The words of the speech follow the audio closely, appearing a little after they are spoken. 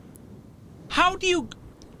how do you...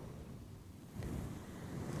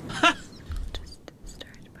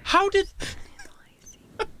 How did...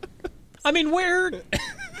 I mean, where...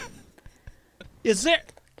 Is there...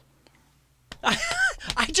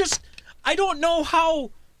 I don't know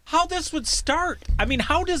how this would start. I mean,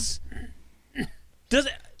 how does it...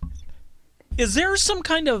 Is there some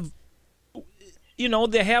kind of... You know,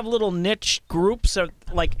 they have little niche groups,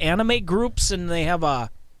 like anime groups, and they have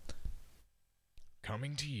a...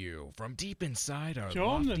 Coming to you from deep inside our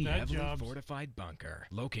lofty, heavily fortified bunker,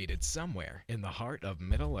 located somewhere in the heart of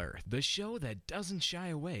Middle Earth, the show that doesn't shy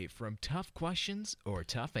away from tough questions or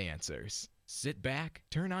tough answers. Sit back,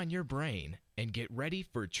 turn on your brain, and get ready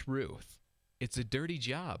for truth. It's a dirty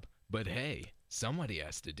job, but hey, somebody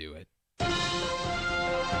has to do it.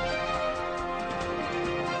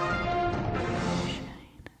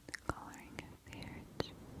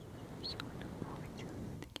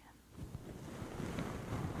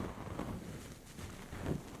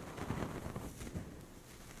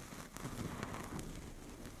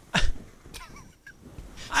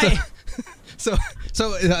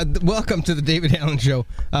 So, welcome to the David Allen Show.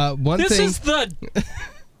 This is the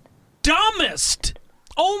dumbest.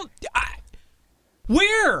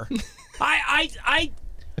 Where? I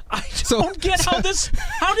don't get how this.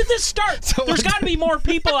 How did this start? There's got to be more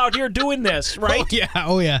people out here doing this, right?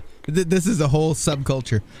 Oh yeah. This is a whole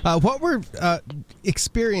subculture. What we're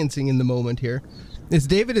experiencing in the moment here is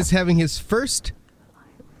David is having his first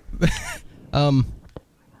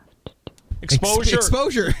exposure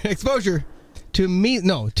to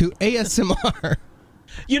ASMR.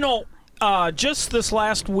 You know, just this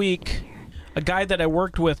last week, a guy that I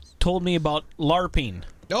worked with told me about LARPing.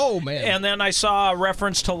 Oh, man. And then I saw a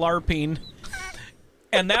reference to LARPing,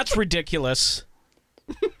 and that's ridiculous.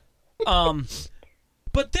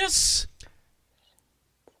 But this...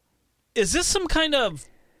 Is this some kind of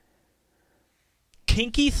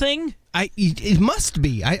kinky thing? It must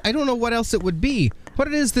be. I don't know what else it would be. What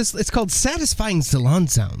it is, it's called satisfying salon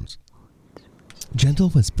sounds. Gentle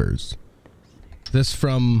whispers. This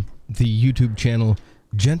from the YouTube channel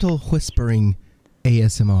Gentle Whispering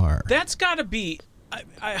ASMR. That's got to be...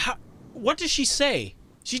 what does she say?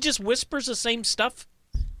 She just whispers the same stuff?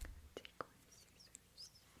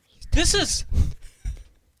 This is...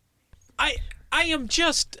 I am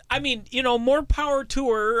just... I mean, you know, more power to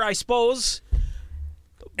her, I suppose.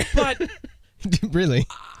 But... Really?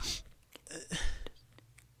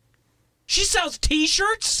 She sells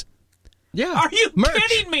T-shirts? Yeah. Are you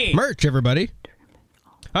kidding me? Merch, everybody.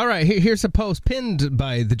 All right, here's a post pinned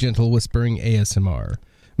by the Gentle Whispering ASMR.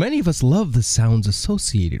 Many of us love the sounds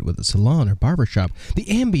associated with a salon or barbershop. The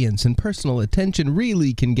ambience and personal attention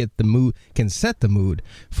really can set the mood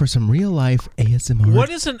for some real life ASMR. What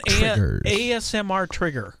is an triggers. ASMR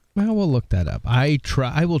trigger? Well, we'll look that up. I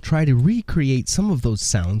will try to recreate some of those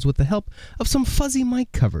sounds with the help of some fuzzy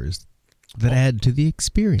mic covers that add to the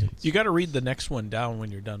experience. You got to read the next one down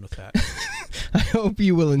when you're done with that. I hope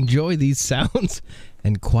you will enjoy these sounds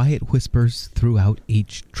and quiet whispers throughout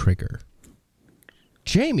each trigger.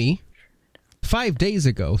 Jamie, 5 days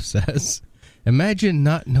ago, says, imagine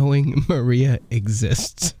not knowing Maria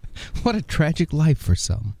exists. What a tragic life for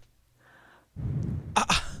some.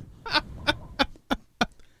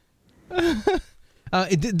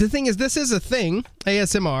 The thing is, this is a thing,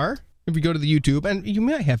 ASMR, if you go to the YouTube, and you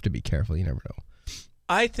might have to be careful, you never know.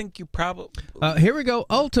 I think you probably... Here we go,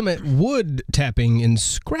 ultimate wood tapping and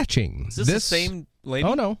scratching. Is this the same lady?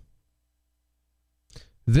 Oh, no.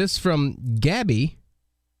 This from Gabby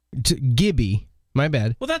to Gibby. My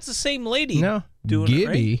bad. Well, that's the same lady. No, doing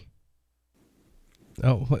Gibby. It,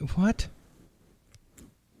 right? Oh, what?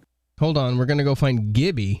 Hold on, we're going to go find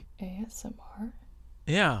Gibby. ASMR?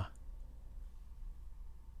 Yeah.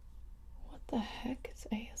 What the heck is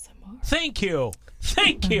ASMR? Thank you.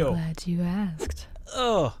 Thank you. I'm glad you asked.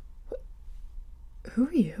 Oh. Who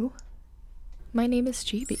are you? My name is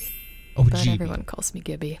Gibby. Oh, but Gibby. Everyone calls me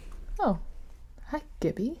Gibby. Oh. Hi,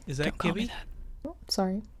 Gibby. Is that Gibby? Oh,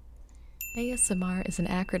 sorry. ASMR is an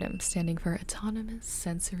acronym standing for Autonomous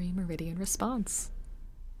Sensory Meridian Response.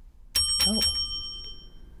 Oh.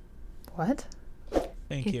 What?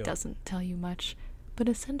 Thank you. It doesn't tell you much, but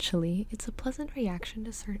essentially it's a pleasant reaction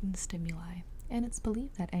to certain stimuli, and it's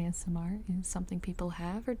believed that ASMR is something people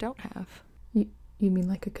have or don't have. You mean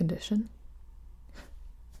like a condition?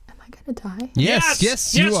 Am I gonna die?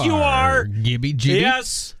 Yes, you are. Gibby Gibby.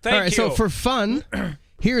 Yes, thank you. All right, so for fun,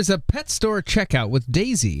 here's a pet store checkout with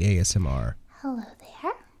Daisy ASMR. Hello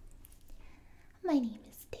there. My name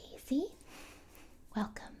is Daisy.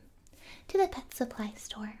 Welcome to the pet supply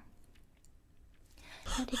store.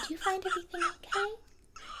 Now, did you find everything okay?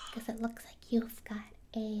 Because it looks like you've got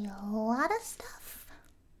a lot of stuff.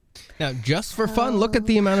 Now, just for fun, look at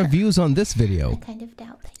the amount of views on this video. I kind of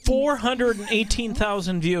doubt that.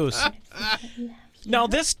 418,000 views. Now,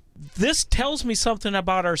 this tells me something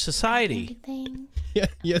about our society. Yeah,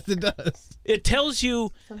 yes, it does. It tells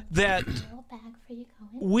you that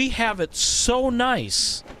we have it so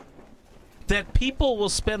nice that people will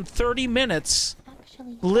spend 30 minutes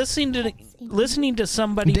listening to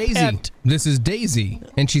somebody Daisy. pet. This is Daisy,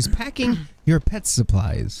 and she's packing your pet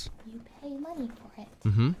supplies. You pay money for it.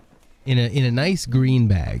 Mm-hmm. In a nice green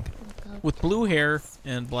bag. With blue hair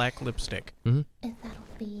and black lipstick. Mm-hmm.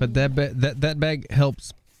 But that bag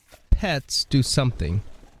helps pets do something.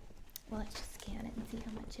 Well, let's just scan it and see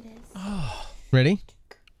how much it is. Oh. Ready?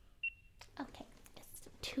 Okay, it's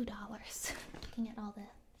 $2. Looking at all the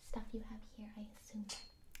stuff you have here, I assume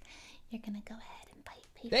you're gonna go ahead and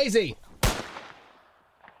pay. Daisy!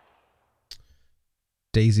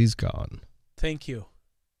 Daisy's gone. Thank you.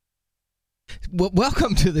 Well,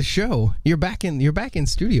 welcome to the show. You're back in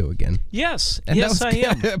studio again. Yes, And yes, I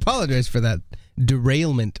am. I apologize for that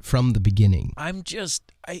derailment from the beginning. I'm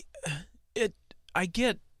just I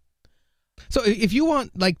get. So if you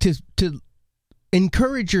want to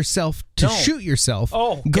encourage yourself to shoot yourself,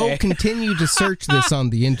 go continue to search this on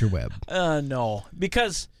the interweb. No,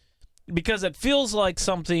 because it feels like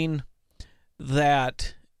something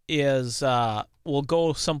that is will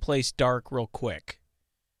go someplace dark real quick.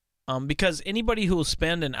 Because anybody who will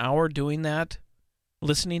spend an hour doing that,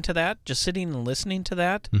 listening to that, just sitting and listening to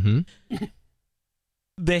that,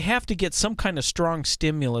 they have to get some kind of strong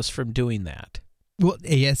stimulus from doing that. Well,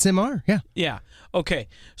 ASMR, yeah. Yeah. Okay.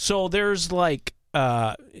 So there's like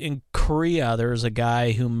in Korea, there's a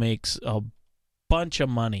guy who makes a bunch of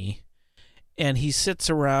money, and he sits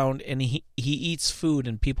around and he eats food,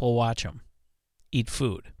 and people watch him eat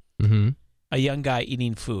food. Mm-hmm. A young guy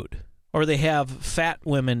eating food. Or they have fat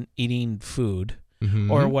women eating food,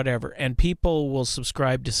 or whatever, and people will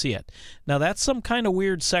subscribe to see it. Now, that's some kind of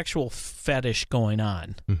weird sexual fetish going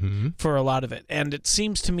on for a lot of it, and it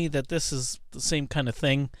seems to me that this is the same kind of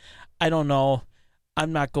thing. I don't know.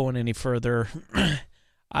 I'm not going any further.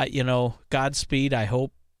 Godspeed, I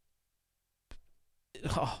hope.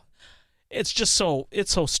 Oh, it's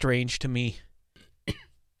so strange to me.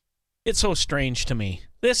 It's so strange to me.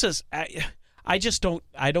 This is... I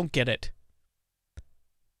don't get it.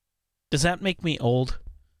 Does that make me old?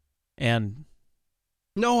 And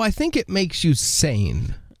no, I think it makes you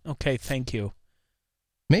sane. Okay, thank you.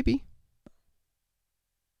 Maybe.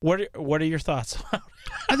 What are your thoughts about it?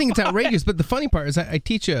 I think it's outrageous, but the funny part is I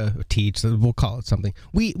teach, we'll call it something.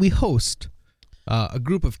 We host a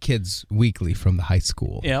group of kids weekly from the high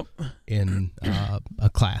school. Yep. In a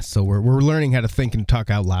class. So we're learning how to think and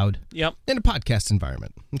talk out loud. Yep. In a podcast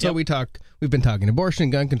environment. And so we've been talking abortion,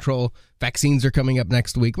 gun control, vaccines are coming up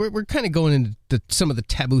next week. We're kind of going into some of the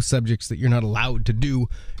taboo subjects that you're not allowed to do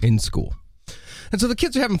in school. And so the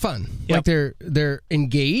kids are having fun. Yep. Like they're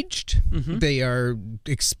engaged. They are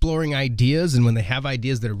exploring ideas, and when they have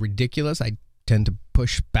ideas that are ridiculous, I tend to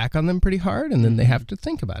push back on them pretty hard, and then they have to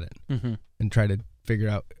think about it and try to figure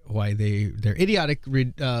out why their idiotic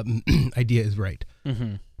idea is right.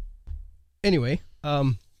 Anyway,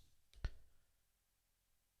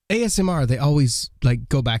 ASMR, they always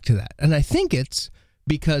go back to that, and I think it's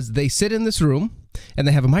because they sit in this room and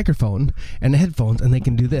they have a microphone and headphones, and they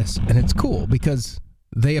can do this, and it's cool because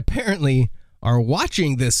they apparently are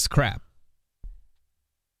watching this crap.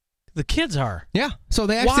 The kids are. Yeah. So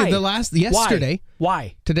they actually yesterday.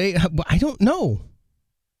 Why? Today, I don't know.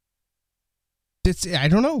 I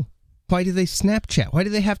don't know. Why do they Snapchat? Why do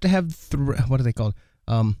they have to have what are they called?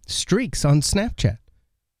 Streaks on Snapchat.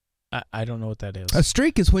 I don't know what that is. A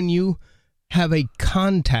streak is when you have a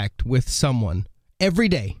contact with someone every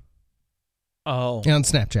day. Oh. On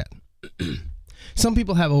Snapchat. Some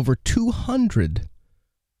people have over 200.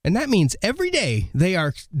 And that means every day they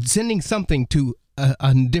are sending something to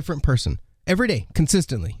a different person. Every day,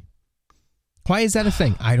 consistently. Why is that a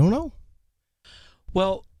thing? I don't know.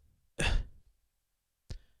 Well,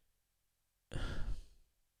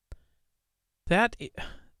 that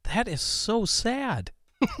is so sad.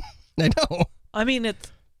 I know. I mean, that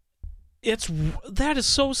is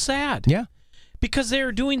so sad. Yeah. Because they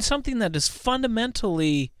are doing something that is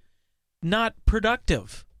fundamentally not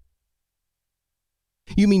productive.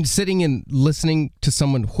 You mean sitting and listening to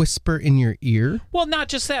someone whisper in your ear? Well, not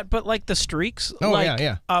just that, but like the streaks. Oh,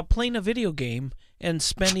 yeah. Playing a video game and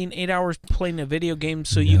spending 8 hours playing a video game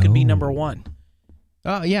so you can be number one.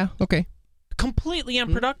 Yeah, okay. Completely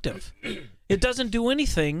unproductive. It doesn't do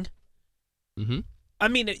anything I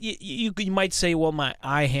mean, you might say, well, my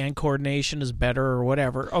eye-hand coordination is better or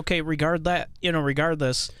whatever. Okay,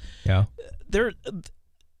 regardless. Yeah.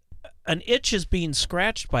 An itch is being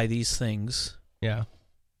scratched by these things. Yeah.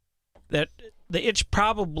 That the itch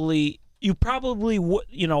you probably would,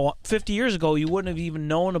 50 years ago, you wouldn't have even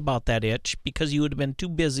known about that itch because you would have been too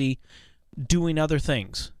busy doing other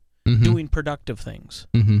things, doing productive things.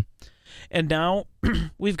 Mm-hmm. And now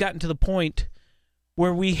we've gotten to the point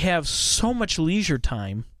where we have so much leisure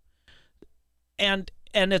time, and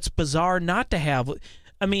it's bizarre not to have.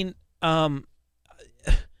 I mean,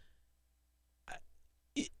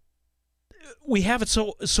 we have it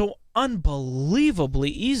so unbelievably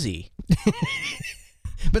easy.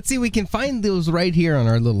 But see, we can find those right here on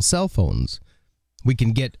our little cell phones. We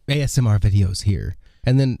can get ASMR videos here,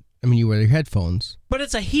 and then you wear your headphones. But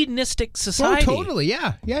it's a hedonistic society. Oh, totally,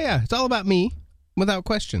 yeah. It's all about me, without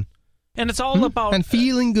question. And it's all about... And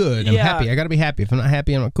feeling good. I'm happy. I got to be happy. If I'm not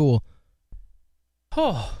happy, I'm not cool.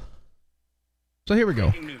 Oh. So here we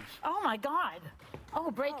go. Oh, my God.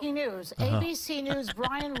 Oh, breaking news. ABC News'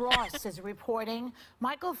 Brian Ross is reporting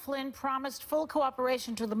Michael Flynn promised full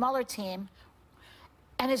cooperation to the Mueller team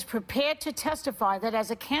and is prepared to testify that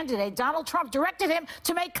as a candidate, Donald Trump directed him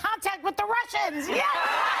to make contact with the Russians. Yeah!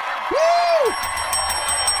 Woo!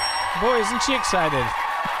 Boy, isn't she excited?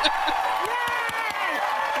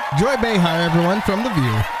 Joy Behar, everyone, from The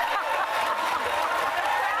View.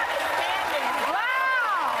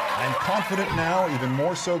 I'm confident now, even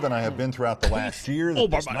more so than I have been throughout the last year,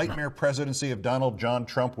 that this nightmare presidency of Donald John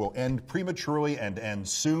Trump will end prematurely and end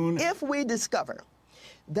soon. If we discover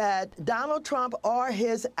that Donald Trump or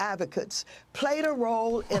his advocates played a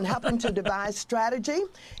role in helping to devise strategy,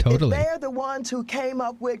 totally. If they're the ones who came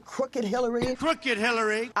up with Crooked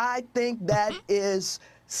Hillary, I think that is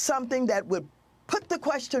something that would put the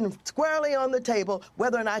question squarely on the table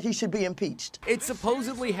whether or not he should be impeached. It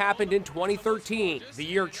supposedly happened in 2013, the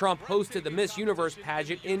year Trump hosted the Miss Universe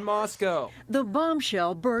pageant in Moscow. The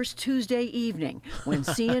bombshell burst Tuesday evening when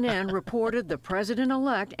CNN reported the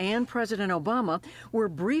president-elect and President Obama were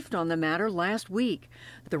briefed on the matter last week.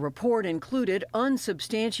 The report included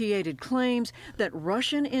unsubstantiated claims that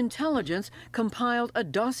Russian intelligence compiled a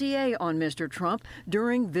dossier on Mr. Trump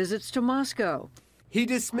during visits to Moscow. He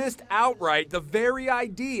dismissed outright the very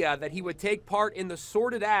idea that he would take part in the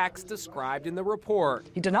sordid acts described in the report.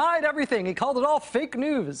 He denied everything. He called it all fake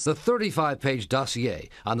news. The 35-page dossier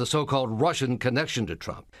on the so-called Russian connection to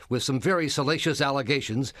Trump, with some very salacious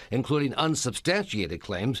allegations, including unsubstantiated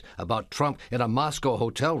claims about Trump in a Moscow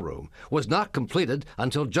hotel room, was not completed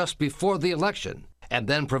until just before the election, and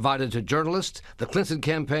then provided to journalists, the Clinton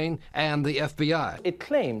campaign, and the FBI. It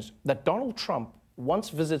claims that Donald Trump once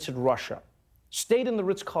visited Russia, stayed in the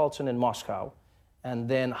Ritz-Carlton in Moscow, and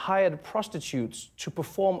then hired prostitutes to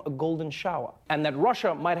perform a golden shower, and that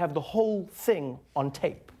Russia might have the whole thing on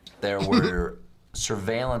tape. There were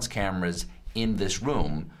surveillance cameras in this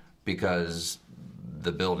room because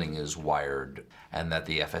the building is wired, and that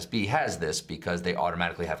the FSB has this because they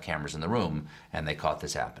automatically have cameras in the room, and they caught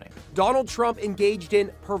this happening. Donald Trump engaged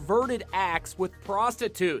in perverted acts with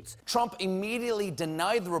prostitutes. Trump immediately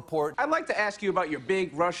denied the report. I'd like to ask you about your big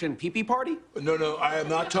Russian pee-pee party. No, I am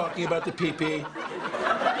not talking about the pee-pee,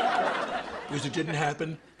 because it didn't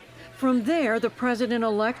happen. From there, the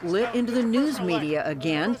president-elect lit into the news media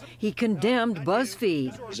again. He condemned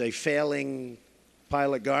BuzzFeed. It's a failing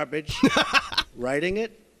pile of garbage. Writing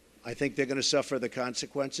it, I think they're going to suffer the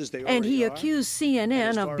consequences. And he accused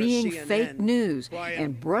CNN of being fake news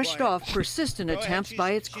and brushed off persistent attempts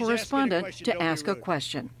by its correspondent to ask a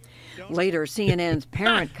question. Later, CNN's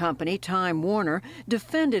parent company, Time Warner,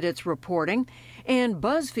 defended its reporting, and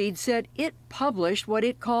BuzzFeed said it published what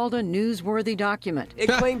it called a newsworthy document. It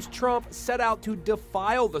claims Trump set out to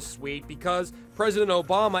defile the suite because President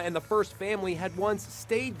Obama and the First Family had once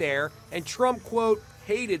stayed there, and Trump, quote,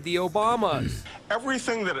 hated the Obamas.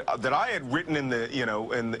 Everything that I had written in the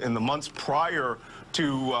in the months prior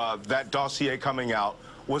to that dossier coming out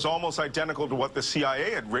was almost identical to what the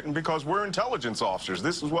CIA had written, because we're intelligence officers.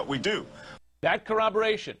 This is what we do. That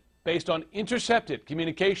corroboration, based on intercepted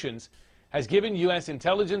communications, has given U.S.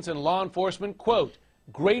 intelligence and law enforcement, quote,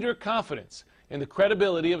 greater confidence in the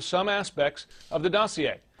credibility of some aspects of the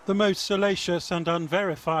dossier. The most salacious and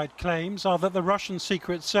unverified claims are that the Russian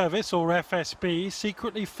Secret Service, or FSB,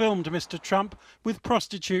 secretly filmed Mr. Trump with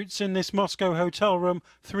prostitutes in this Moscow hotel room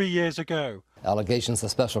 3 years ago. Allegations the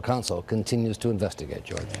special counsel continues to investigate,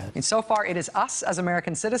 George. And so far, it is us as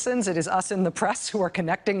American citizens, it is us in the press who are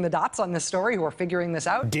connecting the dots on this story, who are figuring this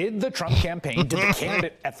out. Did the Trump campaign, did the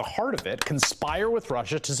candidate at the heart of it conspire with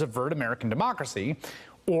Russia to subvert American democracy?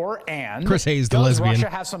 And Chris Hayes, the does lesbian. Russia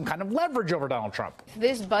have some kind of leverage over Donald Trump? If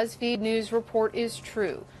this BuzzFeed News report is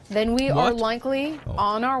true, then we are likely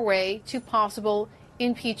on our way to possible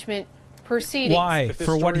impeachment proceedings. Why?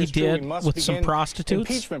 For what he did with some prostitutes?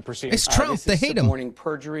 Impeachment proceedings. It's Trump. They hate him. Suborning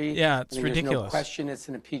perjury. Yeah, it's I mean, there's ridiculous. no question it's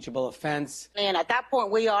an impeachable offense. And at that point,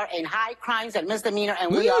 we are in high crimes and misdemeanor,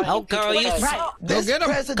 and we are impeachable. Right. Go get him.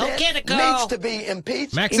 President needs to be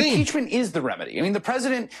impeached. Maxine. Impeachment is the remedy. I mean, the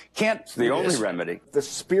president can't. It's the only remedy. The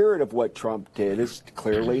spirit of what Trump did is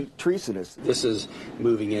clearly treasonous. This is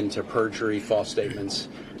moving into perjury, false statements,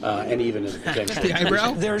 and even potential. The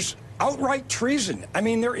eyebrow? There's outright treason. I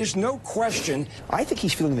mean, there is no question. I think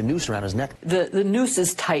he's feeling the noose around his neck. The noose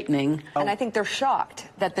is tightening. And I think they're shocked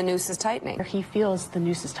that the noose is tightening. He feels the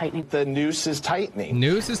noose is tightening. The noose is tightening.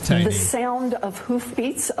 Noose is tightening. The sound of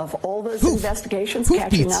hoofbeats of all those investigations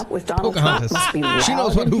catching up with Donald Trump must be loud. She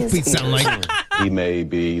knows what hoofbeats sound like. He may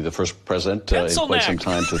be the first president in quite some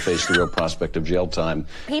time to face the real prospect of jail time.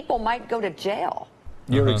 People might go to jail.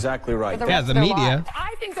 You're exactly right. Yeah, the media.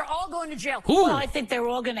 I think they're all going to jail. Ooh. Well, I think they're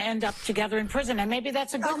all going to end up together in prison, and maybe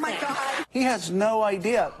that's a good thing. God. He has no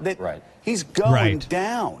idea that he's going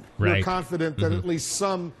down. Right. Confident that at least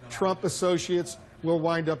some Trump associates will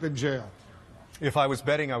wind up in jail. If I was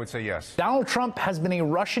betting, I would say yes. Donald Trump has been a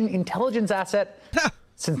Russian intelligence asset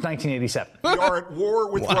since 1987. We are at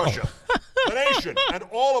war with Russia. The nation and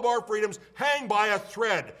all of our freedoms hang by a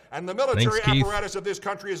thread, and the military apparatus of this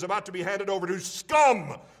country is about to be handed over to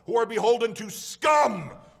scum who are beholden to scum,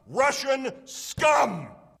 Russian scum.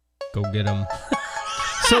 Go get him.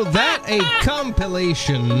 So that a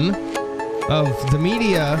compilation of the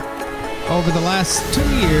media over the last 2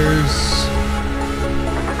 years,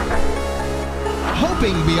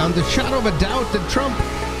 hoping beyond the shadow of a doubt that Trump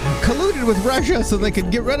colluded with Russia so they could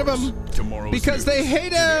get rid of him because they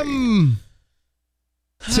hate him.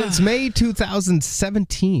 Since May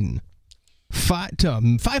 2017,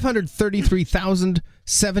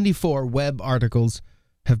 533,074 web articles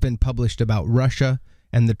have been published about Russia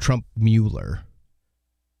and the Trump Mueller,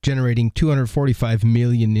 generating 245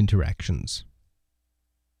 million interactions.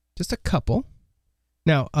 Just a couple.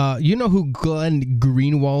 Now, you know who Glenn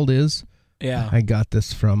Greenwald is? Yeah. I got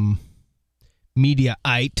this from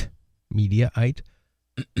Mediaite.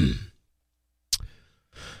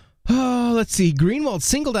 Oh, let's see. Greenwald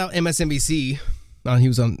singled out MSNBC. He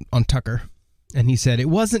was on Tucker. And he said, it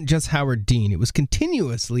wasn't just Howard Dean. It was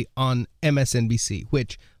continuously on MSNBC,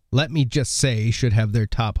 which, let me just say, should have their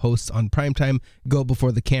top hosts on primetime go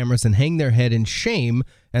before the cameras and hang their head in shame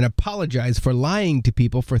and apologize for lying to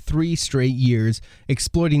people for 3 straight years,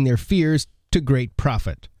 exploiting their fears to great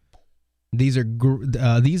profit. These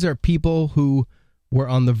are people who were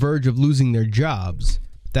on the verge of losing their jobs.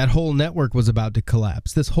 That whole network was about to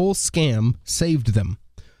collapse. This whole scam saved them.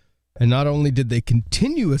 And not only did they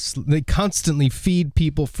constantly feed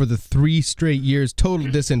people for the 3 straight years total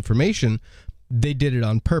disinformation, they did it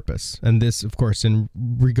on purpose. And this, of course, in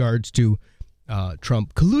regards to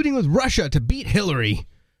Trump colluding with Russia to beat Hillary.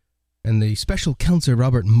 And the special counsel,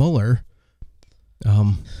 Robert Mueller,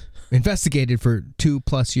 investigated for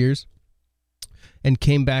 2+ years and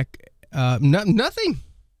came back, nothing.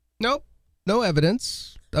 Nope. No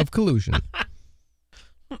evidence of collusion.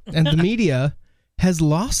 And the media has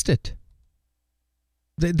lost it.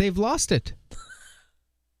 They've lost it.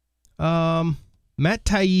 Matt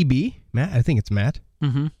Taibbi. I think it's Matt.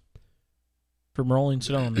 Mm-hmm. From Rolling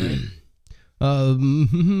Stone, right?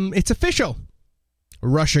 It's official.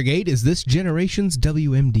 Russiagate is this generation's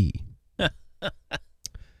WMD.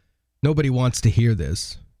 Nobody wants to hear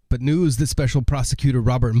this. But news that Special Prosecutor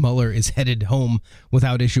Robert Mueller is headed home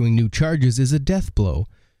without issuing new charges is a death blow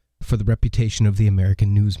for the reputation of the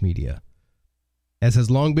American news media. As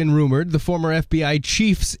has long been rumored, the former FBI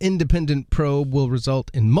chief's independent probe will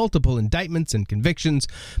result in multiple indictments and convictions,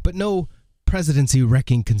 but no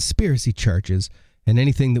presidency-wrecking conspiracy charges and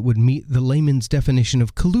anything that would meet the layman's definition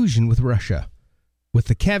of collusion with Russia. With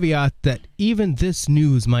the caveat that even this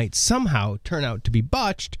news might somehow turn out to be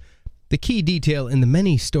botched, the key detail in the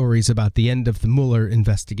many stories about the end of the Mueller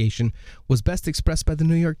investigation was best expressed by the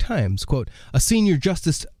New York Times. Quote, a senior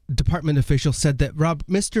Justice Department official said that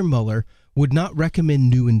Mr. Mueller would not recommend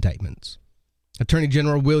new indictments. Attorney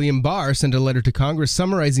General William Barr sent a letter to Congress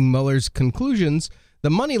summarizing Mueller's conclusions. The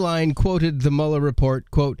Moneyline quoted the Mueller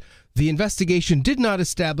report, quote, the investigation did not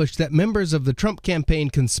establish that members of the Trump campaign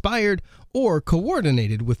conspired or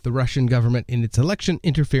coordinated with the Russian government in its election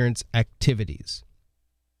interference activities.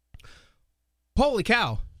 Holy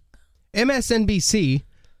cow. MSNBC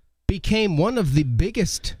became one of the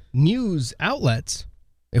biggest news outlets,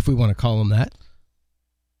 if we want to call them that,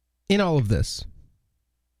 in all of this.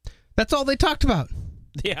 That's all they talked about.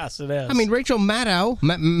 Yes, it is. I mean, Rachel Maddow.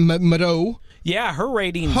 Yeah, her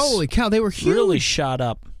ratings. Holy cow, they were huge. Really shot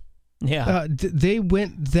up. Yeah. They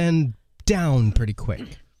went then down pretty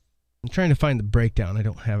quick. I'm trying to find the breakdown. I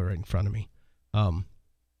don't have it right in front of me.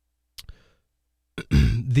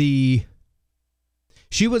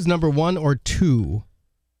 She was number 1 or 2.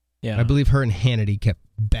 Yeah. I believe her and Hannity kept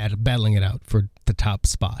battling it out for the top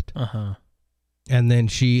spot. Uh-huh. And then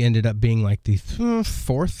she ended up being like the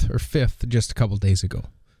 4th or 5th just a couple days ago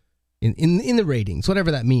in the ratings,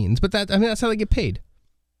 whatever that means. But that's how they get paid.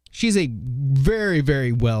 She's a very,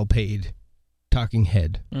 very well paid talking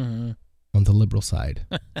head on the liberal side.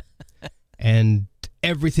 And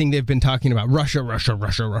everything they've been talking about, Russia,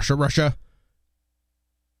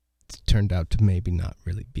 it's turned out to maybe not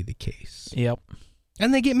really be the case. Yep.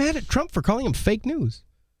 And they get mad at Trump for calling him fake news.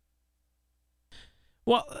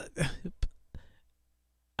 Well,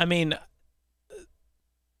 I mean,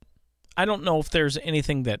 I don't know if there's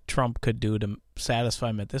anything that Trump could do to satisfy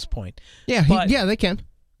him at this point. Yeah, they can.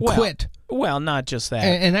 Quit. Well, not just that.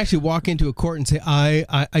 And actually walk into a court and say,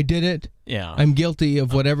 I did it. Yeah. I'm guilty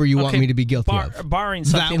of whatever you want me to be guilty of. Barring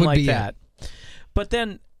something like that. But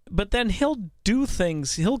then he'll do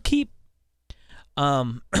things. He'll keep,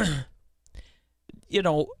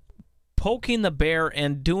 poking the bear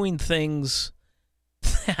and doing things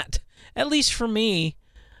that, at least for me,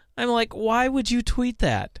 I'm like, why would you tweet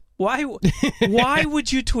that? Why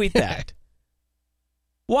would you tweet that?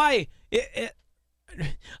 Why?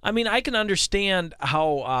 I mean, I can understand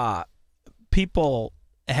how people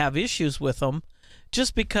have issues with them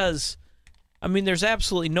just because, I mean, there's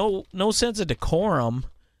absolutely no sense of decorum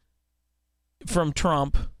from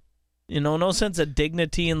Trump. No sense of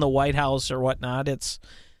dignity in the White House or whatnot.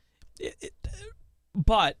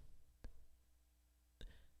 But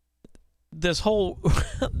this whole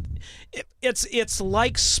it's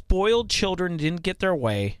like spoiled children didn't get their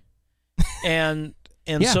way, and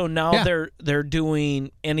so now they're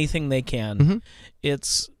doing anything they can. Mm-hmm.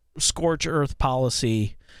 It's scorch earth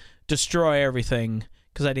policy, destroy everything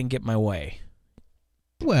because I didn't get my way.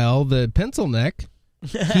 Well, the pencil neck,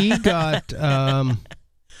 he got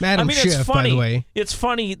Madam Schiff, by the way. It's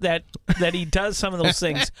funny that he does some of those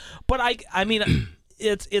things, but I mean,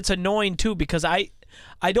 it's annoying too because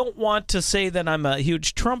I don't want to say that I'm a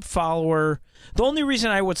huge Trump follower. The only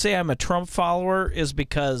reason I would say I'm a Trump follower is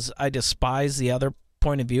because I despise the other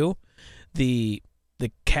point of view, the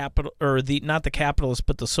capital or not the capitalist,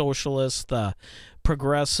 but the socialist, the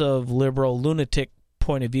progressive, liberal, lunatic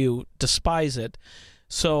point of view. Despise it.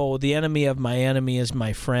 So the enemy of my enemy is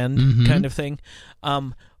my friend, kind of thing.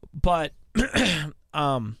 But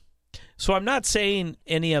so I'm not saying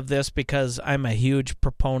any of this because I'm a huge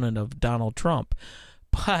proponent of Donald Trump.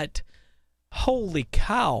 But holy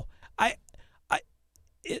cow,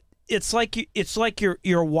 it's like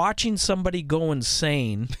you're watching somebody go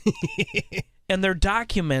insane, and they're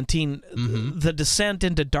documenting the descent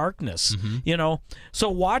into darkness. So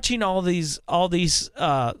watching all these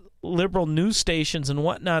liberal news stations and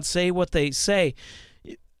whatnot say what they say,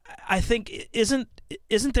 I think isn't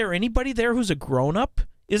there anybody there who's a grown up?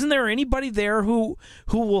 Isn't there anybody there who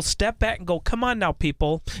will step back and go, come on now,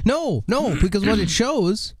 people? No, because what it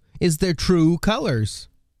shows is their true colors.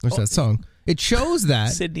 Where's that song? It shows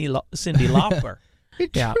that. Cyndi Lauper.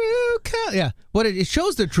 True colors. Yeah. It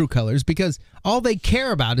shows their true colors because all they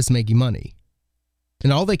care about is making money.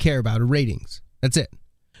 And all they care about are ratings. That's it.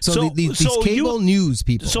 So these cable news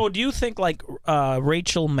people. So do you think like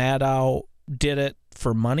Rachel Maddow did it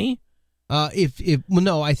for money?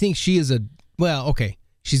 No, I think she is okay.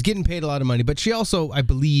 She's getting paid a lot of money, but she also, I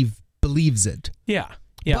believe, believes it. Yeah.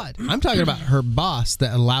 But I'm talking about her boss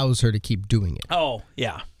that allows her to keep doing it. Oh,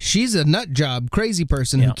 yeah. She's a nut job, crazy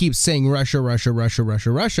person who keeps saying Russia, Russia, Russia,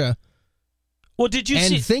 Russia, Russia. Well, did you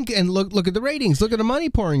look at the ratings, look at the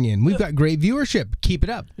money pouring in. We've got great viewership. Keep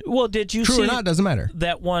it up. Well, did you see? True or not, doesn't matter.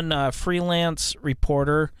 That one freelance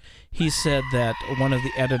reporter, he said that one of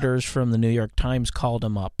the editors from the New York Times called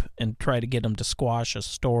him up and tried to get him to squash a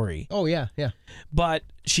story. Oh, yeah. But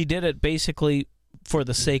she did it basically for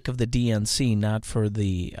the sake of the DNC, not for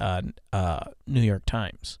the New York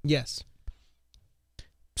Times. Yes.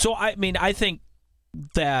 So, I mean, I think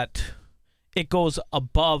that it goes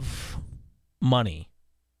above money.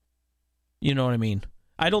 You know what I mean?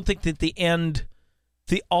 I don't think that the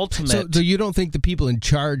ultimate... So you don't think the people in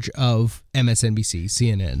charge of MSNBC,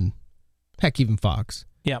 CNN, heck, even Fox,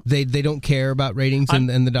 they don't care about ratings and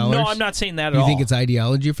the dollars? No, I'm not saying that at all. You think it's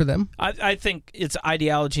ideology for them? I think it's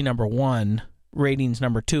ideology number one, ratings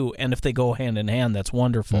number two, and if they go hand in hand, that's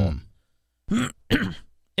wonderful.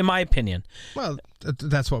 In my opinion. Well,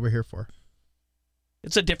 that's what we're here for.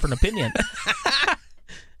 It's a different opinion.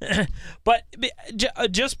 But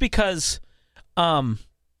just because,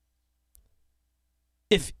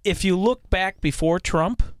 if you look back before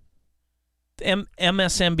Trump,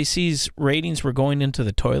 MSNBC's ratings were going into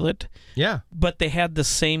the toilet. Yeah. But they had the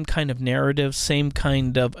same kind of narrative, same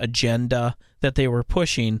kind of agenda that they were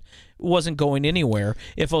pushing. It wasn't going anywhere.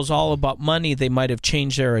 If it was all about money, they might have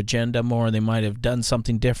changed their agenda more. They might have done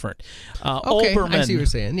something different. Okay, Olbermann, I see what you're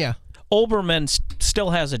saying, yeah. Olbermann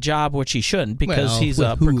still has a job, which he shouldn't, because he's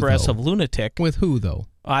a progressive lunatic. With who, though?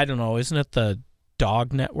 I don't know. Isn't it the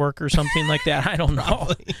Dog Network or something like that? I don't know.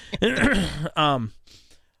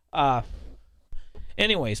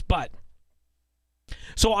 Anyways, but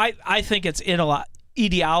so I think it's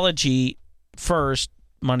ideology first,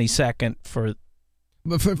 money second for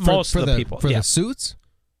most of the people. For the suits?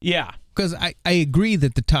 Yeah. Because I agree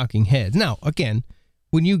that the talking heads. Now, again,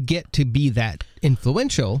 when you get to be that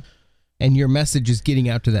influential and your message is getting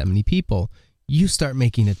out to that many people, you start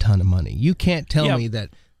making a ton of money. You can't tell me that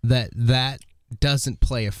doesn't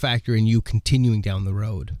play a factor in you continuing down the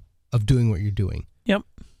road of doing what you're doing. Yep.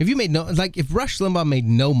 If you made if Rush Limbaugh made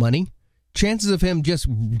no money, chances of him just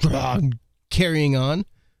carrying on,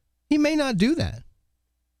 he may not do that.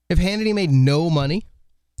 If Hannity made no money,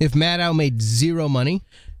 if Maddow made zero money,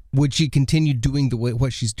 would she continue doing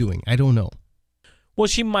what she's doing? I don't know. Well,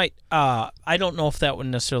 she might. I don't know if that would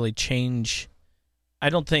necessarily change. I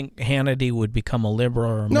don't think Hannity would become a liberal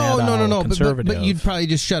or a Maddow conservative. But you'd probably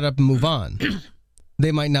just shut up and move on.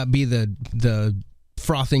 They might not be the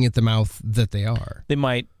frothing at the mouth that they are. They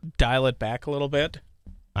might dial it back a little bit.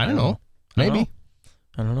 I don't know. Maybe.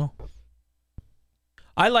 I don't know.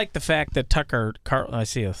 I like the fact that I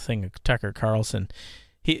see a thing of Tucker Carlson.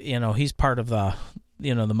 He's part of the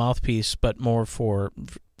mouthpiece, but more for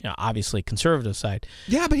obviously conservative side.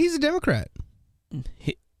 Yeah, but he's a Democrat.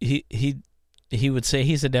 He would say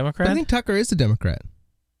he's a Democrat? I think Tucker is a Democrat.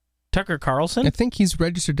 Tucker Carlson? I think he's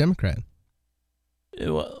registered Democrat.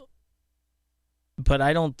 Well, but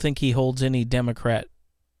I don't think he holds any Democrat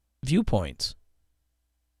viewpoints.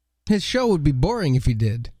 His show would be boring if he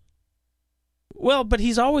did. Well, but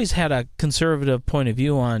he's always had a conservative point of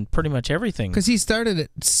view on pretty much everything. Because he started at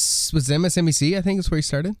MSNBC, I think is where he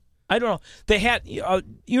started. I don't know. They had,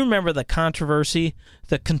 you remember the controversy,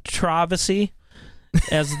 the controversy,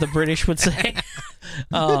 as the British would say.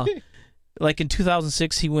 Like in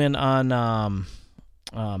 2006, he went on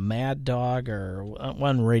Mad Dog or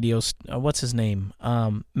one radio, what's his name?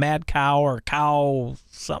 Mad Cow or Cow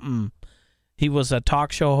something. He was a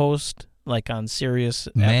talk show host, like on Sirius.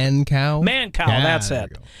 Man Cow? Man Cow, yeah, that's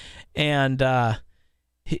it. And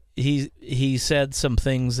he said some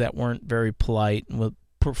things that weren't very polite and with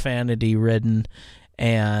profanity ridden.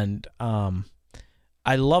 And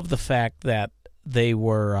I love the fact that they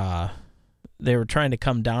were trying to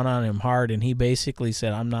come down on him hard, and he basically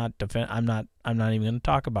said, I'm not even going to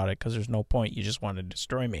talk about it because there's no point. You just want to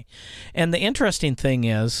destroy me. And the interesting thing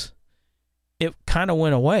is, it kind of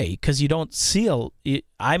went away because you don't see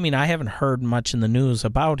I haven't heard much in the news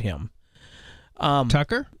about him.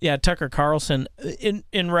 Tucker? Yeah, Tucker Carlson,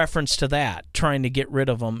 in reference to that, trying to get rid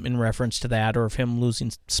of him in reference to that, or of him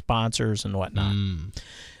losing sponsors and whatnot.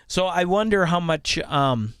 So I wonder how much,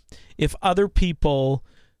 if other people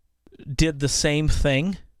did the same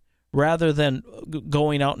thing, rather than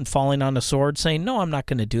going out and falling on a sword saying, no, I'm not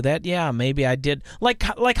going to do that. Yeah, maybe I did. Like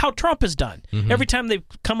how Trump has done. Mm-hmm. Every time they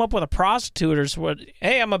come up with a prostitute or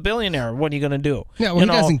hey, I'm a billionaire, what are you going to do? Yeah, well, he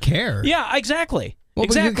doesn't care. Yeah, exactly. Well,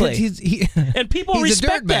 exactly. And people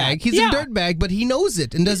respect that. He's a dirtbag, but he knows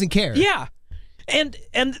it and doesn't care. Yeah. And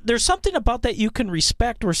there's something about that you can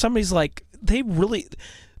respect where somebody's like,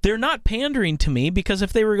 they're not pandering to me, because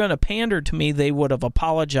if they were going to pander to me, they would have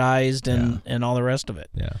apologized and all the rest of it.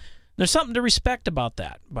 Yeah. There's something to respect about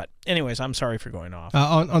that. But anyways, I'm sorry for going off.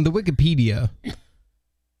 On the Wikipedia,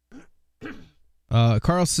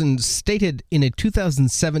 Carlson stated in a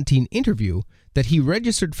 2017 interview that he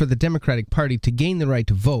registered for the Democratic Party to gain the right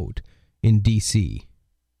to vote in D.C.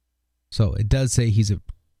 So it does say he's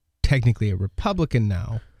technically a Republican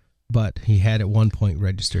now, but he had at one point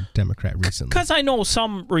registered Democrat recently. Because I know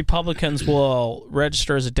some Republicans will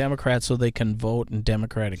register as a Democrat so they can vote in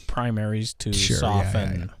Democratic primaries to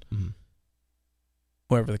soften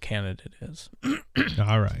whoever the candidate is.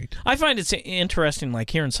 All right. I find it's interesting,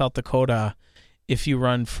 like here in South Dakota, if you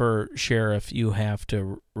run for sheriff, you have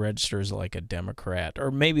to register as like a Democrat,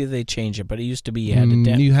 or maybe they change it, but it used to be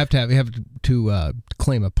you have to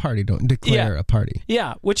claim a party, don't declare a party.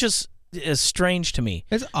 Yeah, which is strange to me.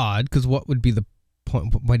 It's odd, because what would be the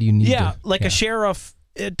point? Why do you need a sheriff,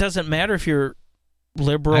 it doesn't matter if you're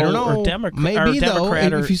liberal or Democrat. Maybe, though,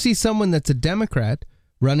 if you see someone that's a Democrat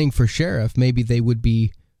running for sheriff, maybe they would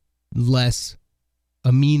be less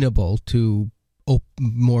amenable to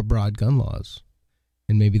more broad gun laws,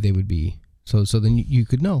 and maybe they would be so then you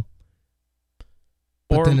could know.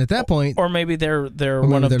 But then at that point, or maybe they're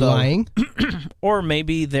one of the lying, or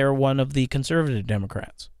maybe they're one of the conservative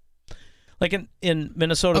Democrats. Like in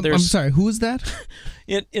Minnesota, I'm sorry, who is that?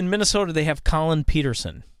 In Minnesota, they have Colin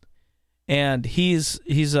Peterson, and he's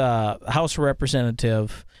a House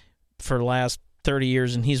representative for the last 30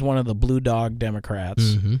 years, and he's one of the blue dog Democrats.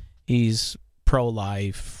 Mm-hmm. He's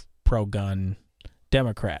pro-life, pro-gun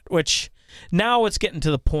Democrat, which now it's getting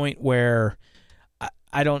to the point where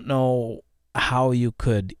I don't know how you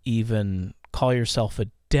could even call yourself a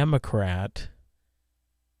Democrat.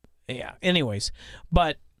 Yeah, anyways.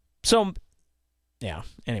 But, so, yeah,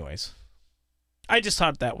 anyways. I just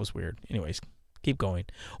thought that was weird. Anyways, keep going.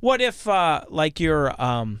 What if, like, you're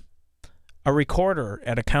a recorder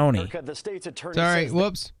at a county? The state's attorney Sorry,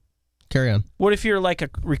 whoops. Carry on. What if you're like a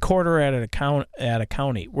recorder at a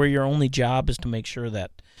county where your only job is to make sure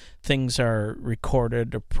that things are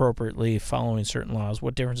recorded appropriately following certain laws?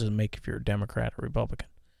 What difference does it make if you're a Democrat or Republican?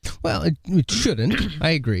 Well, it shouldn't. I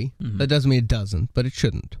agree. Mm-hmm. That doesn't mean it doesn't, but it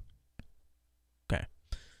shouldn't. Okay.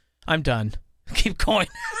 I'm done. Keep going.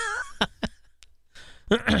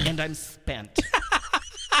 And I'm spent.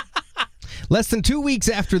 Less than 2 weeks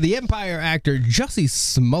after the Empire actor Jussie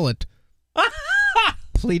Smollett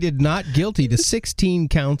pleaded not guilty to 16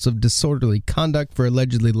 counts of disorderly conduct for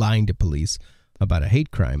allegedly lying to police about a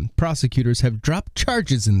hate crime, prosecutors have dropped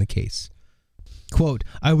charges in the case. Quote,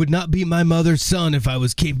 "I would not be my mother's son if I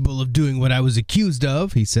was capable of doing what I was accused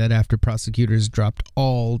of," he said after prosecutors dropped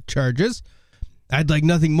all charges. "I'd like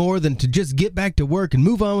nothing more than to just get back to work and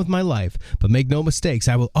move on with my life. But make no mistakes,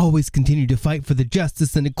 I will always continue to fight for the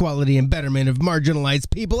justice and equality and betterment of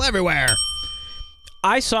marginalized people everywhere."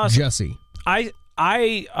 I saw Jussie.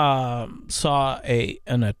 I saw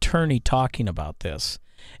an attorney talking about this,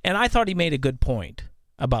 and I thought he made a good point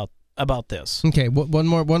about this. Okay, one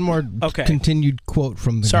more Okay. continued quote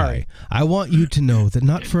from the guy. "I want you to know that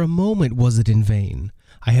not for a moment was it in vain.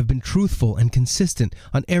 I have been truthful and consistent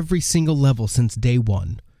on every single level since day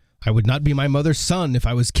one. I would not be my mother's son if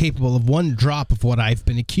I was capable of one drop of what I've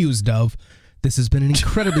been accused of. This has been an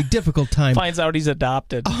incredibly difficult time. Finds out he's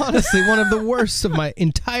adopted. Honestly, one of the worst of my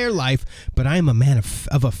entire life, but I am a man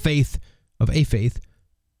of a faith,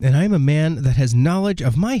 and I am a man that has knowledge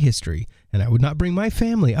of my history, and I would not bring my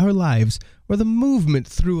family, our lives, or the movement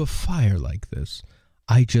through a fire like this.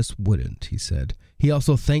 I just wouldn't," he said. He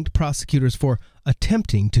also thanked prosecutors for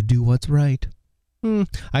attempting to do what's right. "I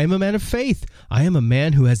am a man of faith. I am a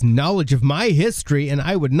man who has knowledge of my history, and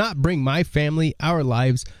I would not bring my family, our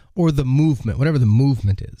lives, or the movement, whatever the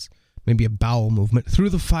movement is, maybe a bowel movement, through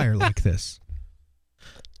the fire like this."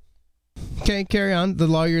 Okay, carry on. The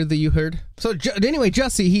lawyer that you heard. So anyway,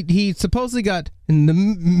 Jussie, he supposedly got in the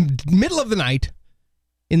middle of the night,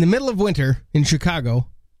 in the middle of winter in Chicago,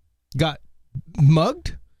 got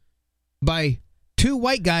mugged by two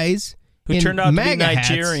white guys who turned out to be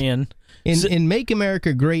Nigerian in Make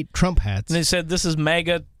America Great Trump hats. And they said this is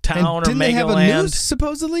MAGA town or didn't MAGA they have land. a noose,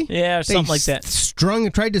 supposedly? Yeah, or something like that.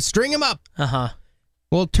 Tried to string him up. Uh-huh.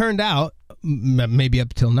 Well, it turned out, maybe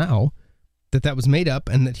up till now, that was made up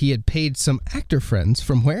and that he had paid some actor friends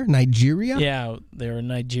from where? Nigeria? Yeah, they were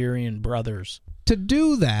Nigerian brothers. To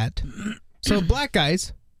do that. So black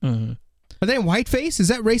guys. Mm-hmm. Are they in whiteface? Is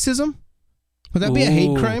that racism? Would that be a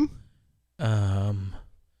hate crime?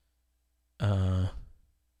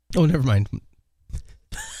 Oh, never mind.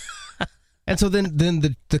 And so then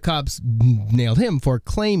the cops nailed him for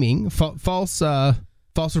claiming false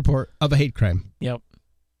report of a hate crime. Yep.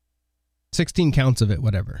 16 counts of it,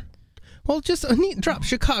 whatever. Well, just a neat drop.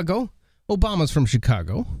 Chicago. Obama's from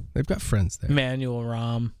Chicago. They've got friends there. Manuel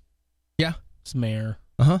Rahm. Yeah. His mayor.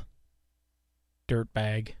 Uh-huh.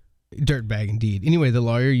 Dirtbag. Dirtbag, indeed. Anyway, the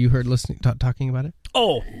lawyer you heard talking about it?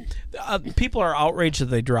 Oh, people are outraged that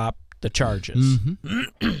they dropped the charges.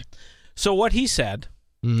 Mm-hmm. So what he said,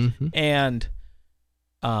 and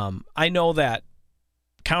I know that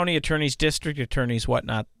county attorneys, district attorneys,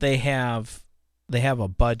 whatnot, they have a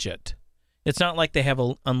budget. It's not like they have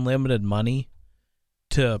unlimited money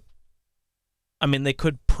to. I mean, they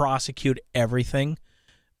could prosecute everything,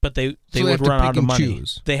 but they would run out of money.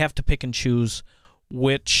 Choose. They have to pick and choose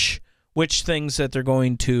which things that they're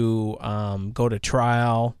going to go to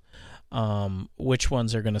trial, which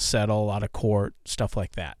ones are going to settle out of court, stuff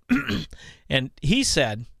like that. And he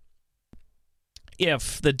said,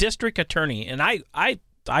 if the district attorney, and I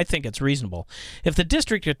think it's reasonable, if the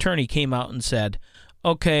district attorney came out and said,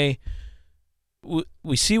 okay,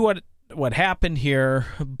 we see what happened here,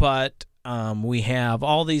 but We have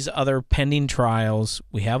all these other pending trials.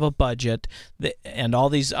 We have a budget, and all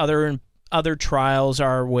these other trials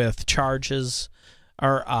are with charges,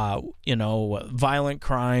 are violent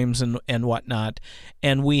crimes and whatnot.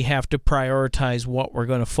 And we have to prioritize what we're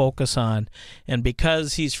going to focus on. And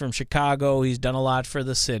because he's from Chicago, he's done a lot for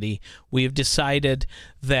the city. We've decided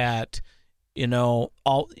that.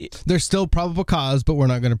 There's still probable cause, but we're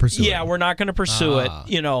not going to pursue it. Yeah, we're not going to pursue it.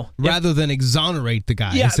 Rather than exonerate the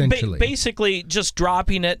guy, essentially. Basically, just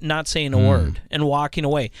dropping it, not saying a word, and walking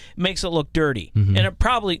away. It makes it look dirty. Mm-hmm. And it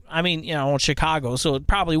probably, Chicago, so it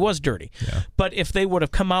probably was dirty. Yeah. But if they would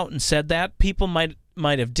have come out and said that, people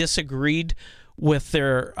might have disagreed with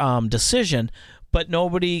their decision, but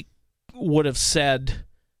nobody would have said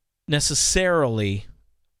necessarily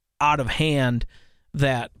out of hand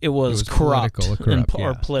that it was corrupt or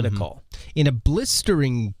political. Mm-hmm. In a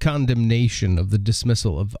blistering condemnation of the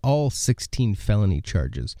dismissal of all 16 felony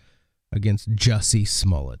charges against Jussie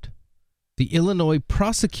Smollett, the Illinois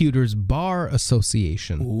Prosecutors Bar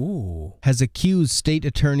Association has accused State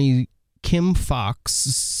Attorney Kim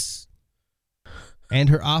Foxx and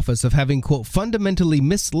her office of having, quote, fundamentally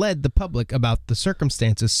misled the public about the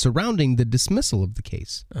circumstances surrounding the dismissal of the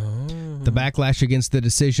case. The backlash against the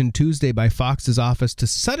decision Tuesday by Fox's office to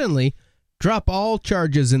suddenly drop all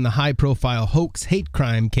charges in the high-profile hoax hate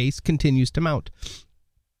crime case continues to mount.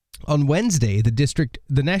 On Wednesday,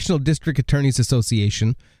 the National District Attorneys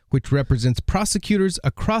Association, which represents prosecutors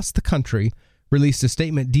across the country, released a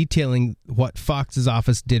statement detailing what Fox's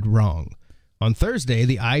office did wrong. On Thursday,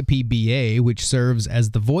 the IPBA, which serves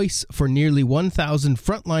as the voice for nearly 1,000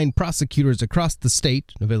 frontline prosecutors across the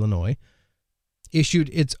state of Illinois, issued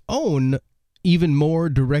its own, even more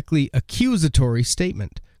directly accusatory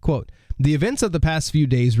statement. Quote, the events of the past few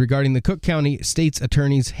days regarding the Cook County State's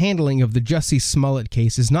Attorney's handling of the Jussie Smollett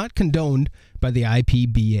case is not condoned by the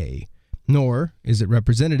IPBA, nor is it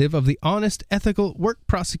representative of the honest, ethical work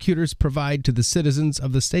prosecutors provide to the citizens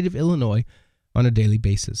of the state of Illinois on a daily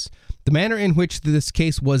basis. The manner in which this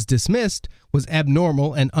case was dismissed was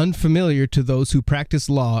abnormal and unfamiliar to those who practice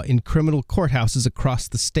law in criminal courthouses across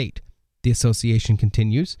the state. The association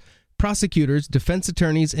continues, prosecutors, defense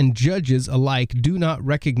attorneys, and judges alike do not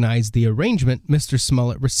recognize the arrangement Mr.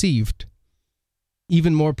 Smollett received.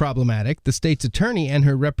 Even more problematic, the state's attorney and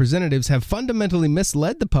her representatives have fundamentally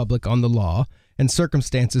misled the public on the law and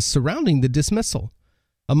circumstances surrounding the dismissal.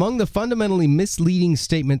 Among the fundamentally misleading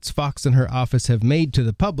statements Fox and her office have made to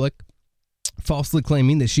the public, falsely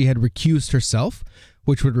claiming that she had recused herself,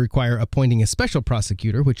 which would require appointing a special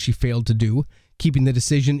prosecutor, which she failed to do, keeping the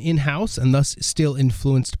decision in-house and thus still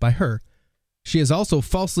influenced by her. She has also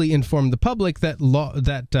falsely informed the public that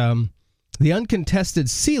the uncontested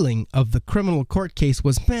sealing of the criminal court case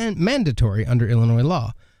was mandatory under Illinois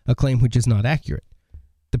law, a claim which is not accurate.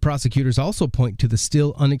 The prosecutors also point to the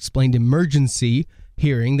still unexplained emergency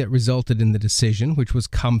hearing that resulted in the decision, which has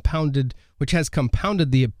compounded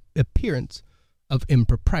the appearance of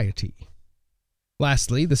impropriety.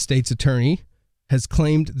 Lastly, the state's attorney has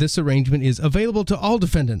claimed this arrangement is available to all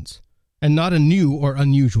defendants and not a new or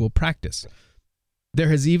unusual practice. There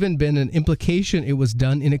has even been an implication it was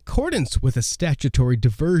done in accordance with a statutory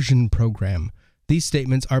diversion program. These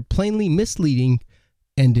statements are plainly misleading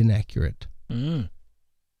and inaccurate.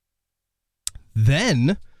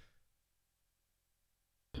 Then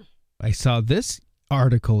I saw this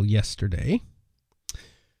article yesterday.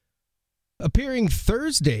 Appearing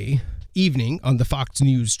Thursday evening on the Fox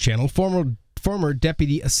News channel, former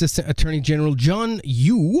Deputy Assistant Attorney General John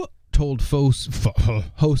Yoo told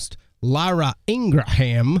host Lara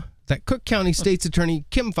Ingraham that Cook County State's Attorney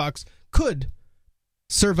Kim Foxx could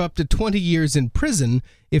serve up to 20 years in prison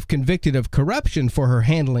if convicted of corruption for her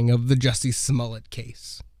handling of the Jussie Smollett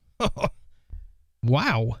case.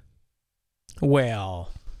 Wow. Well,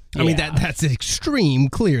 I mean, that's extreme,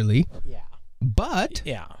 clearly. Yeah. But.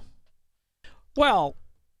 Yeah. Well,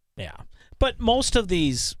 yeah. But most of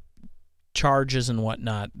these charges and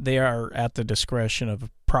whatnot, they are at the discretion of a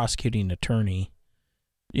prosecuting attorney,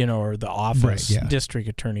 or the office, right, yeah. District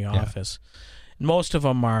Attorney office. And most of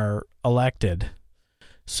them are elected.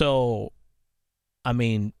 So, I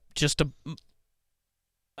mean,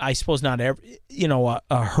 I suppose not every,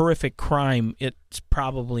 a horrific crime, it's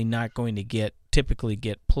probably not going to typically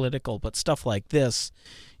get political, but stuff like this,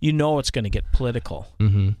 it's going to get political.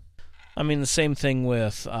 Mm-hmm. I mean, the same thing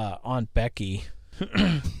with Aunt Becky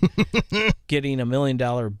getting $1 million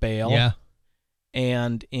bail. Yeah.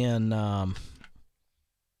 And in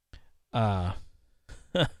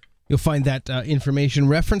you'll find that information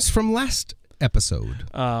referenced from last episode.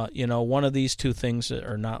 One of these two things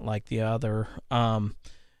are not like the other.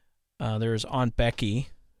 There's Aunt Becky,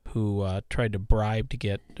 who tried to bribe to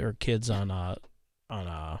get her kids on a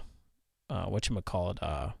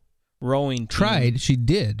whatchamacallit, rowing team. Tried. She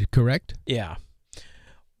did, correct? Yeah.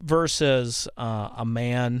 Versus a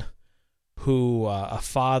man who, a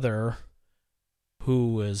father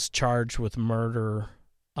who is charged with murder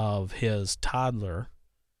of his toddler.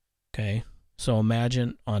 Okay. So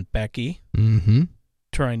imagine Aunt Becky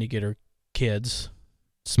trying to get her kids,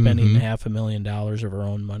 spending $500,000 of her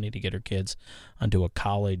own money to get her kids onto a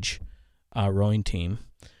college rowing team,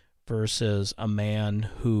 versus a man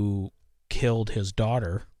who killed his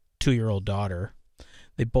daughter, 2-year-old daughter.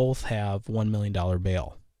 They both have $1 million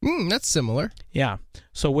bail. That's similar. Yeah.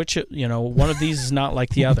 So which, one of these is not like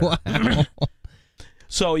the other. Wow.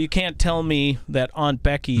 So you can't tell me that Aunt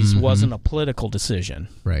Becky's wasn't a political decision.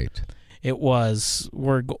 Right. It was,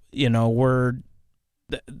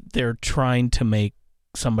 they're trying to make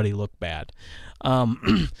somebody look bad.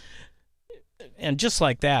 And just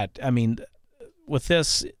like that, I mean, with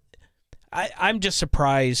this, I'm just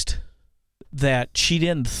surprised that she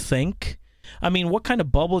didn't think. I mean, what kind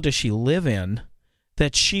of bubble does she live in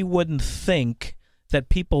that she wouldn't think that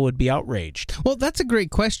people would be outraged? Well, that's a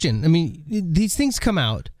great question. I mean, these things come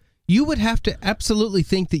out. You would have to absolutely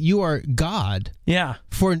think that you are God. Yeah.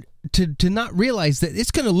 To not realize that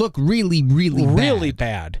it's going to look really, really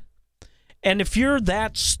bad. And if you're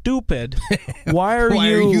that stupid, why are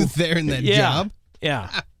you there in that job?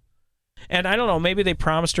 Yeah. And I don't know, maybe they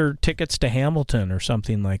promised her tickets to Hamilton or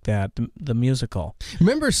something like that, the musical.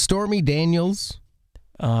 Remember Stormy Daniels?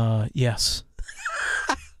 Yes.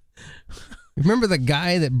 Remember the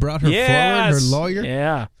guy that brought her forward, her lawyer?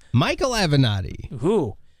 Yeah. Michael Avenatti.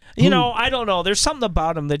 Who? I don't know. There's something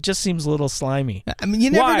about him that just seems a little slimy. I mean,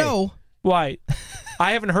 you never know. Why?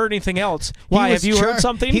 I haven't heard anything else. Why? Have you heard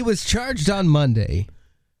something? He was charged on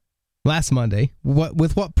last Monday,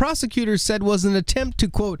 with what prosecutors said was an attempt to,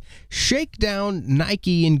 quote, shake down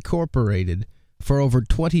Nike Incorporated for over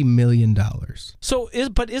 $20 million. So,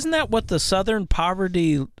 isn't that what the Southern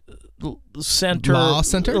Poverty Center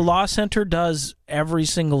Law Center does every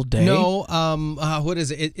single day? No, what is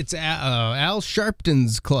it? It's Al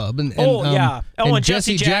Sharpton's club and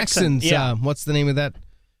Jesse Jackson's. Yeah. What's the name of that?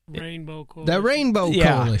 Rainbow Coalition. The Rainbow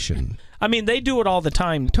Coalition. I mean, they do it all the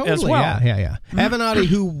time as well. Yeah. Avenatti,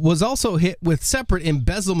 who was also hit with separate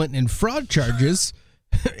embezzlement and fraud charges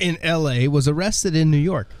in L.A., was arrested in New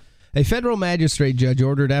York. A federal magistrate judge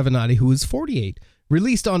ordered Avenatti, who is 48,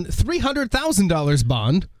 released on $300,000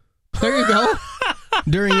 bond. There you go.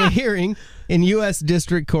 During a hearing in U.S.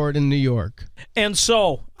 District Court in New York. And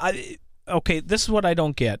so, this is what I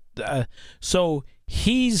don't get. So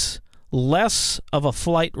he's less of a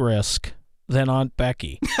flight risk than Aunt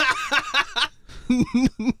Becky.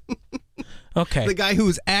 Okay. The guy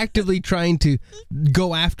who's actively trying to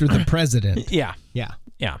go after the president. Yeah.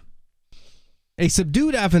 A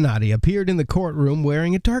subdued Avenatti appeared in the courtroom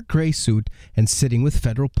wearing a dark gray suit and sitting with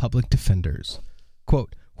federal public defenders.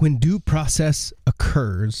 Quote, "When due process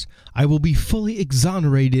occurs, I will be fully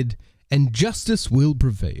exonerated and justice will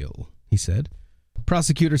prevail," he said.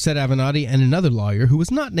 Prosecutor said Avenatti and another lawyer who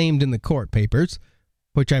was not named in the court papers,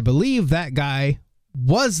 which I believe that guy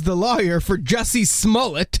was the lawyer for Jussie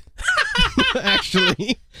Smollett,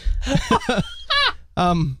 actually.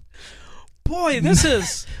 Boy, this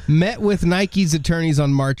is... met with Nike's attorneys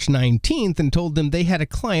on March 19th and told them they had a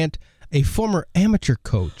client, a former amateur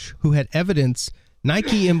coach, who had evidence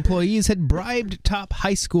Nike employees had bribed top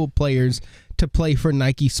high school players to play for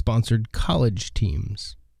Nike-sponsored college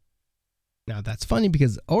teams. Now, that's funny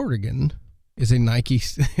because Oregon is a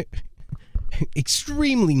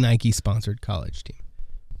extremely Nike-sponsored college team,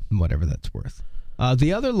 whatever that's worth.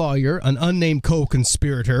 The other lawyer, an unnamed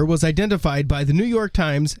co-conspirator, was identified by the New York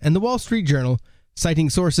Times and the Wall Street Journal,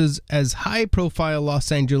 citing sources as high-profile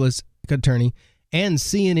Los Angeles attorney and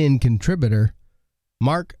CNN contributor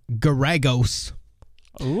Mark Garagos.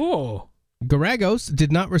 Ooh. Garagos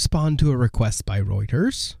did not respond to a request by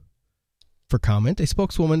Reuters for comment. A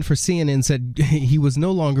spokeswoman for CNN said he was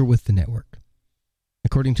no longer with the network.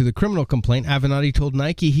 According to the criminal complaint, Avenatti told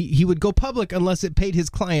Nike he would go public unless it paid his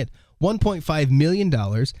client $1.5 million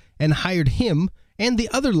and hired him and the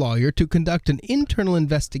other lawyer to conduct an internal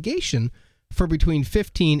investigation for between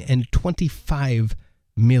 $15 and $25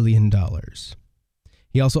 million.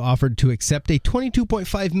 He also offered to accept a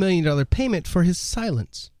 $22.5 million payment for his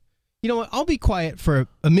silence. You know what? I'll be quiet for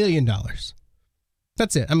 $1 million.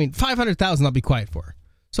 That's it. I mean, $500,000 I'll be quiet for.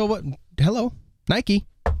 So what? Hello, Nike.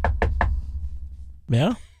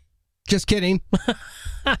 Yeah. Just kidding.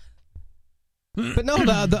 But no,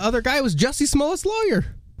 the other guy was Jussie Smollett's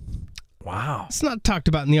lawyer. Wow. It's not talked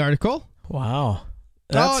about in the article. Wow.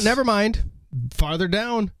 Oh, never mind. Farther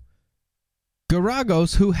down.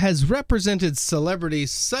 Garagos, who has represented celebrities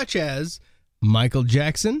such as Michael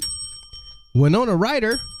Jackson, Winona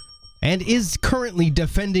Ryder, and is currently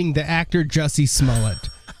defending the actor Jussie Smollett.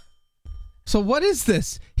 So what is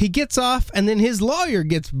this? He gets off, and then his lawyer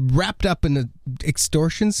gets wrapped up in an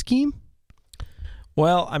extortion scheme?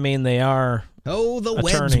 Well, I mean, they are the attorneys.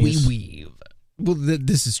 webs we weave. Well,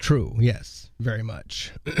 this is true. Yes, very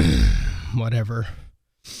much. Whatever.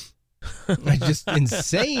 Just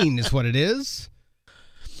insane is what it is.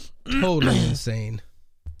 Totally insane.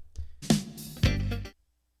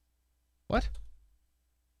 What?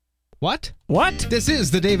 What? What? This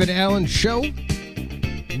is the David Allen Show.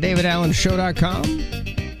 DavidAllenShow.com.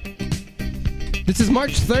 This is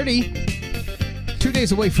March 30. 2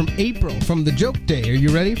 days away from April, from the joke day. Are you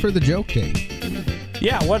ready for the joke day?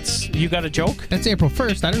 Yeah, you got a joke? That's April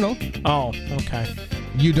 1st. I don't know. Oh, okay.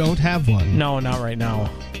 You don't have one? No, not right now.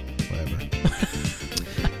 Whatever.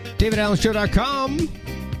 DavidAllenShow.com.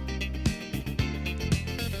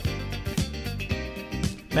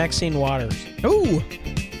 Maxine Waters. Ooh.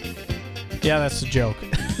 Yeah, that's a joke.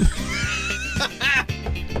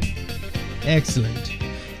 Excellent.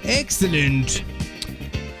 Excellent.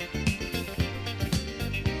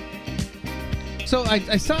 So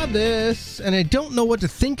I saw this, and I don't know what to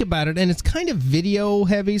think about it, and it's kind of video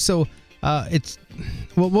heavy, so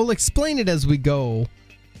we'll explain it as we go.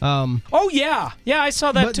 Oh, yeah. Yeah, I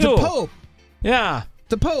saw that too. The Pope. Yeah.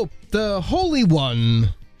 The Pope, the Holy One,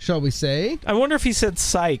 shall we say. I wonder if he said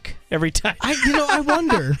psych every time. I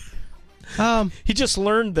wonder. He just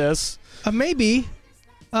learned this. Maybe.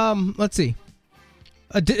 Let's see.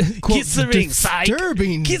 Kiss the ring, psych.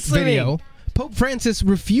 Disturbing Kiss the video. ring. Pope Francis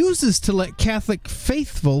refuses to let Catholic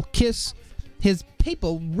faithful kiss his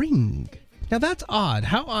papal ring. Now that's odd.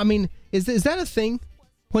 Is that a thing?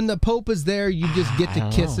 When the Pope is there, you just get to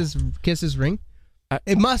kiss his ring?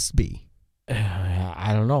 It must be.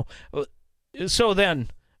 I don't know. So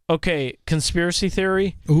then, okay, conspiracy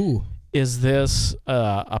theory. Ooh. Is this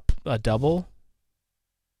a double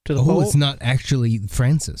to the Pope? Oh, it's not actually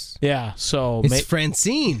Francis. Yeah, so... It's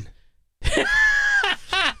Francine.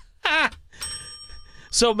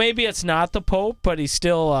 So maybe it's not the Pope, but he's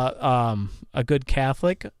still a good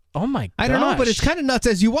Catholic. Oh my gosh. I don't know, but it's kind of nuts.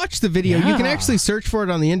 As you watch the video, you can actually search for it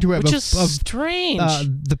on the interweb. Which is strange.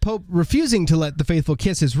 The Pope refusing to let the faithful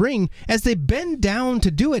kiss his ring. As they bend down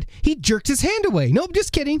to do it, he jerked his hand away. Nope,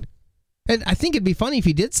 just kidding. And I think it'd be funny if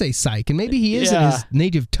he did say psych, and maybe he is in his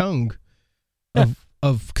native tongue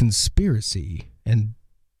of conspiracy. And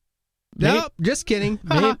nope, just kidding.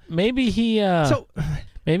 Maybe he...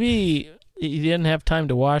 maybe he didn't have time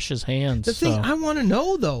to wash his hands. The thing I want to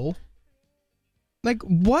know, though... Like,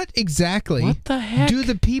 what exactly what the heck? Do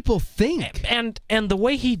the people think? And the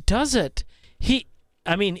way he does it,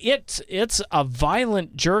 it's a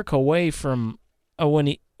violent jerk away from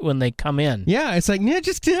when they come in. Yeah, it's like, no,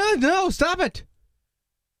 stop it.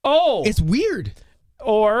 Oh. It's weird.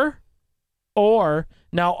 Or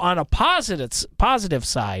now on a positive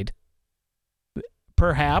side,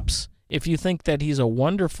 perhaps, if you think that he's a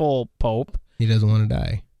wonderful Pope. He doesn't want to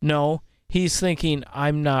die. No, he's thinking,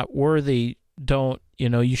 I'm not worthy.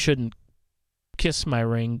 You shouldn't kiss my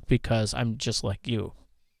ring because I'm just like you.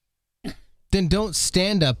 Then don't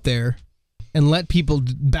stand up there and let people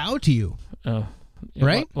bow to you.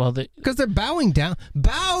 Right? Well, because they're bowing down.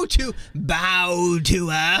 Bow to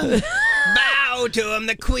her. Bow to him,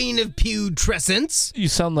 the Queen of Putrescence. You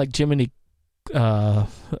sound like Jiminy,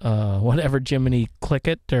 whatever Jiminy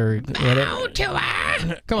Clickett or whatever. Bow to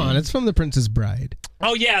her. Come on, it's from The Princess Bride.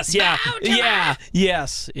 Oh yes, yeah, yeah,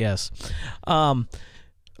 yes. But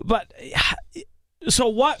so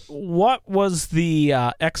what was the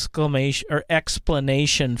exclamation or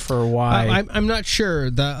explanation for why? I'm not sure.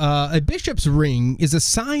 A bishop's ring is a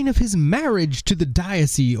sign of his marriage to the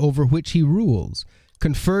diocese over which he rules.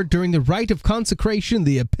 Conferred during the rite of consecration,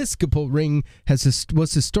 the episcopal ring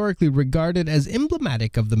was historically regarded as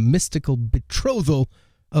emblematic of the mystical betrothal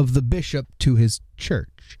of the bishop to his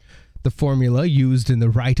church. The formula used in the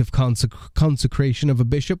rite of consecration of a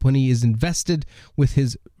bishop when he is invested with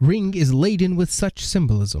his ring is laden with such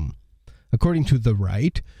symbolism. According to the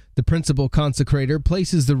rite, the principal consecrator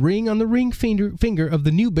places the ring on the ring finger of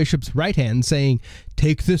the new bishop's right hand, saying,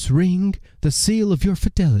 "Take this ring, the seal of your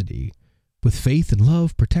fidelity. With faith and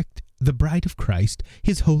love, protect the bride of Christ,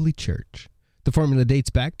 his holy church." The formula dates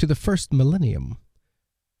back to the first millennium.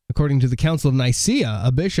 According to the Council of Nicaea,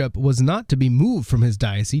 a bishop was not to be moved from his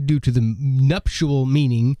diocese due to the nuptial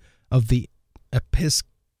meaning of the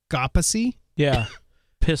episcopacy. Yeah.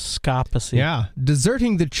 episcopacy. Yeah,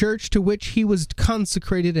 deserting the church to which he was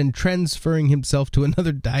consecrated and transferring himself to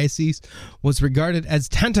another diocese was regarded as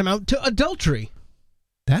tantamount to adultery.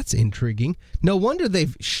 That's intriguing. No wonder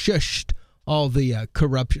they've shushed all the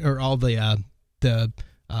corruption or all the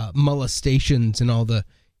molestations and all the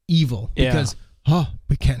evil because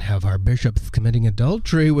we can't have our bishops committing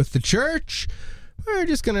adultery with the church. We're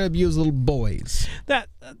just going to abuse little boys. That's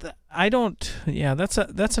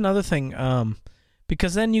another thing.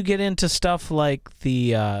 Because then you get into stuff like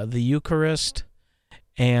the Eucharist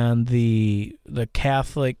and the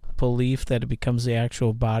Catholic belief that it becomes the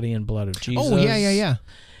actual body and blood of Jesus. Oh, yeah.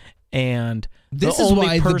 And the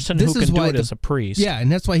only person who can do it is a priest. Yeah,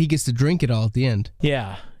 and that's why he gets to drink it all at the end.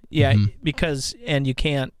 Yeah, because you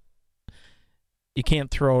can't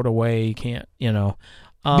throw it away. You can't,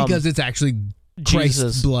 because it's actually Christ's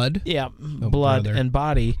Jesus' blood. Yeah, blood and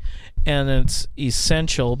body, and it's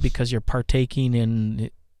essential because you're partaking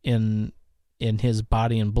in his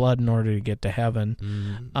body and blood in order to get to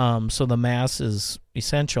heaven. So the Mass is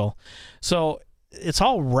essential. So it's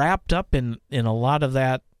all wrapped up in a lot of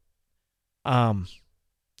that.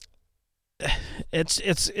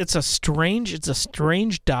 It's a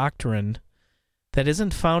strange doctrine that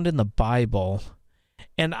isn't found in the Bible,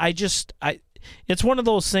 and it's one of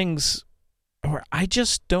those things where I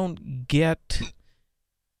just don't get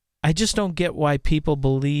why people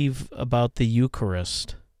believe about the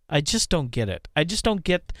Eucharist. I just don't get it. I just don't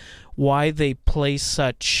get why they place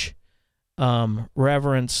such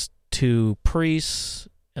reverence to priests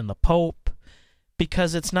and the Pope,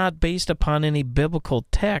 because it's not based upon any biblical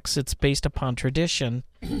text. It's based upon tradition,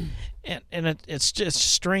 and it's just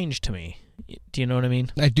strange to me. Do you know what I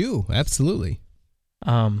mean? I do, absolutely.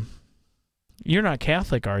 You're not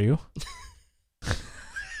Catholic, are you?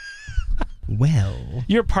 Well,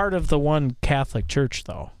 you're part of the one Catholic Church,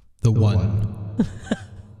 though. The one.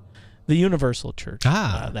 The Universal Church.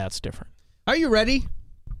 That's different. Are you ready?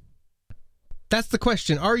 That's the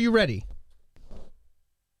question. Are you ready?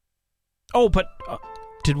 Oh, but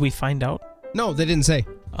did we find out? No, they didn't say.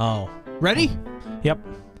 Oh. Ready? Yep.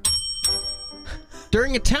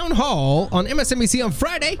 During a town hall on MSNBC on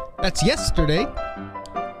Friday, that's yesterday,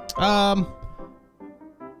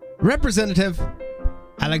 Representative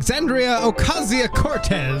Alexandria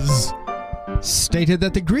Ocasio-Cortez stated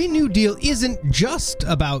that the Green New Deal isn't just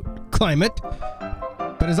about climate,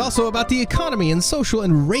 but is also about the economy and social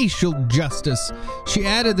and racial justice. She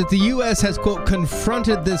added that the U.S. has, quote,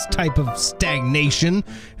 confronted this type of stagnation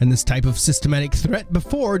and this type of systematic threat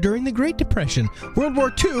before during the Great Depression, World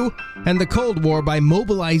War II, and the Cold War by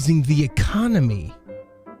mobilizing the economy.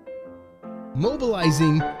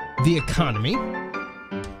 Mobilizing the economy.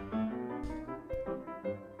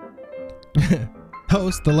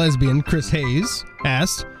 Host, the lesbian Chris Hayes,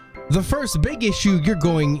 asked, "The first big issue you're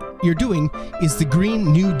doing is the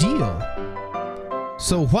Green New Deal.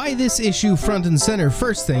 So why this issue front and center?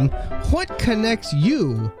 First thing, what connects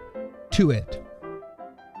you to it?"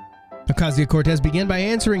 Ocasio-Cortez began by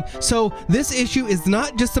answering, "So this issue is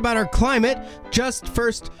not just about our climate. Just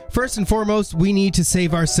first and foremost, we need to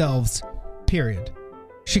save ourselves. Period."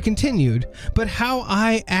 She continued, "But how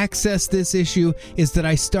I access this issue is that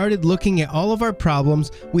I started looking at all of our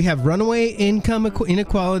problems. We have runaway income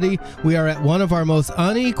inequality. We are at one of our most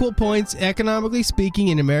unequal points, economically speaking,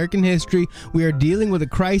 in American history. We are dealing with a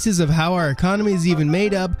crisis of how our economy is even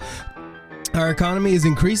made up. Our economy is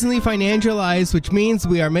increasingly financialized, which means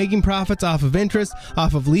we are making profits off of interest,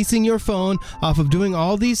 off of leasing your phone, off of doing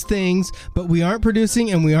all these things, but we aren't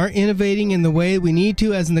producing and we aren't innovating in the way we need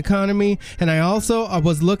to as an economy. And I also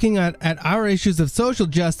was looking at our issues of social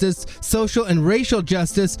justice, social and racial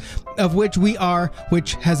justice, of which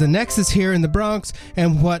which has a nexus here in the Bronx.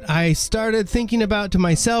 And what I started thinking about to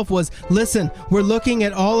myself was, listen, we're looking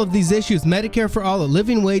at all of these issues, Medicare for all, a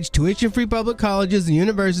living wage, tuition-free public colleges and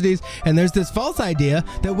universities, and there's this false idea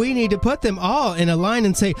that we need to put them all in a line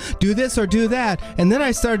and say, do this or do that. And then I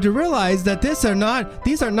started to realize that these are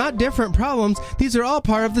not different problems. These are all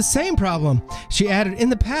part of the same problem." She added, "In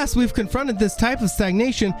the past, we've confronted this type of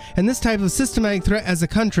stagnation and this type of systematic threat as a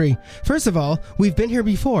country. First of all, we've been here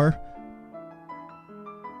before.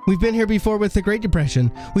 We've been here before with the Great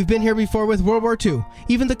Depression. We've been here before with World War II,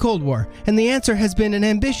 even the Cold War. And the answer has been an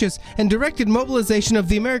ambitious and directed mobilization of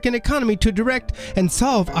the American economy to direct and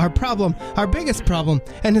solve our problem, our biggest problem.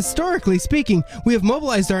 And historically speaking, we have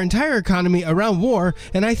mobilized our entire economy around war.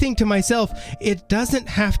 And I think to myself, it doesn't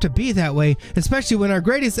have to be that way, especially when our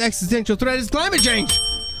greatest existential threat is climate change."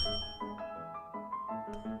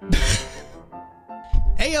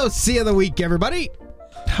 AOC of the week, everybody.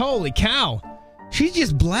 Holy cow. She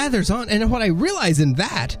just blathers on, and what I realize in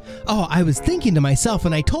that, I was thinking to myself,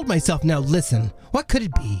 and I told myself, now listen, what could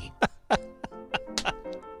it be?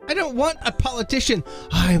 I don't want a politician.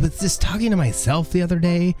 I was just talking to myself the other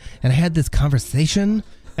day, and I had this conversation,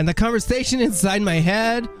 and the conversation inside my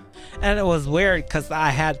head. And it was weird because I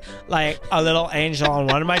had like a little angel on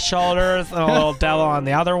one of my shoulders and a little devil on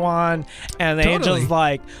the other one. And the angel's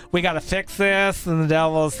like, we got to fix this. And the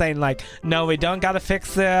devil was saying like, no, we don't got to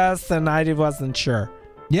fix this. And I wasn't sure.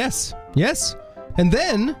 Yes. And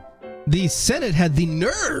then the Senate had the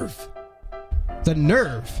nerve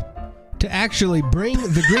to actually bring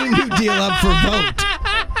the Green New Deal up for vote.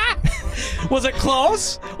 Was it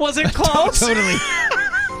close? Totally.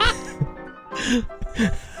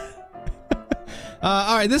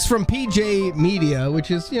 All right, this is from PJ Media,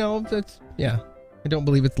 which is, I don't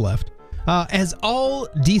believe it's left. As all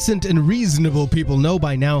decent and reasonable people know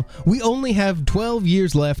by now, we only have 12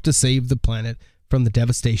 years left to save the planet from the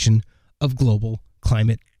devastation of global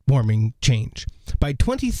climate warming change. By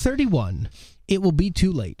 2031, it will be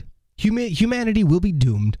too late. Humanity will be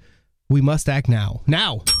doomed. We must act now.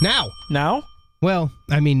 Now? Well,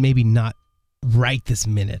 I mean, maybe not right this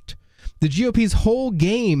minute. The GOP's whole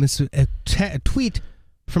game is a tweet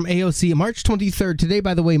from AOC, March 23rd. Today,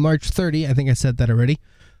 by the way, March 30. I think I said that already.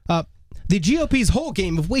 The GOP's whole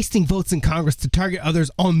game of wasting votes in Congress to target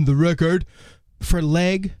others on the record for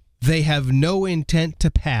leg they have no intent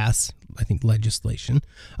to pass, I think legislation,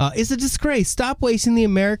 is a disgrace. Stop wasting the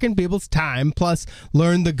American people's time, plus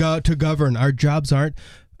learn to govern. Our jobs aren't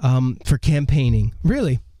for campaigning.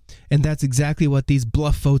 Really. And that's exactly what these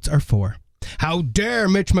bluff votes are for. How dare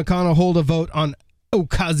Mitch McConnell hold a vote on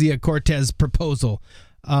Ocasio-Cortez proposal?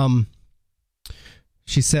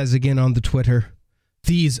 She says again on the Twitter,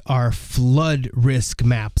 these are flood risk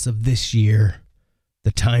maps of this year.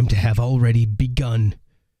 The time to have already begun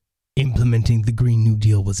implementing the Green New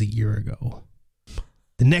Deal was a year ago.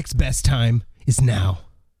 The next best time is now.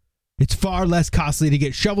 It's far less costly to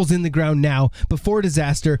get shovels in the ground now before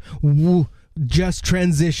disaster. Just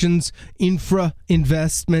transitions, infra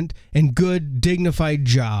investment, and good, dignified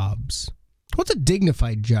jobs. What's a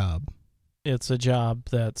dignified job? It's a job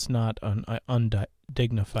that's not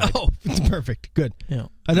undignified. Oh, it's perfect. Good. Yeah.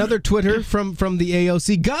 Another Twitter from the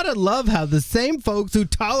AOC. Gotta love how the same folks who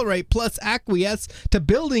tolerate plus acquiesce to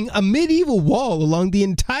building a medieval wall along the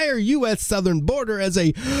entire U.S. southern border as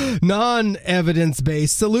a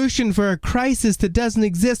non-evidence-based solution for a crisis that doesn't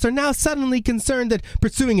exist are now suddenly concerned that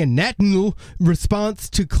pursuing a national response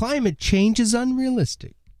to climate change is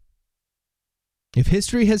unrealistic. If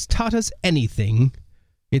history has taught us anything,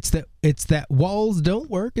 it's that walls don't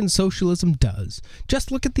work and socialism does.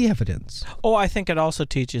 Just look at the evidence. Oh, I think it also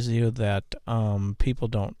teaches you that people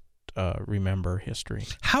don't remember history.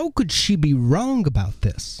 How could she be wrong about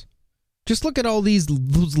this? Just look at all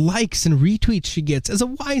those likes and retweets she gets. As a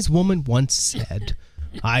wise woman once said,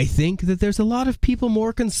 I think that there's a lot of people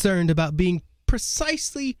more concerned about being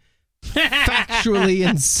precisely, factually,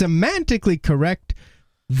 and semantically correct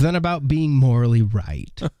than about being morally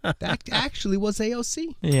right. That actually was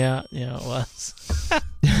AOC. Yeah, it was.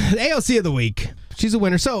 AOC of the week. She's a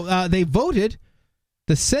winner. So they voted.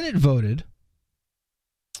 The Senate voted.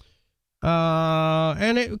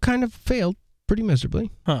 And it kind of failed pretty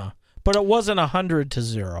miserably. Huh. But it wasn't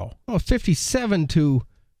 100-0. Oh, 57 to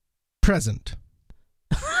present.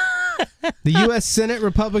 The U.S. Senate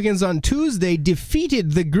Republicans on Tuesday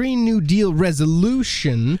defeated the Green New Deal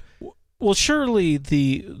resolution. Well, surely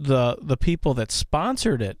the people that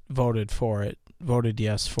sponsored it voted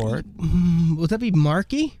yes for it. Would that be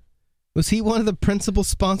Markey? Was he one of the principal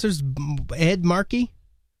sponsors, Ed Markey?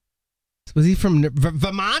 Was he from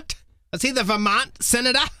Vermont? Was he the Vermont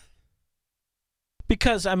senator?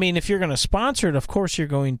 Because, I mean, if you're going to sponsor it, of course you're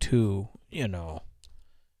going to,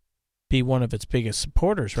 be one of its biggest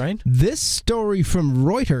supporters, right? This story from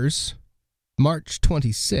Reuters, March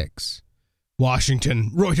 26.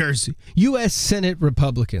 Washington, Reuters, U.S. Senate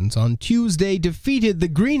Republicans on Tuesday defeated the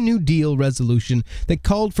Green New Deal resolution that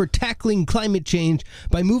called for tackling climate change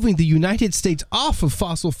by moving the United States off of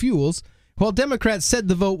fossil fuels, while Democrats said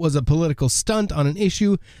the vote was a political stunt on an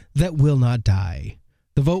issue that will not die.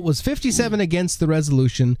 The vote was 57 against the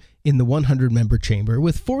resolution in the 100-member chamber,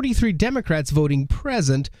 with 43 Democrats voting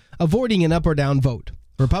present, avoiding an up or down vote.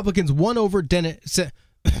 Republicans won over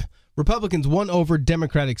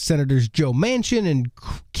Democratic Senators Joe Manchin and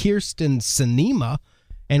Kyrsten Sinema,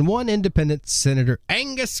 and one independent Senator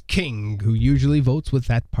Angus King, who usually votes with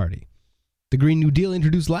that party. The Green New Deal,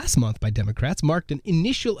 introduced last month by Democrats, marked an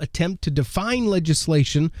initial attempt to define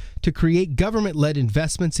legislation to create government-led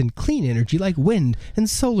investments in clean energy like wind and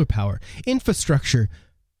solar power, infrastructure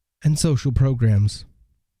and social programs.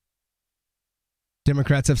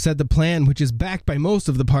 Democrats have said the plan, which is backed by most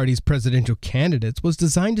of the party's presidential candidates, was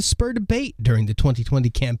designed to spur debate during the 2020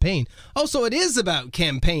 campaign. Also, it is about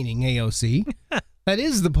campaigning, AOC. That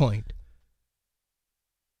is the point.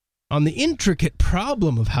 On the intricate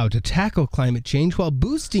problem of how to tackle climate change while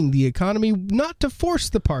boosting the economy, not to force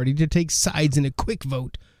the party to take sides in a quick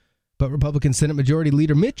vote. But Republican Senate Majority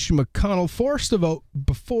Leader Mitch McConnell forced a vote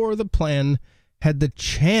before the plan had the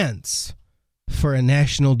chance for a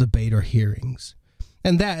national debate or hearings.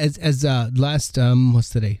 And that, as last, what's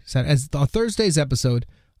today? As on Thursday's episode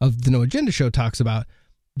of the No Agenda Show talks about,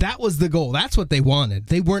 that was the goal. That's what they wanted.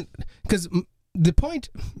 They weren't, because the point,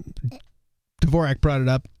 Dvorak brought it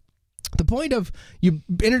up, the point of you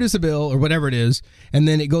introduce a bill or whatever it is, and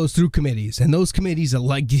then it goes through committees, and those committees are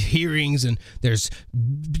like hearings, and there's,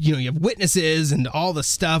 you have witnesses and all the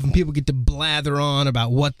stuff, and people get to blather on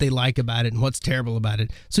about what they like about it and what's terrible about it.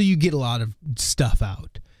 So you get a lot of stuff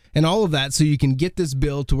out. And all of that so you can get this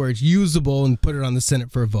bill to where it's usable and put it on the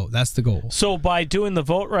Senate for a vote. That's the goal. So by doing the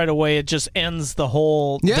vote right away, it just ends the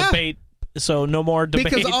whole debate. So no more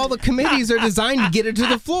debate. Because all the committees are designed to get it to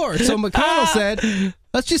the floor. So McConnell said,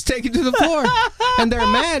 let's just take it to the floor. And they're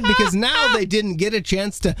mad because now they didn't get a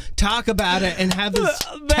chance to talk about it and have this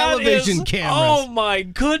television cameras. Oh, my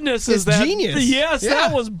goodness. It's genius. Yes,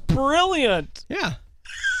 that was brilliant. Yeah.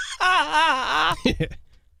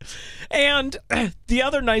 And the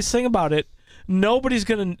other nice thing about it, nobody's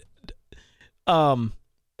going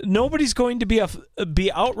to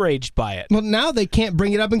be outraged by it. Well, now they can't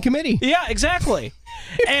bring it up in committee. Yeah, exactly.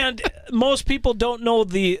 And most people don't know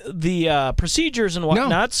the procedures and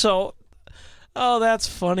whatnot. So, that's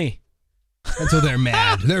funny. And so they're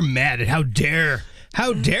mad. They're mad at how dare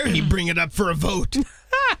he bring it up for a vote.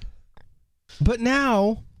 But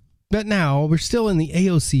now we're still in the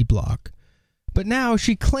AOC block. But now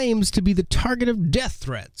she claims to be the target of death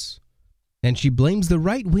threats. And she blames the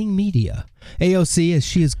right-wing media. AOC, as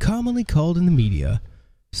she is commonly called in the media,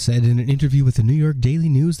 said in an interview with the New York Daily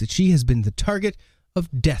News that she has been the target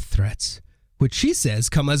of death threats, which she says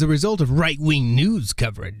come as a result of right-wing news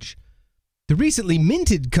coverage. The recently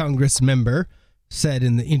minted Congress member said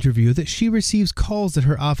in the interview that she receives calls at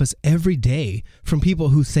her office every day from people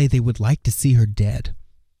who say they would like to see her dead.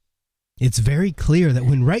 It's very clear that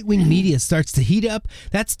when right-wing media starts to heat up,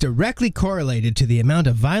 that's directly correlated to the amount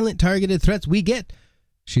of violent targeted threats we get,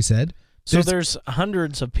 she said. So there's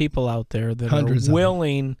hundreds of people out there that are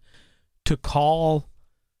willing to call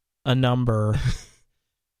a number,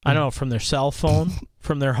 I don't know, from their cell phone,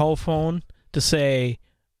 from their whole phone, to say,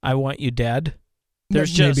 I want you dead.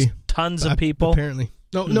 There's just tons of people. Apparently.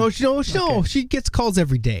 No, she gets calls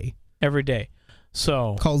every day. Every day.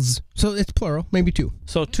 So calls. So it's plural, maybe two.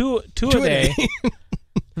 So two a day.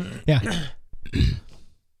 Yeah.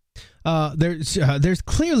 There's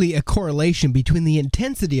clearly a correlation between the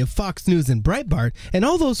intensity of Fox News and Breitbart and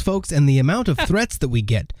all those folks and the amount of threats that we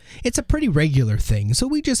get. It's a pretty regular thing, so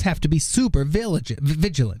we just have to be super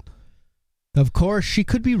vigilant. Of course, she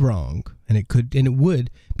could be wrong, and it would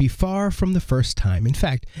be far from the first time. In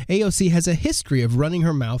fact, AOC has a history of running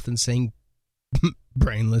her mouth and saying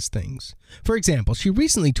brainless things. For example, she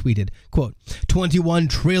recently tweeted, quote, 21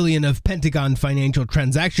 trillion of Pentagon financial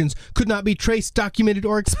transactions could not be traced, documented,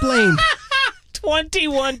 or explained.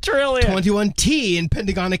 21 trillion. 21 T in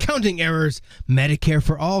Pentagon accounting errors. Medicare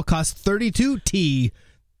for all costs 32 T.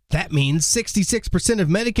 That means 66% of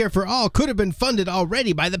Medicare for all could have been funded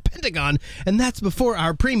already by the Pentagon, and that's before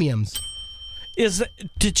our premiums.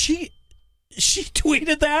 Did she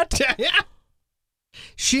tweeted that? Yeah.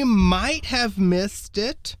 She might have missed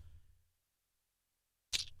it.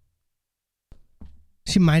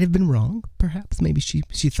 She might have been wrong, perhaps. Maybe she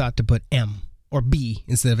thought to put M or B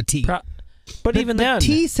instead of a T. But even then,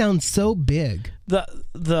 T sounds so big.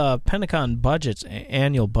 The Pentagon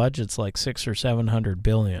annual budget's like $600 or $700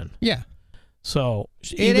 billion. Yeah. So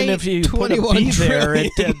even if you put a B there,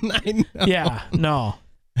 it did. Yeah. No.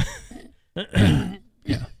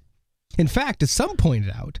 Yeah. In fact, as some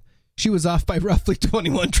pointed out, she was off by roughly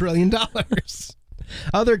 $21 trillion.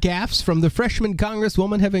 Other gaffes from the freshman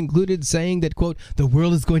congresswoman have included saying that, quote, the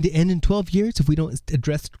world is going to end in 12 years if we don't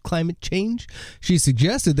address climate change. She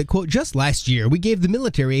suggested that, quote, just last year we gave the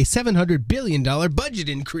military a $700 billion budget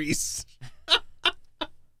increase,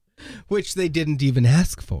 which they didn't even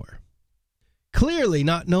ask for. Clearly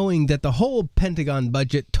not knowing that the whole Pentagon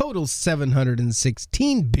budget totals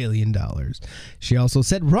 $716 billion. She also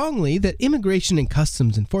said wrongly that Immigration and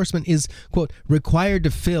Customs Enforcement is, quote, required to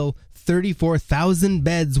fill 34,000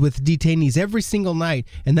 beds with detainees every single night,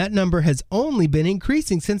 and that number has only been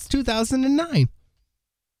increasing since 2009.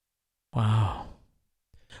 Wow.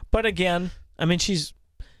 But again, I mean,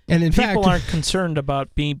 and in people fact, aren't concerned about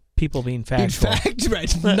people being factual. In fact,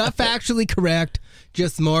 right. Not factually correct,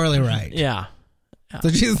 just morally right. Yeah. So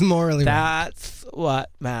she's morally right. That's what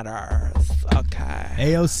matters. Okay.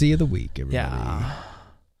 AOC of the week, everybody. Yeah.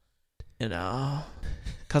 You know,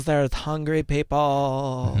 because there's hungry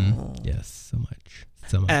people. Mm-hmm. Yes, so much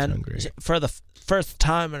and hungry. For the first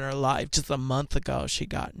time in her life, just a month ago, she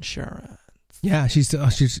got insurance. Yeah, she's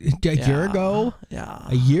a year ago. Yeah,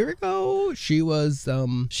 a year ago, she was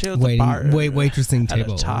waitressing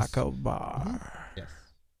tables at a taco bar. Yes.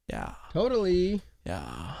 Yeah. Totally.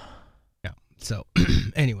 Yeah. Yeah. So,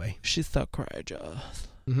 anyway, she's so courageous.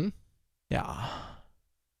 Mm-hmm. Yeah.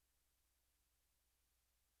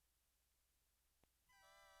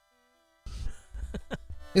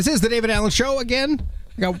 This is the David Allen Show again.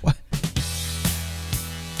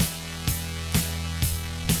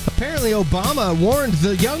 Apparently, Obama warned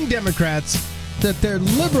the young Democrats that their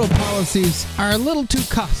liberal policies are a little too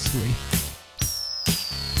costly.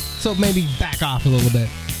 So maybe back off a little bit.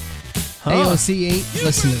 AOC ain't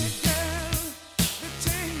listening.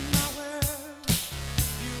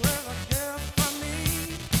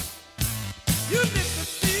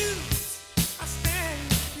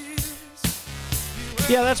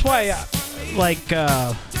 Yeah, that's why,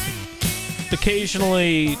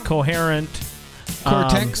 occasionally coherent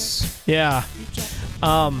Cortex. Yeah.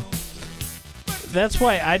 That's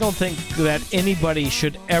why I don't think that anybody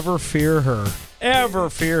should ever fear her.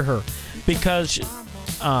 Because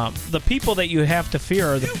the people that you have to fear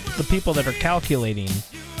are the people that are calculating.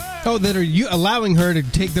 Oh, that are you allowing her to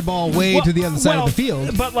take the ball way to the other side of the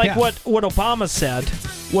field. But what Obama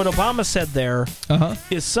said there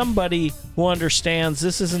is somebody who understands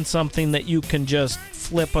this isn't something that you can just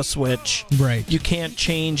flip a switch. Right. You can't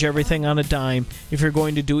change everything on a dime. If you're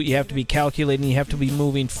going to do it, you have to be calculating. You have to be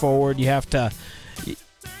moving forward. You have to,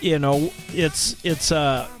 it's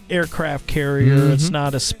a aircraft carrier. Mm-hmm. It's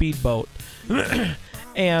not a speedboat.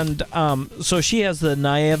 And so she has the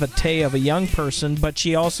naivete of a young person, but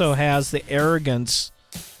she also has the arrogance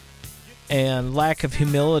and lack of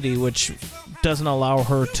humility, which doesn't allow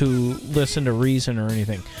her to listen to reason or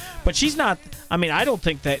anything. But she's not. I mean, I don't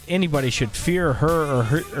think that anybody should fear her or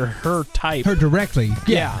her type. Her directly.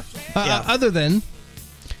 Yeah. Other than.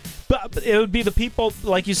 But it would be the people,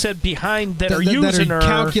 like you said, behind that are using her.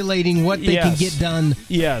 Calculating what they can get done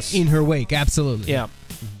in her wake. Absolutely. Yeah.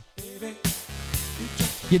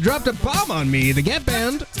 You dropped a bomb on me, the Get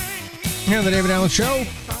Band. Here on the David Allen Show.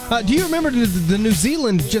 Do you remember the New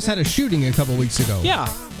Zealand just had a shooting a couple weeks ago? Yeah.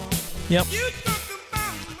 Yep.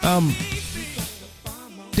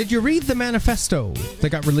 Did you read the manifesto that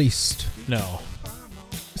got released? No.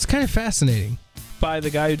 It's kind of fascinating. By the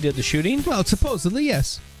guy who did the shooting? Well, supposedly,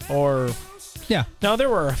 yes. Or... Yeah. Now, there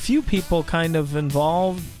were a few people kind of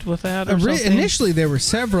involved with that or something? Initially, there were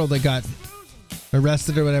several that got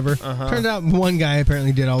arrested or whatever. Turned out one guy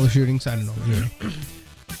apparently did all the shootings. I don't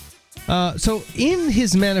know. So in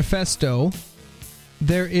his manifesto,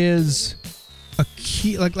 there is a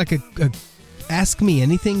key, like a Ask Me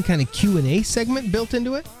Anything kind of Q&A segment built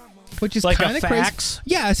into it, which is like kind of crazy. Facts?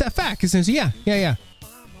 Yeah, it's a fact. Essentially, yeah.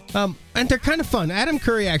 And they're kind of fun. Adam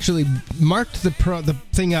Curry actually marked the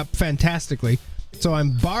thing up fantastically, so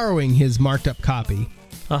I'm borrowing his marked up copy.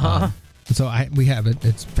 So we have it.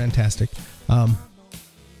 It's fantastic.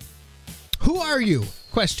 Who are you?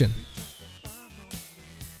 Question.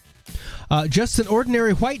 Just an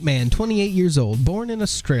ordinary white man, 28 years old, born in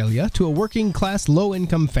Australia to a working-class,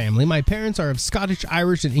 low-income family. My parents are of Scottish,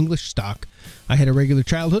 Irish, and English stock. I had a regular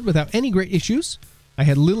childhood without any great issues. I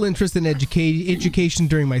had little interest in education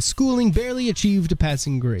during my schooling, barely achieved a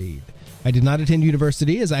passing grade. I did not attend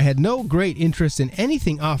university as I had no great interest in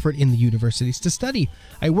anything offered in the universities to study.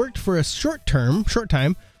 I worked for a short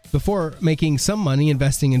time before making some money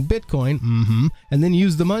investing in Bitcoin, and then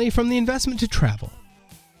used the money from the investment to travel.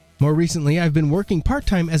 More recently, I've been working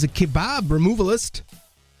part-time as a kebab removalist.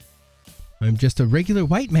 I'm just a regular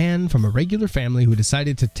white man from a regular family who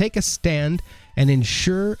decided to take a stand and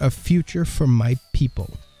ensure a future for my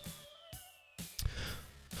people.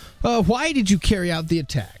 Why did you carry out the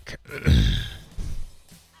attack?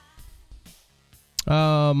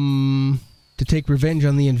 To take revenge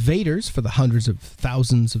on the invaders for the hundreds of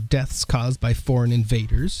thousands of deaths caused by foreign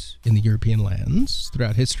invaders in the European lands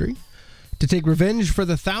throughout history. To take revenge for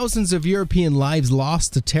the thousands of European lives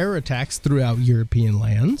lost to terror attacks throughout European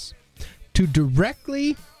lands. To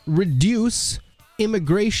directly reduce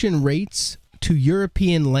immigration rates to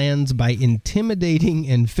European lands by intimidating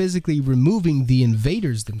and physically removing the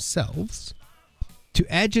invaders themselves.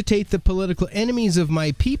 To agitate the political enemies of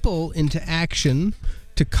my people into action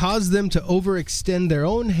to to cause them to overextend their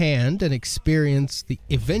own hand and experience the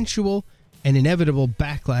eventual and inevitable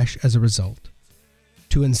backlash as a result,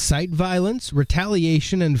 to incite violence,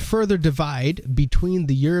 retaliation, and further divide between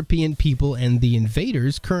the European people and the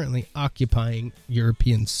invaders currently occupying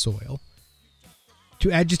European soil,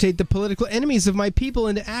 to agitate the political enemies of my people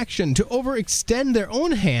into action, to overextend their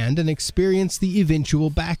own hand and experience the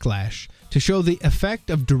eventual backlash, to show the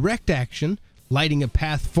effect of direct action, lighting a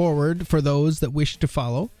path forward for those that wish to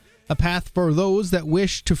follow, a path for those that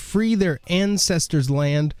wish to free their ancestors'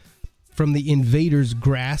 land from the invaders'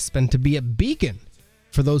 grasp, and to be a beacon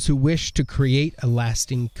for those who wish to create a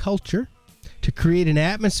lasting culture, to create an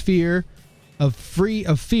atmosphere of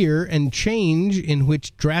fear and change in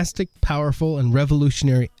which drastic, powerful, and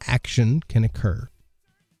revolutionary action can occur,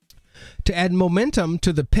 to add momentum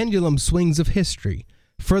to the pendulum swings of history,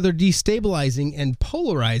 further destabilizing and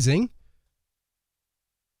polarizing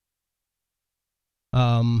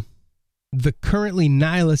the currently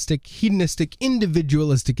nihilistic, hedonistic,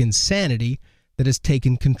 individualistic insanity that has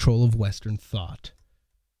taken control of Western thought.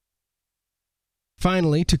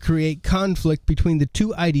 Finally, to create conflict between the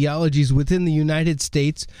two ideologies within the United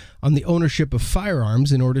States on the ownership of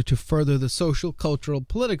firearms in order to further the social, cultural,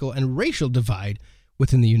 political, and racial divide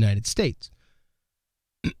within the United States.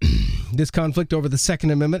 This conflict over the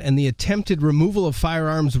Second Amendment and the attempted removal of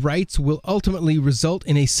firearms rights will ultimately result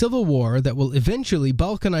in a civil war that will eventually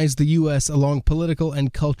balkanize the U.S. along political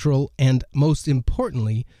and cultural and, most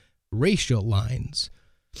importantly, racial lines.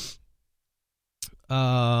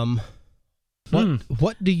 What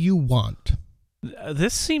do you want?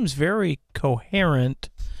 This seems very coherent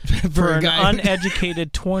for an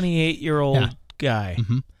uneducated 28-year-old guy.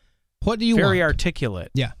 Mm-hmm. What do you want? Very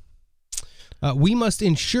articulate. Yeah. We must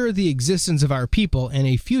ensure the existence of our people and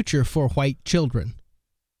a future for white children.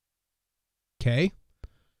 Okay.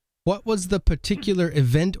 What was the particular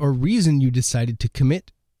event or reason you decided to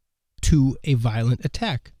commit to a violent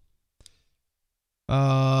attack?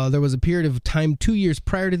 There was a period of time 2 years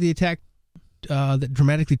prior to the attack that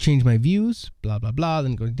dramatically changed my views, blah, blah, blah.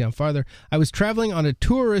 Then going down farther, I was traveling as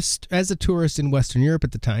a tourist in Western Europe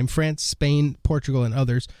at the time, France, Spain, Portugal, and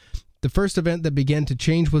others. The first event that began to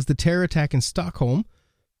change was the terror attack in Stockholm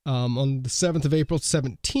on the 7th of April,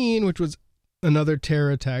 2017, which was another terror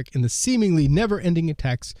attack in the seemingly never-ending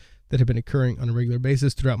attacks that have been occurring on a regular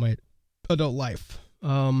basis throughout my adult life.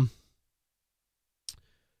 I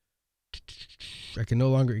can no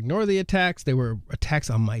longer ignore the attacks. They were attacks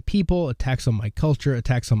on my people, attacks on my culture,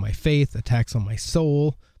 attacks on my faith, attacks on my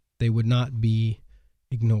soul. They would not be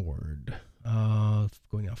ignored.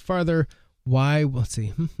 Going out farther, why? Let's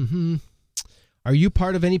see. Are you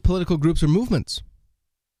part of any political groups or movements?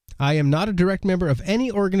 I am not a direct member of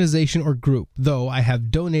any organization or group, though I have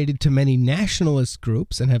donated to many nationalist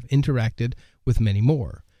groups and have interacted with many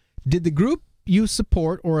more. Did the group you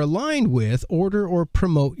support or align with order or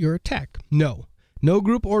promote your attack? No. No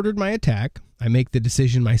group ordered my attack. I make the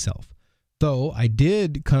decision myself. Though I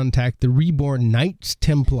did contact the Reborn Knights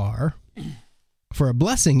Templar for a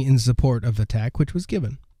blessing in support of the attack, which was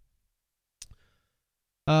given.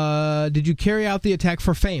 Did you carry out the attack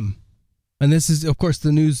for fame? And this is, of course,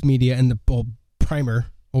 the news media and the primer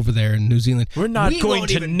over there in New Zealand. We're not going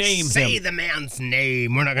to name him. Say the man's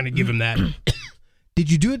name. We're not going to give him that.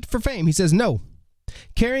 Did you do it for fame? He says no.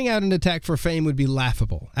 Carrying out an attack for fame would be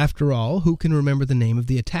laughable. After all, who can remember the name of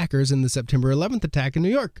the attackers in the September 11th attack in New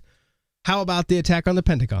York? How about the attack on the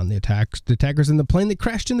Pentagon? The attackers in the plane that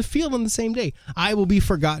crashed in the field on the same day? I will be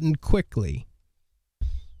forgotten quickly,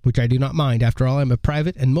 which I do not mind. After all, I'm a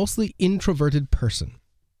private and mostly introverted person.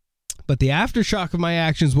 But the aftershock of my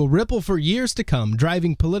actions will ripple for years to come,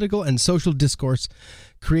 driving political and social discourse,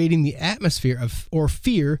 creating the atmosphere of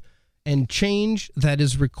fear and change that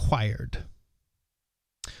is required.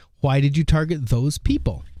 Why did you target those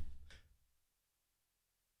people?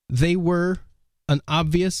 They were an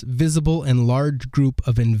obvious, visible, and large group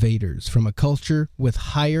of invaders from a culture with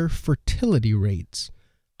higher fertility rates,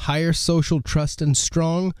 higher social trust, and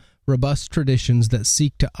strong, robust traditions that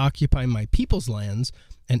seek to occupy my people's lands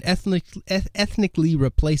and ethnically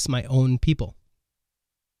replace my own people.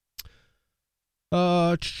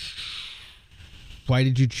 Why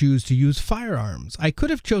did you choose to use firearms? I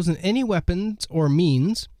could have chosen any weapons or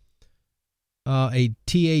means. A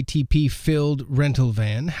TATP-filled rental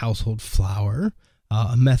van, household flower,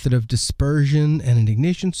 a method of dispersion and an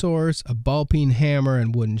ignition source, a ball-peen hammer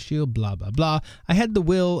and wooden shield, blah, blah, blah. I had the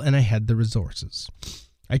will and I had the resources.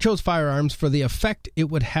 I chose firearms for the effect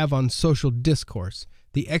it would have on social discourse,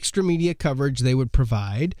 the extra media coverage they would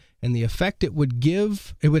provide, and the effect it would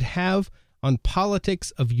have on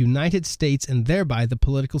politics of United States and thereby the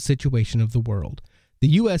political situation of the world. The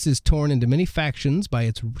U.S. is torn into many factions by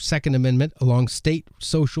its Second Amendment along state,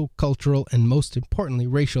 social, cultural, and most importantly,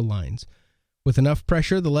 racial lines. With enough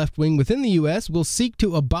pressure, the left wing within the U.S. will seek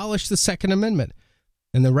to abolish the Second Amendment,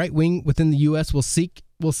 and the right wing within the U.S. will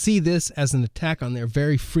see this as an attack on their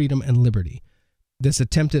very freedom and liberty. This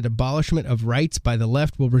attempted abolishment of rights by the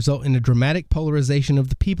left will result in a dramatic polarization of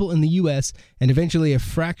the people in the U.S. and eventually a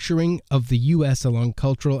fracturing of the U.S. along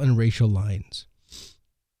cultural and racial lines.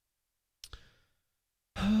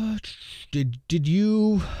 Do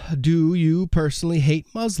you personally hate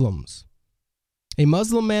Muslims? A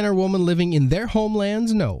Muslim man or woman living in their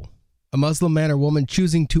homelands? No. A Muslim man or woman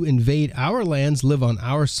choosing to invade our lands, live on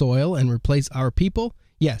our soil, and replace our people?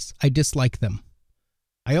 Yes, I dislike them.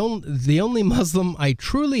 The only Muslim I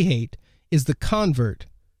truly hate is the convert.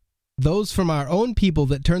 Those from our own people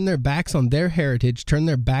that turn their backs on their heritage, turn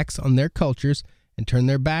their backs on their cultures, and turned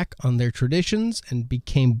their back on their traditions and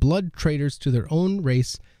became blood traitors to their own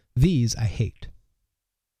race. These I hate.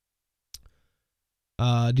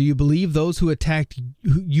 Do you believe those who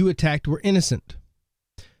you attacked were innocent?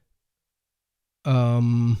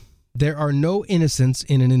 There are no innocents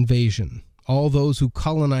in an invasion. All those who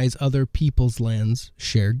colonize other people's lands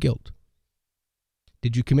share guilt.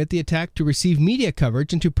 Did you commit the attack to receive media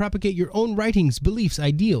coverage and to propagate your own writings, beliefs,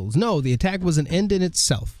 ideals? No, the attack was an end in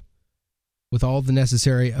itself, with all the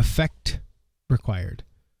necessary effect required.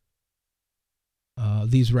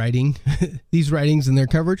 These writings and their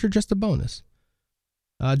coverage are just a bonus.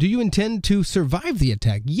 Do you intend to survive the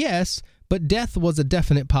attack? Yes, but death was a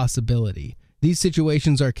definite possibility. These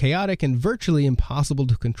situations are chaotic and virtually impossible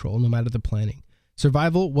to control, no matter the planning.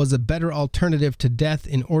 Survival was a better alternative to death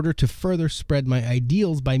in order to further spread my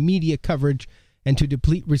ideals by media coverage and to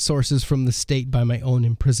deplete resources from the state by my own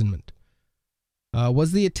imprisonment.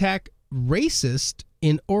 Was the attack racist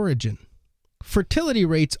in origin? Fertility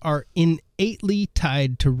rates are innately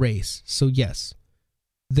tied to race, so yes,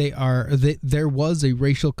 there was a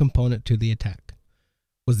racial component to the attack.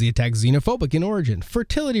 Was the attack xenophobic in origin?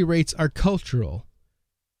 Fertility rates are cultural.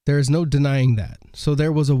 There is no denying that. So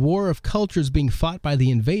there was a war of cultures being fought by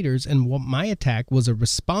the invaders, and my attack was a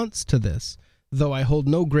response to this, though I hold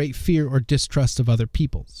no great fear or distrust of other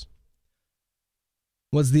peoples.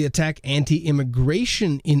 Was the attack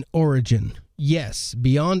anti-immigration in origin? Yes,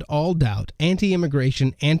 beyond all doubt.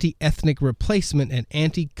 Anti-immigration, anti-ethnic replacement, and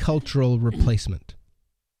anti-cultural replacement.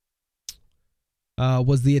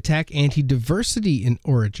 Was the attack anti-diversity in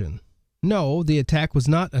origin? No, the attack was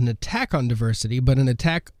not an attack on diversity, but an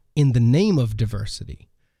attack in the name of diversity.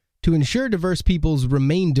 To ensure diverse peoples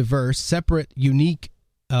remain diverse, separate, unique,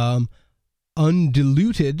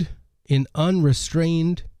 undiluted,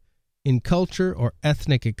 unrestrained in culture or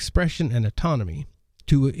ethnic expression and autonomy.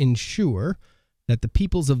 To ensure that the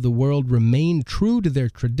peoples of the world remain true to their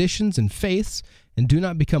traditions and faiths and do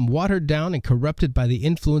not become watered down and corrupted by the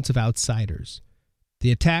influence of outsiders.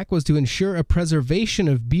 The attack was to ensure a preservation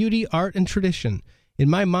of beauty, art, and tradition. In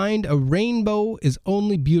my mind, a rainbow is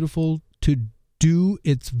only beautiful to do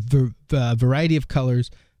its variety of colors.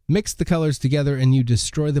 Mix the colors together and you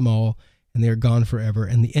destroy them all, and they are gone forever,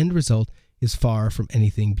 and the end result is far from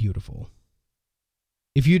anything beautiful.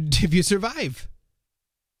 If you survive,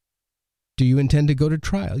 do you intend to go to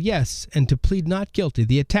trial? Yes, and to plead not guilty.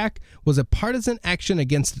 The attack was a partisan action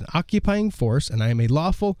against an occupying force, and I am a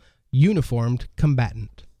lawful, uniformed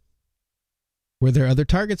combatant. Were there other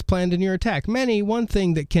targets planned in your attack? Many. One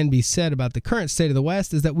thing that can be said about the current state of the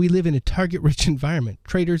West is that we live in a target-rich environment.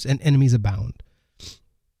 Traitors and enemies abound.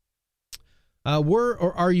 Were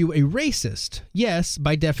or are you a racist? Yes,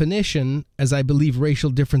 by definition, as I believe racial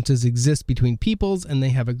differences exist between peoples and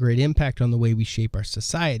they have a great impact on the way we shape our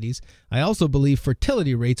societies. I also believe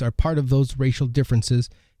fertility rates are part of those racial differences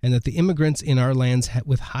and that the immigrants in our lands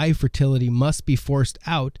with high fertility must be forced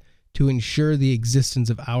out to ensure the existence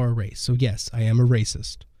of our race. So yes, I am a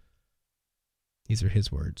racist. These are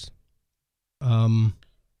his words.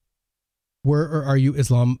 Were or are you an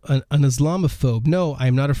Islamophobe? No, I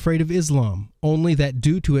am not afraid of Islam. Only that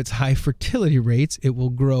due to its high fertility rates, it will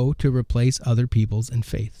grow to replace other peoples and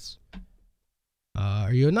faiths.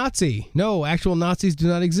 Are you a Nazi? No, actual Nazis do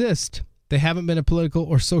not exist. They haven't been a political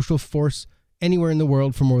or social force anywhere in the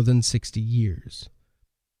world for more than 60 years.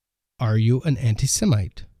 Are you an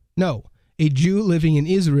anti-Semite? No, a Jew living in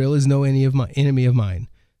Israel is no enemy of mine,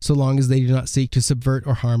 so long as they do not seek to subvert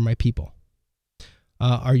or harm my people.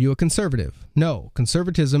 Are you a conservative? No,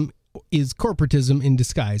 conservatism is corporatism in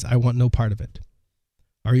disguise. I want no part of it.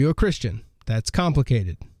 Are you a Christian? That's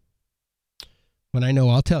complicated. When I know,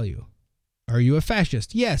 I'll tell you. Are you a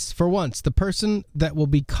fascist? Yes, for once, the person that will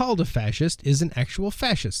be called a fascist is an actual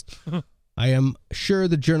fascist. I am sure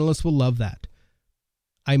the journalists will love that.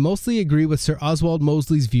 I mostly agree with Sir Oswald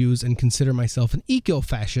Mosley's views and consider myself an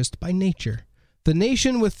eco-fascist by nature. The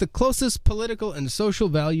nation with the closest political and social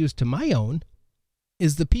values to my own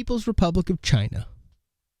is the People's Republic of China.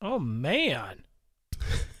 Oh, man.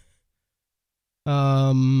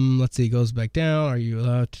 Let's see, it goes back down. Are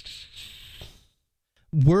you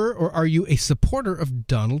were or are you a supporter of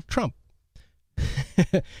Donald Trump?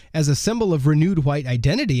 As a symbol of renewed white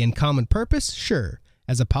identity and common purpose, sure.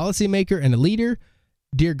 As a policymaker and a leader,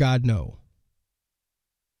 dear God, no.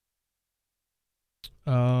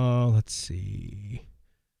 Let's see.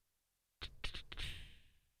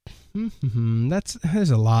 There's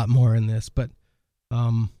a lot more in this, but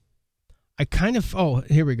I kind of,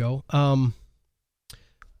 here we go.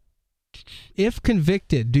 If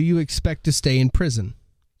convicted, do you expect to stay in prison?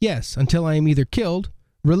 Yes, until I am either killed,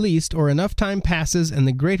 released, or enough time passes and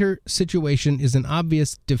the greater situation is an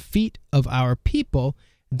obvious defeat of our people,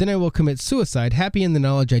 then I will commit suicide, happy in the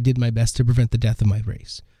knowledge I did my best to prevent the death of my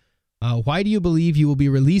race. Why do you believe you will be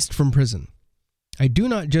released from prison? I do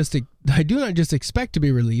not just expect to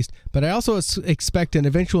be released, but I also expect an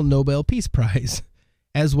eventual Nobel Peace Prize,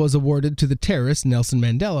 as was awarded to the terrorist Nelson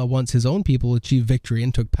Mandela once his own people achieved victory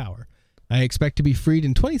and took power. I expect to be freed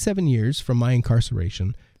in 27 years from my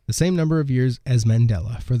incarceration, the same number of years as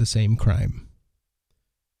Mandela for the same crime.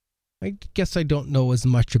 I guess I don't know as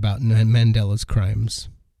much about Mandela's crimes.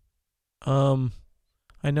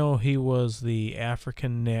 I know he was the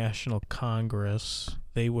African National Congress.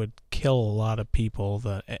 They would kill a lot of people,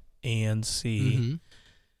 the ANC. Mm-hmm.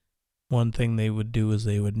 One thing they would do is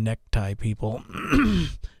they would necktie people,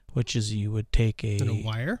 which is you would take a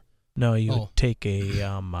wire? No, you would take a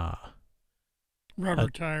rubber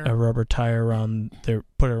tire. A rubber tire around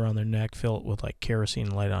put it around their neck, fill it with like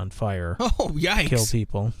kerosene, light on fire. Oh, yikes. Kill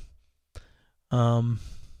people.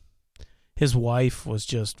 His wife was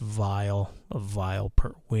just vile,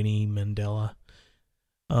 Winnie Mandela.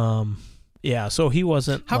 Yeah, so he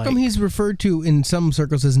wasn't. How come he's referred to in some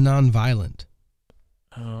circles as nonviolent?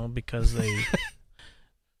 Oh, because they.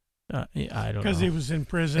 I don't know. Because he was in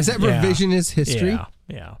prison. Is that revisionist history?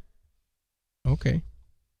 Yeah. Okay.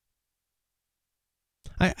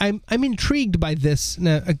 I'm intrigued by this.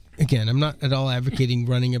 Now, again, I'm not at all advocating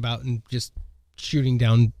running about and just shooting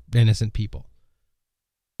down innocent people.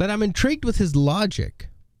 But I'm intrigued with his logic.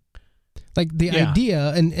 Like the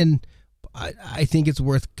idea, and I think it's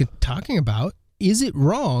worth talking about, is it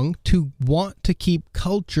wrong to want to keep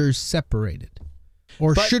cultures separated?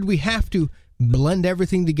 Or should we have to blend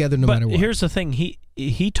everything together no matter what? But here's the thing.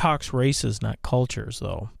 He talks races, not cultures,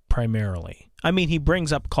 though, primarily. I mean, he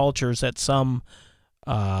brings up cultures at some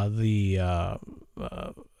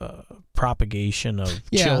propagation of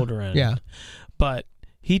children. Yeah. But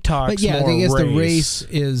he talks more I guess race, the race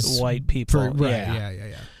is white people.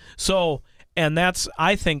 Yeah. So, and that's,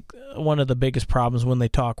 I think, one of the biggest problems when they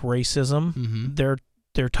talk racism. Mm-hmm.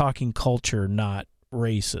 They're talking culture, not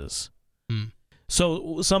races. Mm.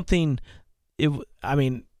 So something,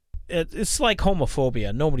 it's like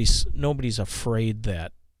homophobia. Nobody's afraid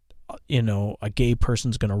that, a gay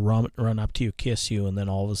person's going to run up to you, kiss you, and then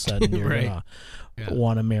all of a sudden you're right. going to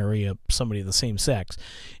want to marry somebody of the same sex.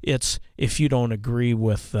 It's if you don't agree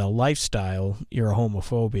with the lifestyle, you're a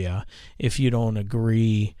homophobia. If you don't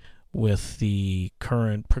agree with the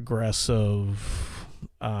current progressive,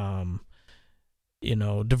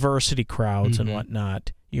 diversity crowds and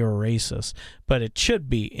whatnot, you're a racist. But it should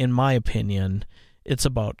be, in my opinion, it's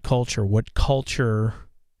about culture. What culture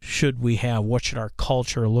should we have? What should our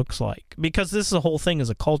culture look like? Because the whole thing is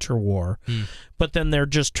a culture war. But then they're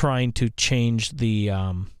just trying to change the,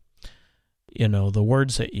 the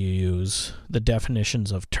words that you use, the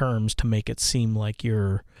definitions of terms, to make it seem like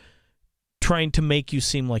you're trying to make you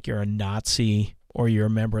seem like you're a Nazi or you're a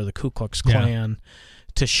member of the Ku Klux Klan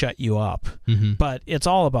to shut you up. Mm-hmm. But it's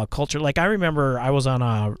all about culture. Like, I remember I was on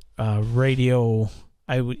a radio.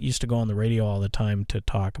 I used to go on the radio all the time to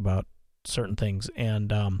talk about certain things,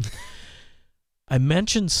 and I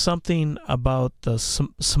mentioned something about the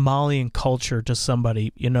Somalian culture to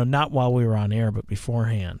somebody, not while we were on air, but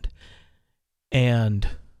beforehand. And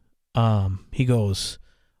he goes,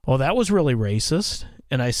 "Oh, that was really racist."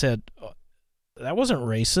 And I said, "That wasn't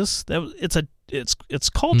racist. It's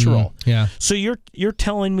cultural." Yeah. So you're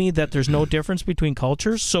telling me that there's no difference between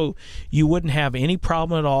cultures? So you wouldn't have any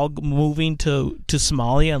problem at all moving to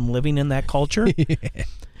Somalia and living in that culture?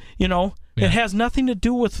 It has nothing to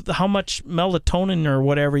do with how much melatonin or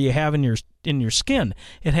whatever you have in your skin.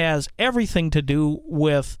 It has everything to do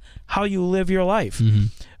with how you live your life. Mm-hmm.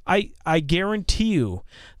 I guarantee you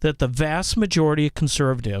that the vast majority of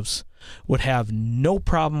conservatives would have no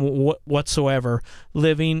problem whatsoever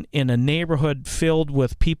living in a neighborhood filled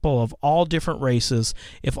with people of all different races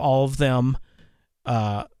if all of them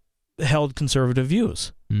held conservative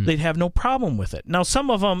views. They'd have no problem with it. Now, some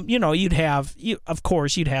of them, you'd have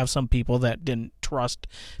some people that didn't trust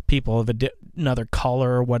people of another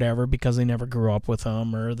color or whatever because they never grew up with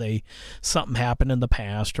them or something happened in the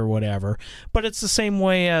past or whatever. But it's the same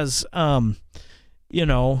way as,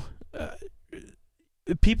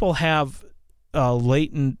 people have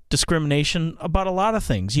latent discrimination about a lot of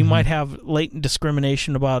things. You might have latent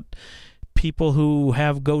discrimination about people who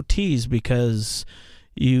have goatees because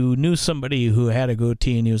you knew somebody who had a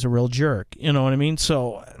goatee and he was a real jerk. You know what I mean?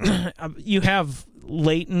 So you have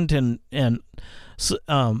latent and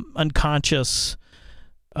unconscious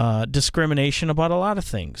discrimination about a lot of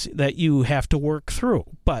things that you have to work through.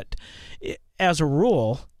 But as a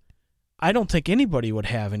rule, I don't think anybody would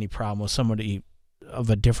have any problem with somebody of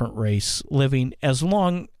a different race living as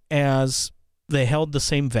long as they held the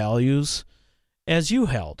same values as you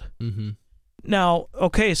held. Mm-hmm. Now,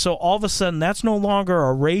 okay, so all of a sudden that's no longer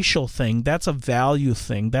a racial thing. That's a value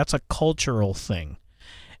thing. That's a cultural thing.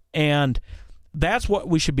 And that's what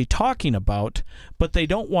we should be talking about, but they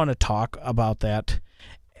don't want to talk about that.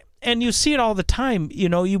 And you see it all the time.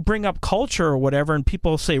 You bring up culture or whatever, and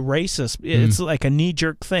people say racist. It's like a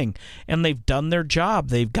knee-jerk thing. And they've done their job.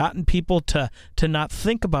 They've gotten people to not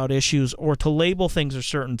think about issues or to label things a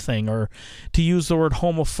certain thing or to use the word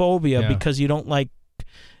homophobia because you don't like,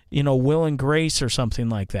 Will and Grace or something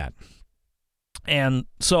like that. And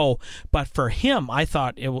so, but for him, I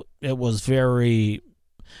thought it was very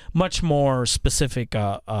much more specific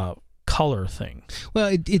color thing.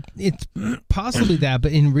 Well, it's possibly that,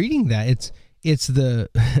 but in reading that, it's the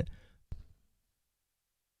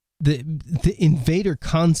invader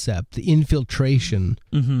concept, the infiltration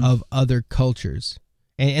of other cultures,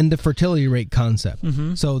 and the fertility rate concept.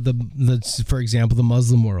 Mm-hmm. So for example, the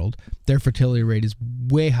Muslim world, their fertility rate is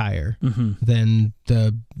way higher than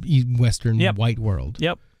the Western white world.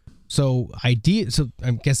 Yep. So I guess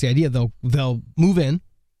the idea they'll move in,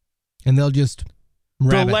 and they'll just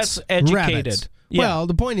they're less educated. Rabbits. Yeah. Well,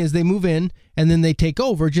 the point is they move in and then they take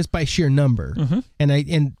over just by sheer number. Mm-hmm.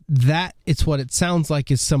 And that it's what it sounds like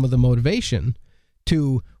is some of the motivation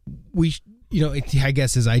to I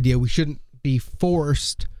guess his idea we shouldn't be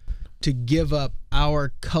forced to give up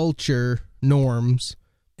our culture norms.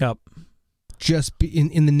 Yep. Just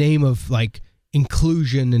in the name of like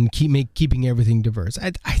inclusion and keeping everything diverse. I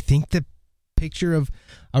think the picture of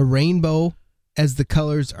a rainbow as the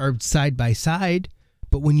colors are side by side,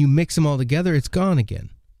 but when you mix them all together, it's gone again.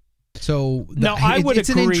 So now it's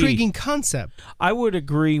an intriguing concept. I would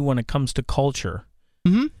agree when it comes to culture.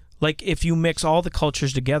 Mm-hmm. Like if you mix all the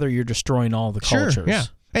cultures together, you're destroying all the cultures. Sure, yeah,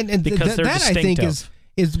 and because they're distinctive. I think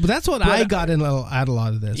is that's what I got out a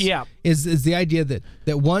lot of this. Yeah, is the idea that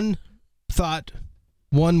one thought,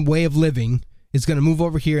 one way of living is going to move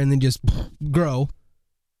over here and then just grow,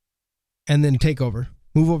 and then take over.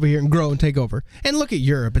 Move over here and grow and take over. And look at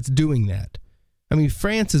Europe; it's doing that. I mean,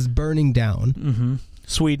 France is burning down. Mm-hmm.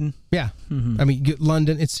 Sweden. Yeah. Mm-hmm. I mean,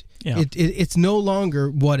 London, it's no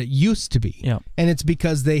longer what it used to be. Yeah. And it's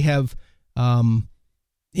because they have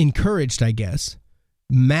encouraged, I guess,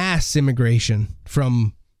 mass immigration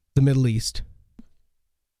from the Middle East.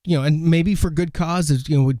 And maybe for good causes,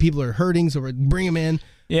 when people are hurting, so bring them in.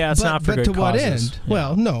 Yeah, it's not for good causes. But to what end? Yeah.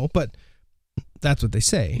 Well, no, but that's what they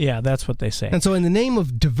say. Yeah, that's what they say. And so in the name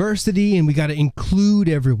of diversity, and we got to include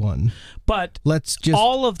everyone. But let's just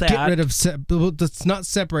all of that, get rid of let's not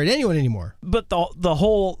separate anyone anymore. But the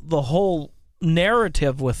whole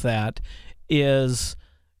narrative with that is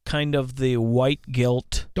kind of the white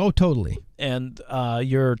guilt. Oh, totally. And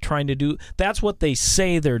you're trying to do that's what they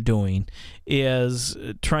say they're doing, is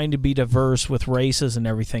trying to be diverse with races and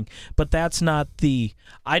everything. But that's not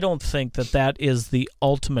I don't think that is the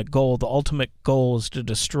ultimate goal. The ultimate goal is to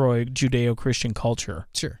destroy Judeo-Christian culture.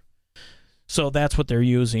 Sure. So that's what they're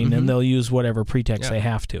using, and they'll use whatever pretext they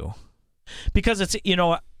have to. Because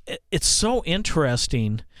it's so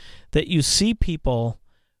interesting that you see people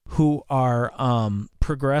who are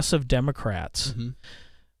progressive Democrats.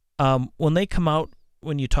 Mm-hmm. When they come out,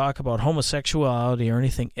 when you talk about homosexuality or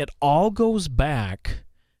anything, it all goes back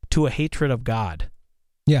to a hatred of God.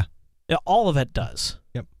 Yeah. All of it does.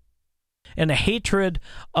 Yep. And a hatred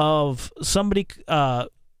of somebody,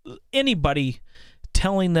 anybody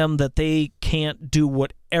telling them that they can't do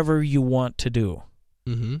whatever you want to do.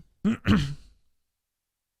 Mm-hmm.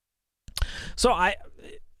 So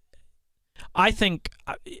I think,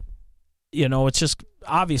 it's just,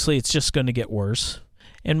 obviously it's just going to get worse.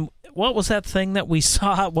 And what was that thing that we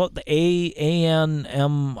saw? What the ANMR?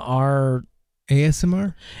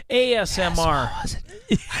 ASMR? ASMR.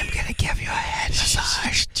 I'm gonna give you a head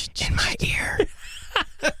massage in my ear.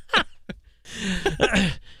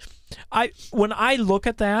 When I look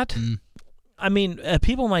at that, I mean,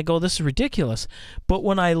 people might go, "This is ridiculous," but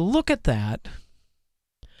when I look at that,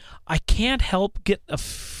 I can't help get a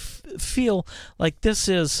feel like this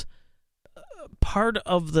is part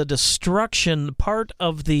of the destruction, part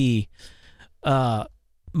of the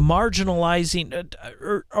marginalizing,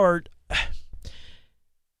 or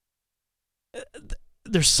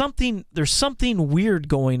there's something weird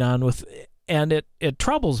going on with, and it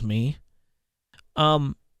troubles me.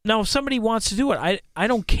 Now, if somebody wants to do it, I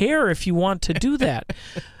don't care if you want to do that.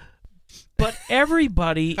 But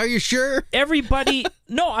everybody... Are you sure? Everybody...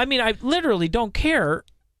 No, I mean, I literally don't care.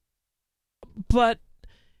 But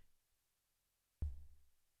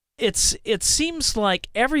it seems like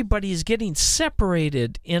everybody's getting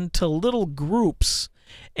separated into little groups,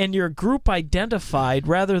 and you're group identified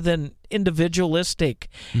rather than individualistic.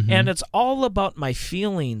 Mm-hmm. And it's all about my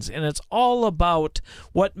feelings, and it's all about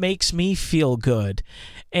what makes me feel good.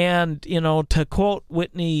 And, you know, to quote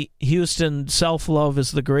Whitney Houston, self-love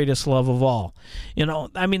is the greatest love of all. You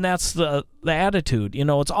know, I mean, that's the attitude. You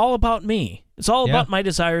know, it's all about me. It's all about my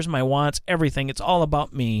desires, my wants, everything. It's all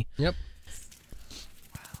about me. Yep.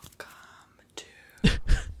 Welcome to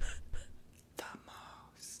the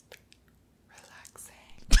most relaxing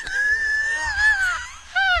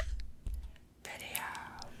video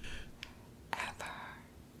ever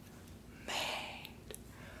made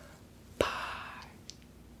by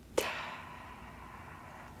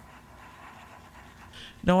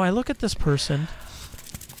No, I look at this person,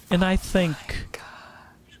 and I think...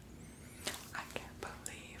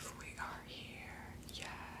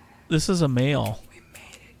 This is a male.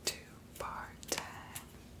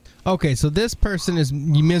 Okay, so this person is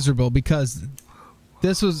miserable because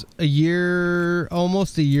this was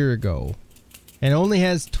almost a year ago, and only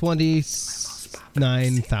has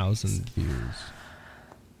 29,000 views.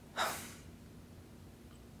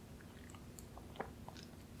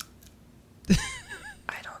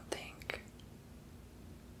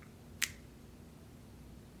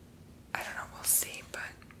 I don't know, we'll see, but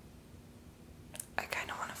I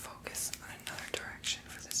kind of want to focus on another direction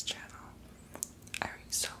for this channel. I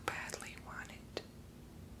so badly wanted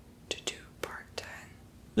to do part 10.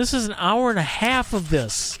 This is an hour and a half of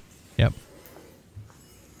this. Yep.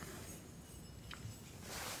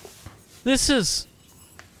 This is...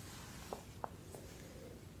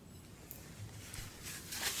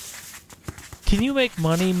 Can you make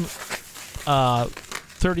money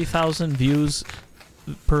 30,000 views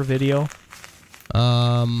per video?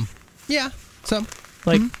 Yeah, some.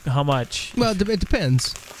 Like, how much? Well, it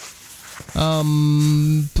depends.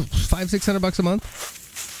 $500-600 a month.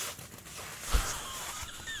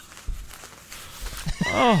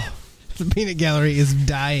 Oh, the peanut gallery is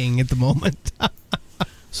dying at the moment.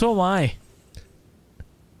 So am I.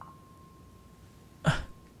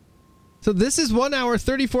 So this is 1 hour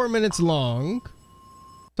 34 minutes long.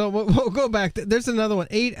 So we'll go back. There's another one,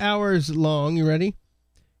 8 hours long. You ready?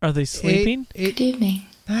 Are they sleeping? Good evening.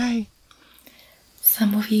 Hi.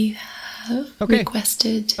 Some of you have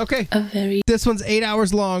requested a very... This one's 8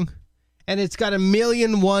 hours long, and it's got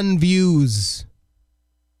 1,000,001 views.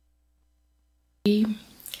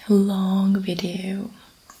 Long video.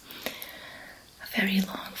 A very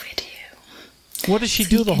long video. What does she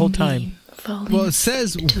do the whole time? Well, it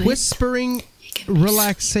says whispering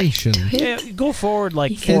relaxation. Yeah, go forward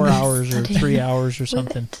like 4 hours or 3 hours or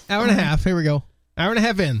something. Hour and a half. Here we go. Hour and a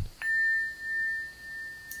half in.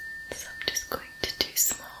 So I'm just going to do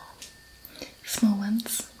small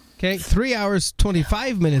ones. Okay, 3 hours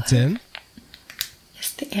 25 minutes in. Yes,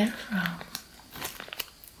 the air from.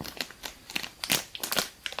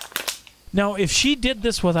 Now, if she did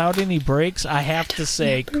this without any breaks, I have to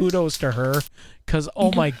say kudos to her, because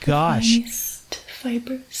oh my gosh,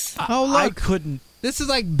 fibers. Oh look, I couldn't. This is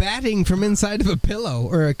like batting from inside of a pillow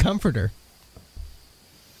or a comforter.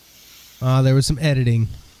 There was some editing.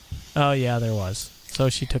 Oh yeah, there was. So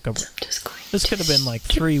she took a. This could have been like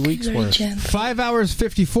 3 weeks worth. 5 hours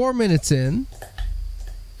 54 minutes in.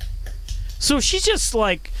 So she's just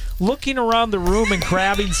like looking around the room and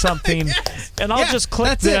grabbing something, and I'll just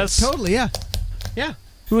click this. It. Totally, yeah. Yeah.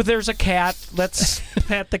 Ooh, there's a cat. Let's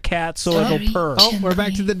pet the cat so it'll purr. Oh, we're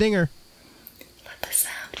back to the dinger. Let the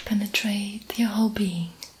sound penetrate your whole being.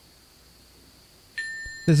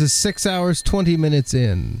 This is 6 hours 20 minutes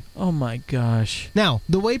in. Oh my gosh. Now,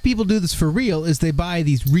 the way people do this for real is they buy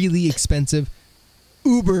these really expensive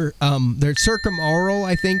they're circumaural,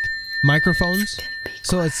 I think, microphones.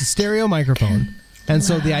 So it's a stereo microphone. And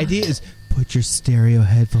so the idea is put your stereo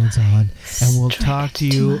headphones on and we'll talk to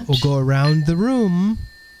you. We'll go around the room.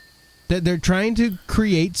 They're trying to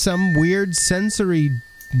create some weird sensory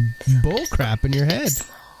bull crap in your head.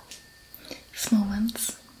 Small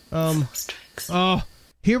ones.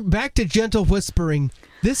 Here, back to gentle whispering.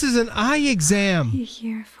 This is an eye exam. You're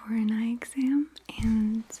here for an eye exam,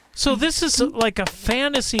 and so this is like a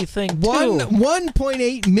fantasy thing too.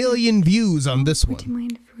 1.8 million views on this one. Would you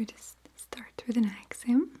mind if we were to start with an eye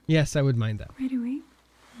exam? Yes, I would mind that. Right away.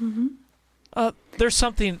 Mm-hmm. There's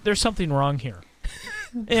something wrong here.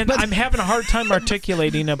 And I'm having a hard time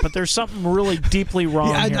articulating it, but there's something really deeply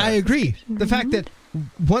wrong here. I agree. The fact that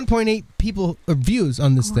 1.8 people views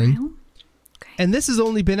on this thing, and this has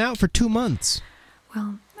only been out for 2 months.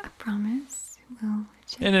 Well, I promise we'll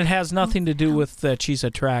check. And it has nothing to do with that she's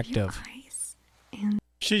attractive.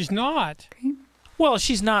 She's not. Okay. Well,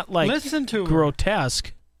 she's not like listen to grotesque.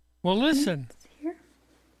 Her. Well, listen.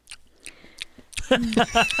 Your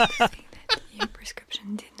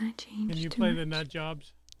prescription did not change. Can you play the nut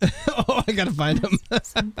jobs? Oh, I gotta find them.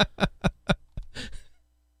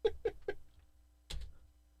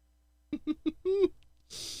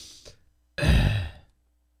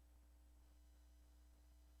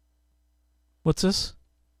 What's this?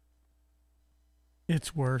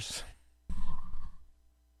 It's worse.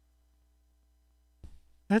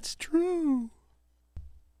 That's true.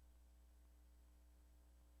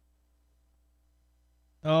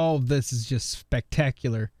 Oh, this is just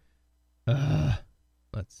spectacular.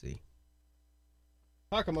 Let's see.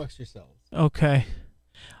 Talk amongst yourselves. Okay.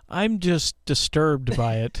 I'm just disturbed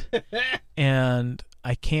by it. And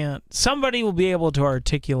I can't. Somebody will be able to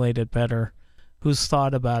articulate it better who's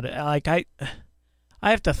thought about it. Like, I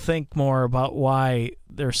have to think more about why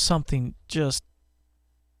there's something just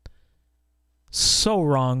so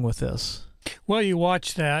wrong with this. Well, you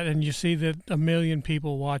watch that and you see that 1 million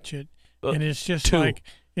people watch it. And it's just 2.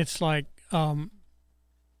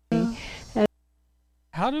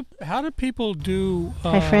 How do people do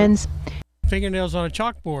Hi friends, fingernails on a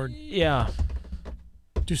chalkboard? Yeah.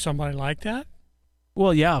 Do somebody like that?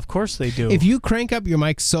 Well, yeah, of course they do. If you crank up your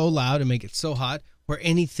mic so loud and make it so hot where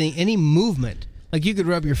any movement, like you could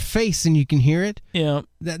rub your face and you can hear it. Yeah.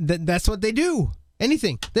 That's what they do.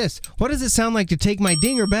 Anything. This. What does it sound like to take my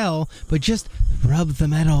dinger bell but just rub the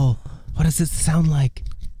metal? What does it sound like?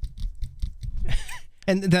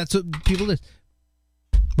 And that's what people do.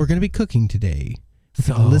 We're going to be cooking today.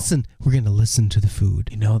 We're going to listen to the food.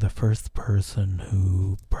 You know, the first person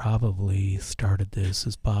who probably started this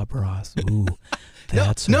is Bob Ross. Ooh,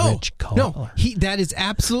 that's a rich color. No, that is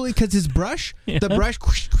absolutely because his brush, the brush,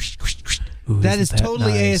 Ooh, that is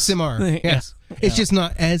totally nice? ASMR. Yes. It's just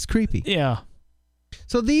not as creepy. Yeah.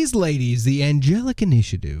 So these ladies, the Angelic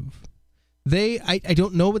Initiative, I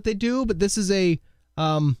don't know what they do, but this is a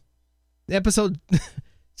episode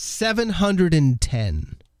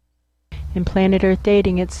 710. in Planet Earth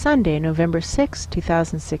Dating, it's Sunday, November 6,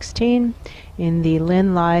 2016. In the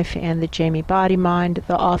Lynn Life and the Jamie Body Mind,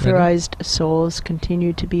 the authorized souls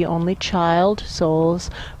continue to be only child souls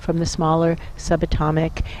from the smaller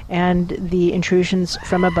subatomic, and the intrusions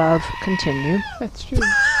from above continue. That's true.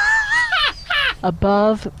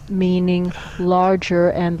 Above meaning larger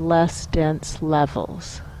and less dense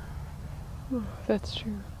levels. Oh, that's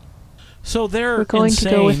true. So We're going to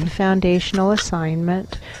go with the foundational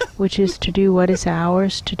assignment, which is to do what is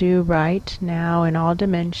ours to do right now in all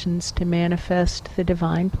dimensions to manifest the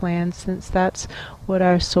divine plan, since that's what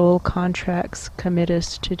our soul contracts commit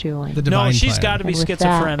us to doing. No, she's got to be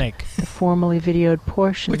schizophrenic. The formally videoed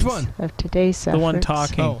portions of today's the one efforts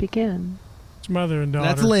talking. begin. It's mother and daughter.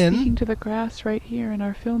 That's Lynn. Speaking to the grass right here in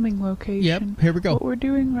our filming location. Yep, here we go. What we're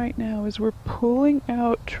doing right now is we're pulling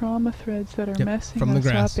out trauma threads that are messing from the us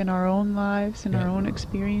grass. up in our own lives and our own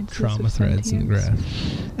experiences. Trauma of threads in the sentience.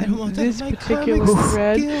 grass. I And don't want that this in my particular comics.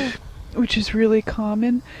 thread, which is really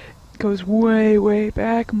common, goes way, way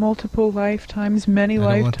back, multiple lifetimes, many I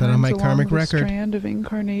don't want that lifetimes on my along karmic the record. strand of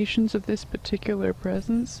incarnations of this particular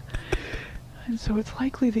presence. And so it's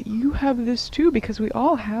likely that you have this too, because we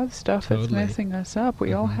all have stuff that's Totally. messing us up.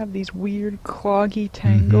 We all have these weird, cloggy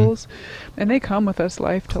tangles, and they come with us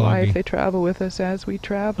life to life. Cloggy. They travel with us as we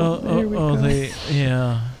travel. There we go.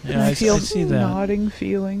 Yeah, And I feel see that. nodding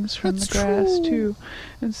feelings from That's the grass true. too.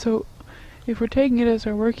 And so if we're taking it as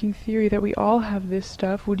our working theory that we all have this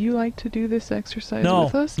stuff, would you like to do this exercise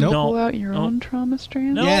with us? Nope. Pull out your own trauma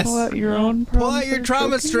strands? Yes. Pull out your own Pull problems out your that are trauma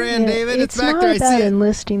choking you? strand, David. It's back not there. I about see it.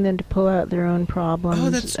 enlisting them to pull out their own problems. Oh,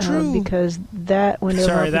 that's true. Because that window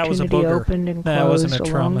Sorry, of that was a opportunity booger. opened and That wasn't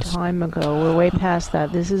closed a a long trauma. time ago. We're way past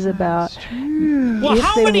that. This is about Well, if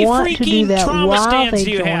how they many want to do freaking that trauma while stands they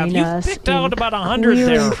do you have? join You've us picked out in about 100 clearing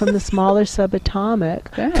there. from the smaller subatomic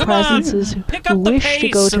Come presences on, pick who up the wish to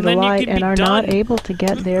go pace, to and the then you light can and be are done. not able to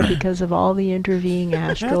get there because of all the intervening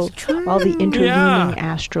astral, all the intervening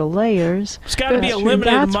astral layers. It's got to be a That's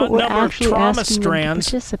limited what we're number of actually trauma asking them to strands.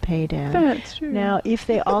 participate in. That's true. Now, if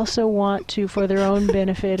they also want to, for their own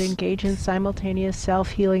benefit, engage in simultaneous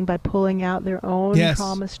self-healing by pulling out their own Yes,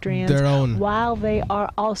 trauma strands, their own. while they are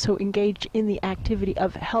also engaged in the activity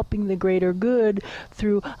of helping the greater good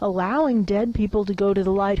through allowing dead people to go to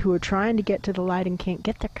the light who are trying to get to the light and can't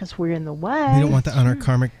get there because we're in the way. We don't want that on our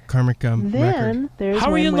karmic record. Then there's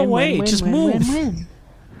How are you in the way? Just move. win.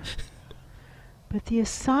 But the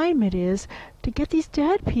assignment is to get these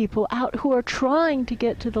dead people out who are trying to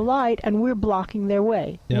get to the light, and we're blocking their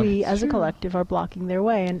way. Yep. We, as a collective, are blocking their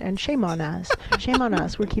way, and shame on us. Shame on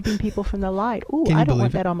us. We're keeping people from the light. Ooh, Can you I don't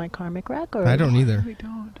want believe it? that on my karmic record. I don't either. We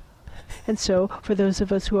don't. And so, for those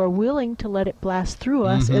of us who are willing to let it blast through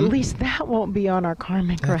us, at least that won't be on our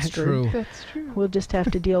karmic That's record. true. That's true. We'll just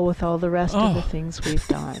have to deal with all the rest of the things we've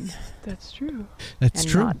done That's true. That's and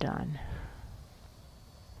true. not done.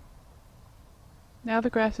 Now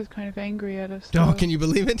the grass is kind of angry at us. Oh, though. can you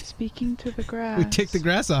believe it? Speaking to the grass. We kicked the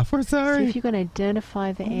grass off. We're See sorry. if you can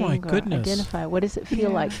identify the Oh my anger. goodness. Identify. What does it feel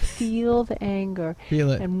Yeah. like? Feel the anger.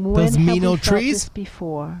 Feel it. And when Those have mean we old felt trees? this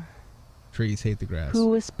before? Trees hate the grass. Who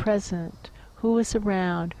was present? Who was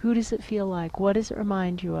around? Who does it feel like? What does it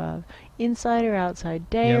remind you of? Inside or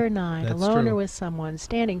outside? Day Yep, or night? that's Alone true. or with someone?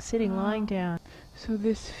 Standing, sitting, lying down? So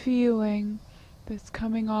this feeling that's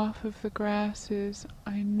coming off of the grass is,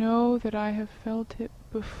 I know that I have felt it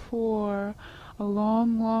before, a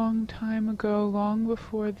long, long time ago, long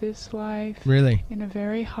before this life. Really? In a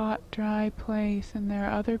very hot, dry place, and there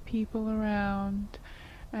are other people around,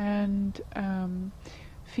 and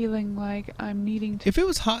feeling like I'm needing to If it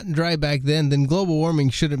was hot and dry back then global warming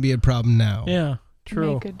shouldn't be a problem now. Yeah,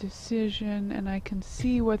 true. make a decision, and I can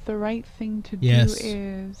see what the right thing to Yes. do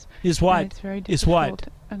is. Is what? And it's very Is what? difficult,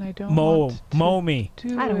 and I don't Mow want to me.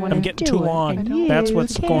 do I don't it. want I'm to getting do too it. long. And you That's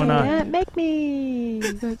what's going on. can't make me.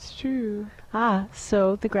 That's true.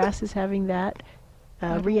 So the grass is having that I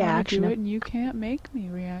don't wanna reaction. do of- it, and you can't make me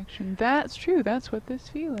reaction. That's true. That's what this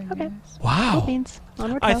feeling is. Wow. Beans.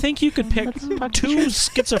 Onward, I go. think you could pick Let's talk two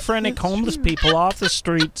truth. schizophrenic homeless people off the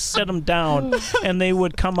street, sit them down, and they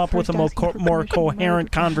would come up with a more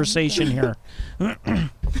coherent conversation here.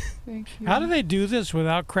 Thank you. How do they do this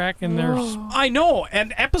without cracking their... I know.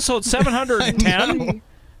 And episode 710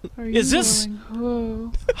 Are is this?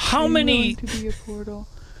 willing? How Are you many? willing to be a portal?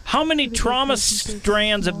 How many trauma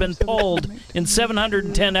strands have been pulled in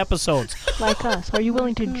 710 episodes? Like us. Are you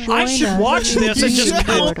willing to join I should us watch in this and just the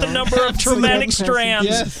count the portal? number of traumatic So that- strands,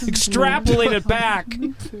 Yes. extrapolate it back.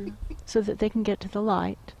 so that they can get to the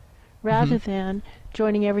light, rather than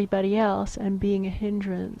joining everybody else and being a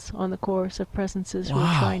hindrance on the course of presences who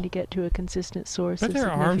are trying to get to a consistent source But of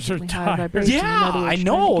their arms are significantly high tired. vibration. In Yeah, other words, I trying to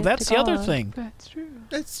know. get That's to the other God. thing. That's true.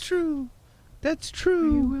 That's true. That's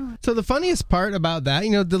true. So the funniest part about that,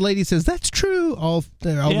 the lady says, that's true all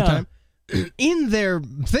the time. In their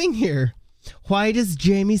thing here, why does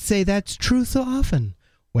Jamie say that's true so often?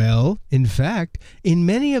 Well, in fact, in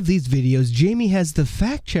many of these videos, Jamie has the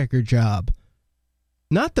fact checker job,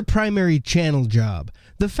 not the primary channel job.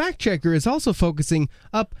 The fact checker is also focusing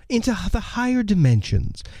up into the higher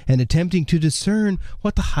dimensions and attempting to discern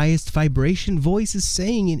what the highest vibration voice is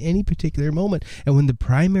saying in any particular moment. And when the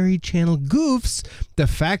primary channel goofs, the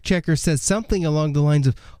fact checker says something along the lines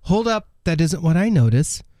of, hold up, that isn't what I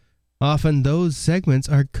notice. Often those segments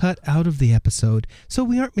are cut out of the episode, so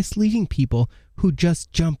we aren't misleading people who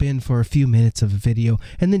just jump in for a few minutes of a video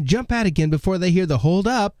and then jump out again before they hear the hold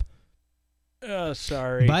up.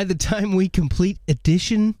 Sorry. By the time we complete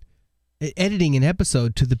editing an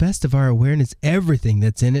episode, to the best of our awareness, everything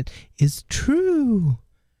that's in it is true.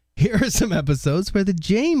 Here are some episodes where the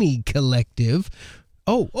Jamie Collective...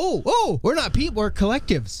 we're not people, we're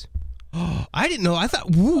collectives. Oh, I didn't know. I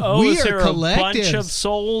thought, we is are there collectives. a bunch of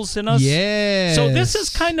souls in us? Yes. So this is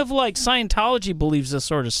kind of like Scientology believes this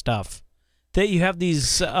sort of stuff. That you have these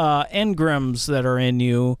engrams that are in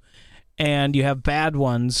you, and you have bad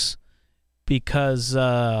ones because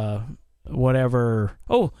whatever.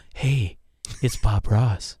 Oh, hey, it's Bob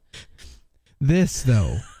Ross. This,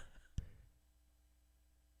 though.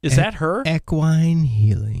 Is that her? Equine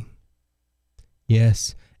healing.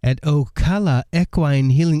 Yes, at Ocala Equine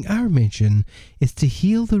Healing, our mission is to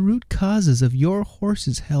heal the root causes of your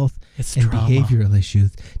horse's health and trauma. behavioral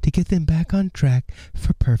issues to get them back on track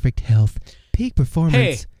for perfect health, peak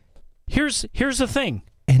performance, Here's the thing.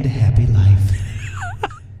 and a happy life.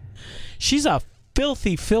 She's a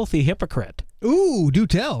filthy, filthy hypocrite. Ooh, do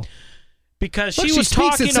tell. Because Look, she she was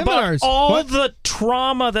speaks at talking about seminars. all What? the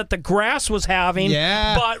trauma that the grass was having.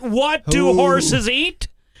 Yeah. But what do Ooh. horses eat?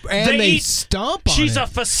 And they eat. stomp on She's it. a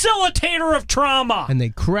facilitator of trauma. And they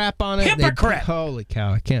crap on it. Hypocrite. Holy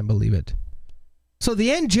cow, I can't believe it. So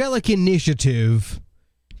the Angelic Initiative,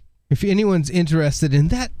 if anyone's interested in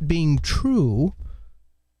that being true,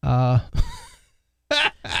 I'm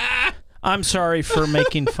sorry for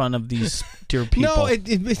making fun of these dear people. No,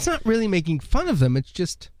 it's not really making fun of them. It's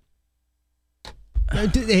just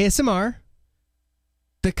ASMR.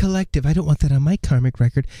 The Collective. I don't want that on my karmic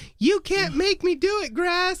record. You can't make me do it,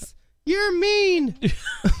 Grass. You're mean.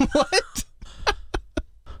 What?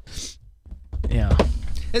 Yeah.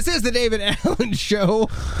 This is the David Allen Show.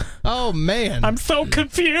 Oh, man. I'm so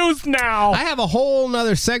confused now. I have a whole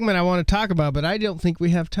nother segment I want to talk about, but I don't think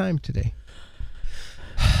we have time today.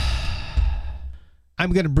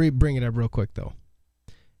 I'm going to bring it up real quick, though.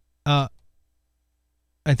 I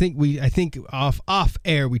think off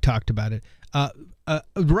air we talked about it.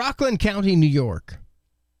 Rockland County, New York,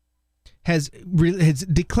 has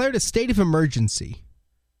declared a state of emergency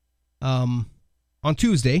on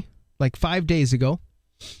Tuesday, like 5 days ago,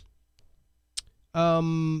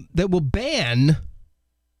 that will ban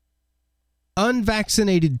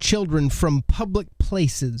unvaccinated children from public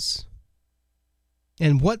places.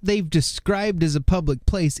 And what they've described as a public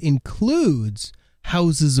place includes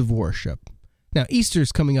houses of worship. Now,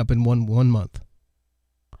 Easter's coming up in one month.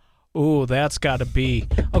 Ooh, that's got to be.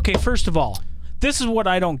 Okay, first of all, this is what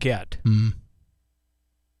I don't get.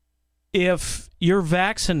 If you're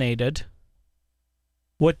vaccinated,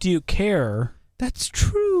 what do you care? That's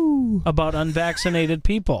true. About unvaccinated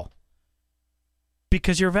people.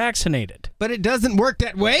 Because you're vaccinated. But it doesn't work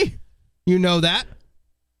that way. You know that.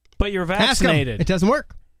 But you're Ask 'em. vaccinated. It doesn't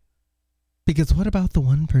work. Because what about the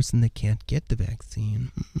one person that can't get the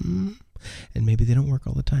vaccine? And maybe they don't work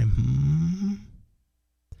all the time.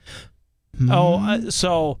 Oh,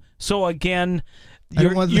 so again, I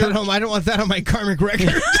don't want that on my karmic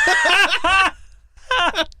record.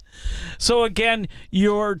 So again,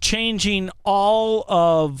 you're changing all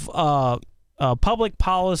of public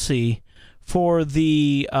policy for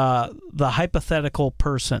the hypothetical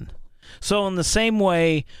person. So in the same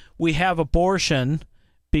way, we have abortion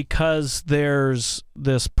because there's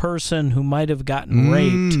this person who might have gotten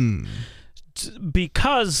raped.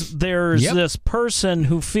 Because there's this person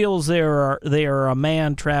who feels they are a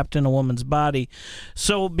man trapped in a woman's body.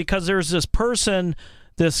 So because there's this person,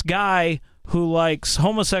 this guy who likes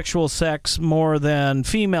homosexual sex more than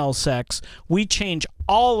female sex, we change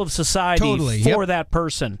all of society for that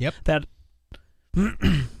person. That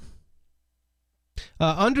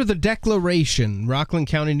under the declaration, Rockland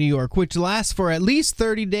County, New York, which lasts for at least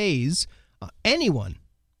 30 days, anyone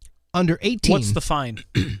under 18 what's the fine?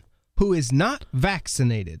 Who is not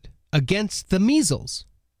vaccinated against the measles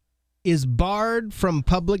is barred from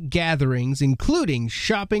public gatherings, including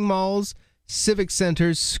shopping malls, civic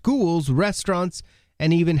centers, schools, restaurants,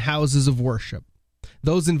 and even houses of worship.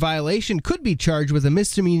 Those in violation could be charged with a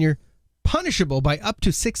misdemeanor punishable by up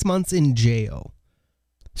to 6 months in jail.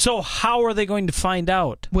 So how are they going to find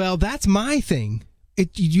out? Well, that's my thing.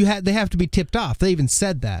 They have to be tipped off. They even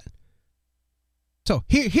said that. So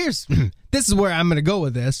here's this is where I'm going to go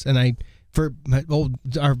with this, and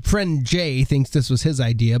our friend Jay thinks this was his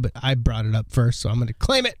idea, but I brought it up first, so I'm going to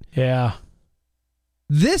claim it. Yeah.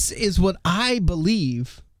 This is what I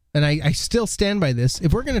believe, and I still stand by this.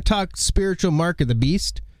 If we're going to talk spiritual mark of the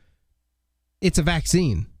beast, it's a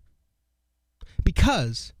vaccine,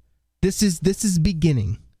 because this is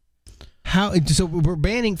beginning. So we're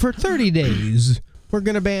banning for 30 days. We're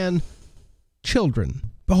going to ban children.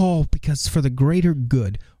 Oh, because for the greater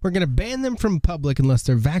good. We're going to ban them from public unless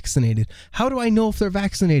they're vaccinated. How do I know if they're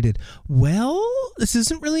vaccinated? Well, this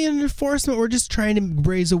isn't really an enforcement. We're just trying to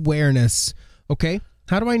raise awareness. Okay?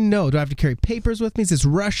 How do I know? Do I have to carry papers with me? Is this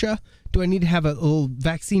Russia? Do I need to have a little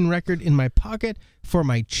vaccine record in my pocket for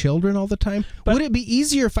my children all the time? Would it be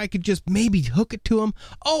easier if I could just maybe hook it to them?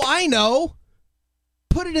 Oh, I know.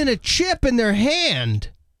 Put it in a chip in their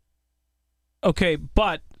hand. Okay,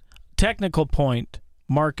 but technical point,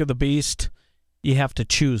 mark of the beast, you have to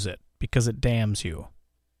choose it because it damns you.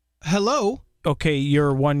 Hello? Okay,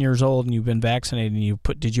 you're 1 year old and you've been vaccinated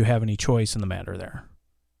and did you have any choice in the matter there?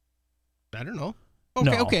 I don't know.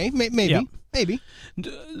 Okay, maybe. Yep. Maybe.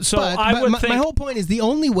 So but I would think my whole point is the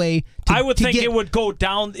only way I would think it would go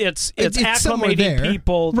down. It's acclimating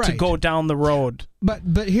people to go down the road. But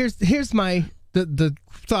here's the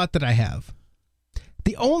thought that I have.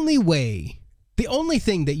 The only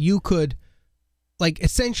thing that you could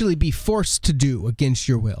essentially be forced to do against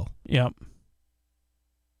your will. Yep.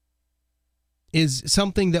 Is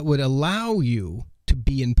something that would allow you to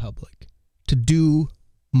be in public, to do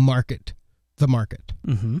the market.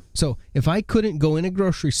 Mm-hmm. So if I couldn't go in a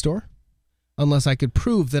grocery store unless I could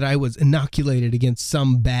prove that I was inoculated against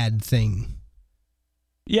some bad thing.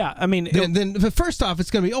 Yeah, I mean... Then first off,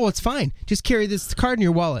 it's going to be, it's fine. Just carry this card in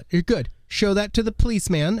your wallet. You're good. Show that to the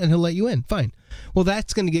policeman and he'll let you in. Fine. Well,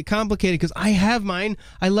 that's going to get complicated because I have mine.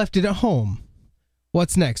 I left it at home.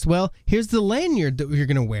 What's next? Well, here's the lanyard that you're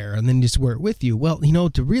going to wear and then just wear it with you. Well,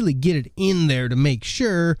 to really get it in there to make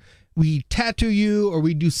sure... we tattoo you or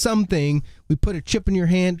we do something, we put a chip in your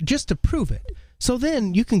hand just to prove it. So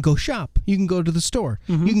then you can go shop. You can go to the store.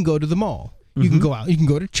 Mm-hmm. You can go to the mall. You can go out. You can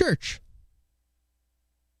go to church.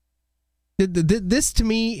 This to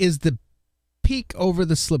me is the peak over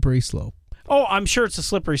the slippery slope. Oh, I'm sure it's a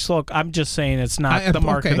slippery slope. I'm just saying it's not the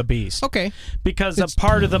mark of the beast. Okay. Because a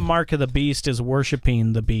part of the mark of the beast is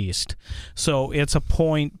worshiping the beast. So it's a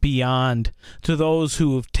point beyond to those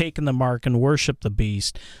who have taken the mark and worship the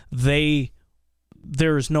beast.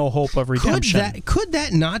 There's no hope of redemption. Could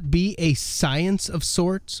that not be a science of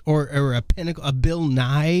sorts or a pinnacle, a Bill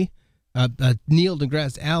Nye, a Neil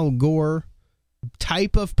deGrasse, Al Gore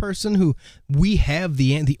type of person who we have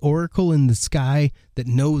the oracle in the sky that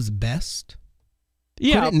knows best?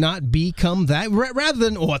 Yeah. Could it not become that rather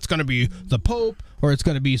than it's going to be the Pope or it's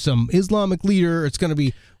going to be some Islamic leader? It's going to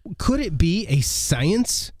be. Could it be a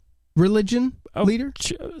science religion leader?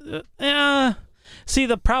 See,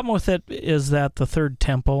 the problem with it is that the third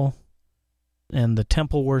temple and the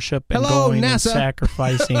temple worship and going NASA. and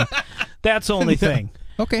sacrificing, that's the only thing.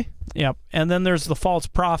 Okay. Yep. And then there's the false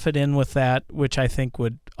prophet in with that, which I think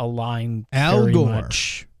would align Al very Gore.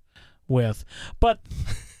 much with. But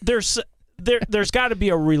there's got to be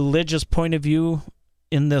a religious point of view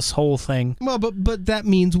in this whole thing. Well, but that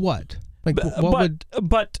means what?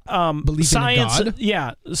 Science, in a God?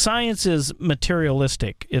 Yeah, science is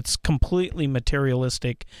materialistic. It's completely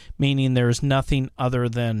materialistic, meaning there's nothing other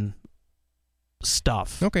than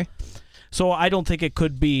stuff. Okay. So I don't think it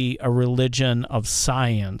could be a religion of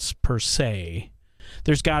science per se.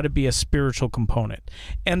 There's got to be a spiritual component.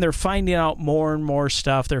 And they're finding out more and more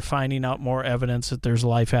stuff. They're finding out more evidence that there's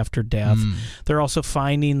life after death. They're also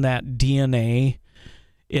finding that DNA,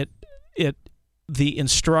 the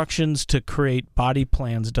instructions to create body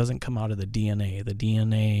plans doesn't come out of the DNA. The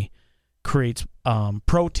DNA creates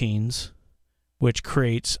proteins, which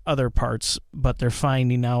creates other parts, but they're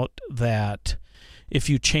finding out that if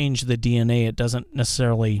you change the DNA, it doesn't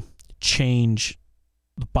necessarily change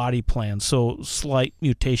the body plan. So slight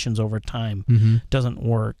mutations over time doesn't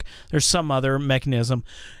work. There's some other mechanism.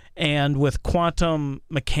 And with quantum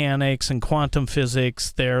mechanics and quantum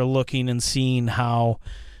physics, they're looking and seeing how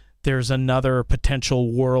there's another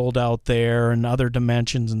potential world out there and other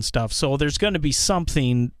dimensions and stuff. So there's going to be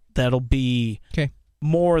something that'll be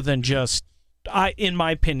more than just, in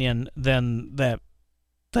my opinion, than the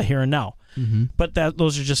here and now. But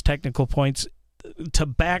those are just technical points. To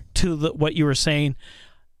back to what you were saying,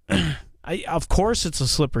 of course it's a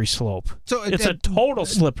slippery slope. So it's a total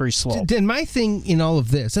slippery slope. And my thing in all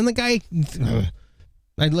of this, and the guy,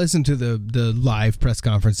 I listened to the live press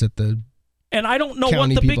conference at the. And I don't know what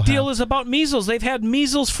the big deal is about measles. They've had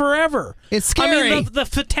measles forever. It's scary. I mean, the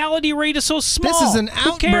fatality rate is so small. This is an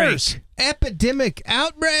Who outbreak. cares? Epidemic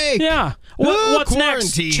outbreak. Yeah. What's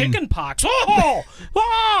next? Chicken pox. Oh!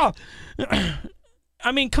 Ah!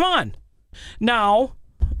 I mean, come on. Now,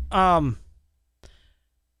 I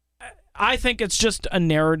think it's just a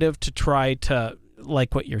narrative to try to,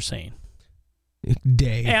 like what you're saying.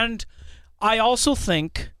 And I also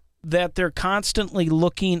think that they're constantly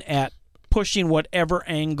looking at pushing whatever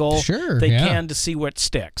angle they can to see what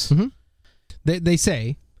sticks. They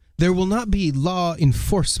say there will not be law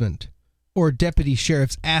enforcement or deputy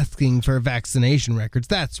sheriffs asking for vaccination records.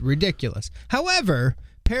 That's ridiculous. However,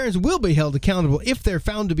 parents will be held accountable if they're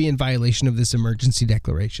found to be in violation of this emergency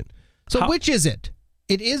declaration. So which is it?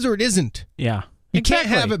 It is or it isn't. Yeah. You can't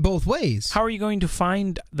have it both ways. How are you going to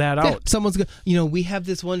find that out? Someone's going, we have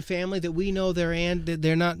this one family that we know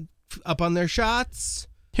they're not up on their shots.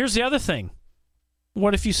 Here's the other thing.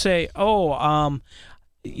 What if you say, we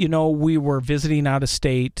were visiting out of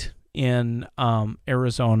state in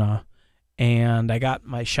Arizona, and I got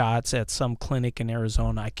my shots at some clinic in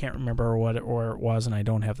Arizona. I can't remember where it was, and I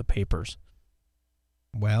don't have the papers.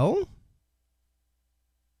 Well,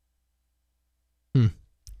 I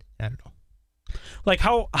don't know. Like,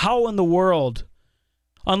 how in the world,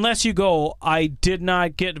 unless you go, I did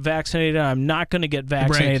not get vaccinated, I'm not going to get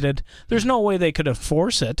vaccinated, there's no way they could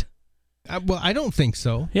enforce it. Well, I don't think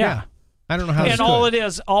so. Yeah. I don't know how. And all it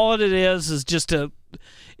is just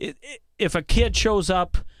if a kid shows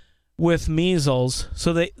up with measles,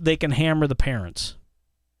 so they can hammer the parents.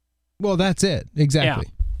 Well, that's it. Exactly.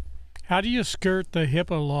 Yeah. How do you skirt the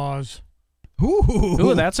HIPAA laws?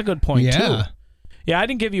 Ooh, that's a good point, Yeah. too. Yeah, I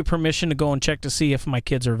didn't give you permission to go and check to see if my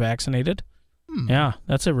kids are vaccinated. Yeah,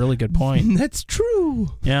 that's a really good point. That's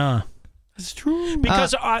true. Yeah. That's true.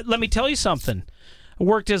 Because let me tell you something. I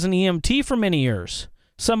worked as an EMT for many years.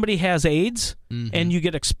 Somebody has AIDS and you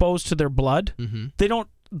get exposed to their blood. They don't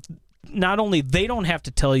have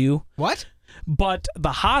to tell you. What? But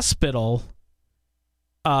the hospital,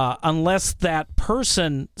 unless that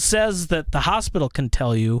person says that the hospital can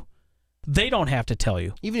tell you, they don't have to tell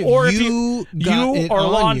you. Even if or you or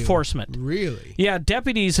law enforcement. Really? Yeah,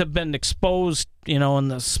 deputies have been exposed, in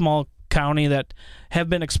the small county that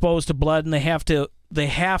have been exposed to blood, and they have to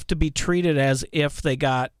be treated as if they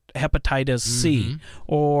got hepatitis C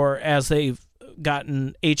or as they've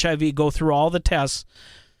gotten HIV, go through all the tests.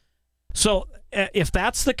 So if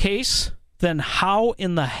that's the case, then how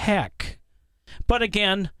in the heck? But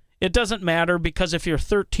again, it doesn't matter, because if you're a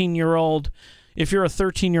 13-year-old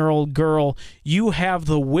girl, you have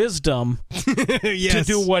the wisdom to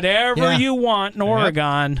do whatever you want in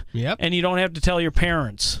Oregon, and you don't have to tell your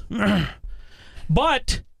parents.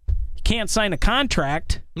 But you can't sign a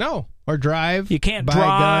contract. No. Or drive. You can't buy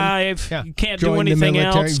drive. A gun. Yeah. You can't Join do anything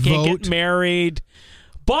else. Vote. Can't get married.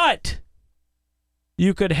 But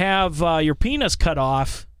you could have your penis cut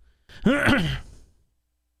off.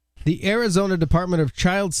 The Arizona Department of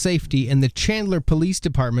Child Safety and the Chandler Police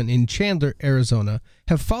Department in Chandler, Arizona,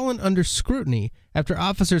 have fallen under scrutiny after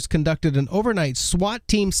officers conducted an overnight SWAT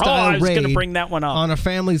team-style raid bring that one up. on a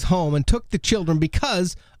family's home and took the children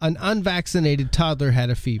because an unvaccinated toddler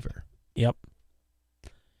had a fever. Yep.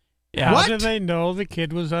 Yeah. How did they know the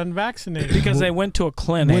kid was unvaccinated? Because they went to a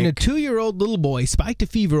clinic. When a 2-year-old little boy spiked a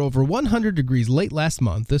fever over 100 degrees late last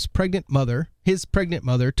month, his pregnant mother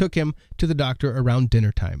took him to the doctor around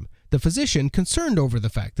dinner time. The physician, concerned over the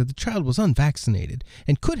fact that the child was unvaccinated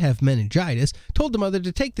and could have meningitis, told the mother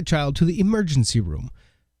to take the child to the emergency room.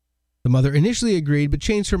 The mother initially agreed, but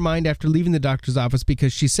changed her mind after leaving the doctor's office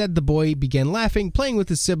because she said the boy began laughing, playing with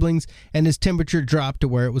his siblings, and his temperature dropped to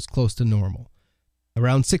where it was close to normal.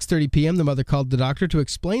 Around 6:30 p.m., the mother called the doctor to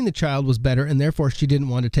explain the child was better and therefore she didn't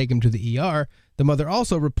want to take him to the ER. The mother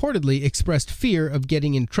also reportedly expressed fear of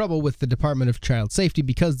getting in trouble with the Department of Child Safety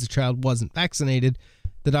because the child wasn't vaccinated.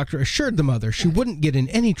 The doctor assured the mother she wouldn't get in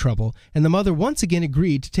any trouble, and the mother once again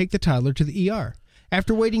agreed to take the toddler to the ER.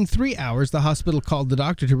 After waiting 3 hours, the hospital called the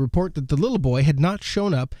doctor to report that the little boy had not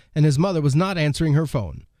shown up and his mother was not answering her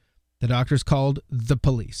phone. The doctors called the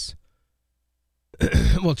police.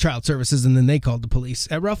 Well, child services, and then they called the police.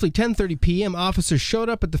 At roughly 10:30 p.m., officers showed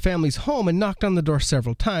up at the family's home and knocked on the door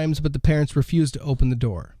several times, but the parents refused to open the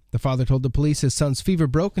door. The father told the police his son's fever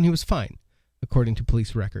broke and he was fine, according to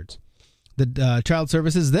police records. The child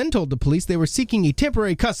services then told the police they were seeking a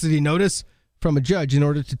temporary custody notice from a judge in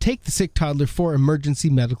order to take the sick toddler for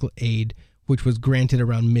emergency medical aid, which was granted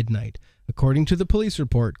around midnight. According to the police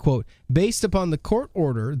report, quote, based upon the court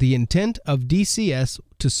order, the intent of DCS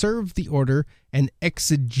to serve the order and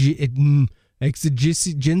exigency?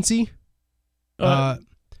 Yeah.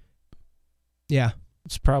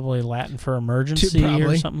 It's probably Latin for emergency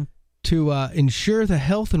or something. To ensure the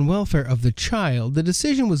health and welfare of the child, the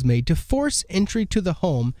decision was made to force entry to the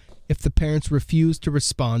home if the parents refused to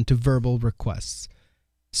respond to verbal requests.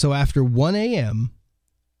 So after 1 a.m.,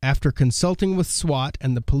 after consulting with SWAT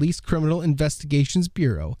and the Police Criminal Investigations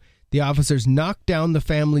Bureau, the officers knocked down the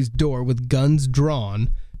family's door with guns drawn.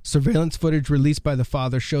 Surveillance footage released by the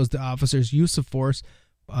father shows the officers' use of force,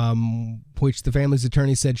 which the family's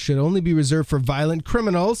attorney said should only be reserved for violent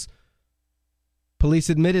criminals. Police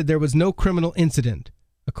admitted there was no criminal incident,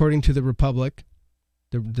 according to the Republic,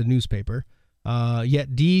 the newspaper.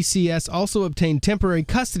 Yet DCS also obtained temporary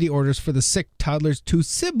custody orders for the sick toddler's 2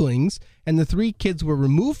 siblings, and the 3 kids were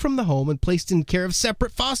removed from the home and placed in care of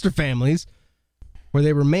separate foster families, where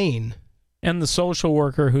they remain. And the social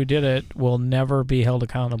worker who did it will never be held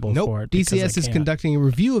accountable for it. DCS is conducting a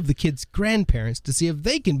review of the kids' grandparents to see if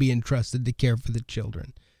they can be entrusted to care for the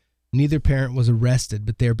children. Neither parent was arrested,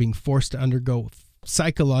 but they are being forced to undergo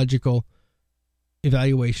psychological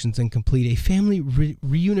evaluations and complete a family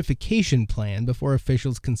reunification plan before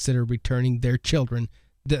officials consider returning their children.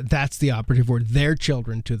 That's the operative word, their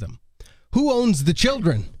children, to them. who owns the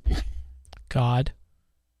children? God.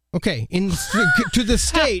 Okay, to the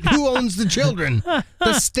state, who owns the children?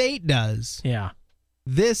 The state does. Yeah.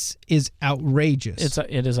 This is outrageous.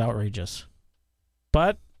 It is outrageous.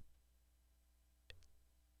 But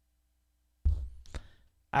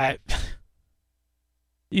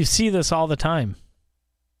you see this all the time.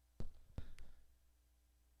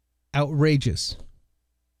 Outrageous.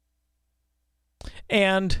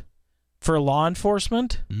 And for law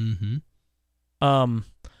enforcement, mm-hmm.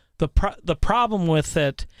 The problem with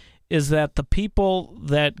it is that the people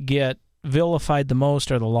that get vilified the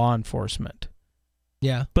most are the law enforcement.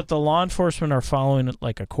 Yeah. But the law enforcement are following it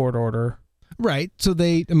like a court order. Right. So but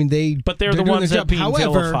they're the ones that are being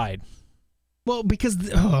vilified. Well, because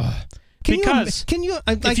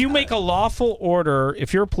if you make a lawful order,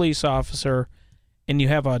 if you're a police officer and you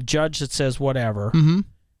have a judge that says whatever, mm-hmm.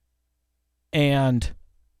 and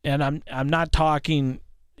I'm not talking,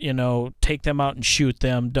 take them out and shoot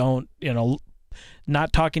them. Don't,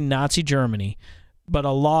 not talking Nazi Germany, but a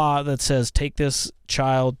law that says take this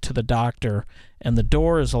child to the doctor and the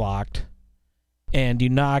door is locked and you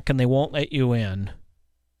knock and they won't let you in.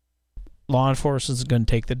 Law enforcement is going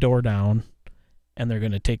to take the door down and they're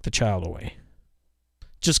going to take the child away.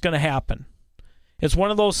 Just going to happen. It's one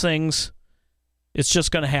of those things. It's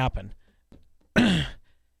just going to happen. But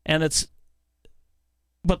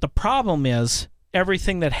the problem is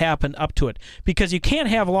everything that happened up to it, because you can't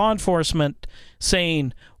have law enforcement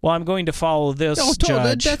saying, well, I'm going to follow this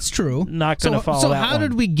judge. That's true. Not going to follow that one. So how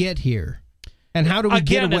did we get here? And how do we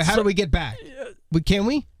how do we get back? Can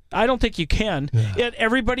we? I don't think you can. Yeah.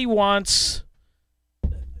 Everybody wants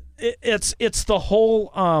it's the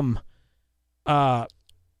whole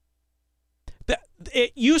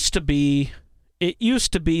it used to be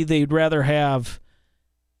they'd rather have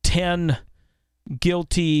 10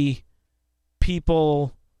 guilty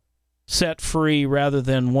people set free rather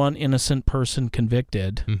than one innocent person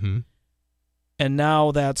convicted. Mm-hmm. And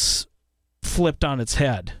now that's flipped on its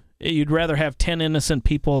head. You'd rather have 10 innocent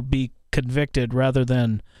people be convicted rather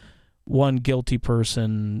than one guilty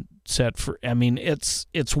person set free. I mean, it's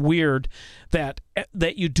weird that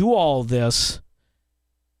you do all this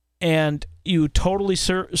and you totally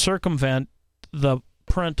circumvent the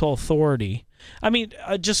parental authority. I mean,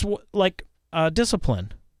 just like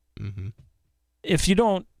discipline. Mm-hmm. If you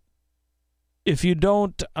don't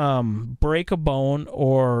break a bone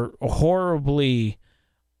or horribly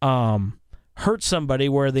hurt somebody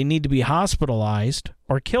where they need to be hospitalized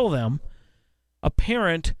or kill them, a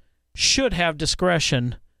parent should have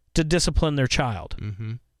discretion to discipline their child,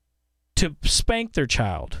 mm-hmm. to spank their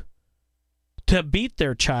child, to beat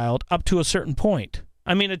their child up to a certain point.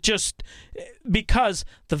 I mean, because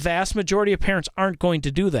the vast majority of parents aren't going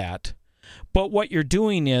to do that. But what you're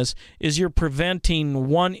doing is you're preventing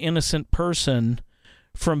one innocent person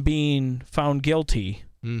from being found guilty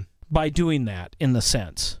by doing that, in the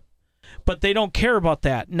sense. But they don't care about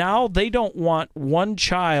that. Now they don't want one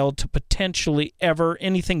child to potentially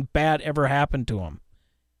anything bad ever happen to them.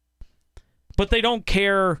 But they don't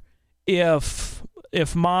care if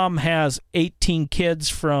mom has 18 kids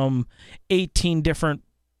from 18 different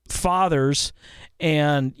fathers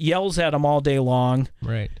and yells at them all day long.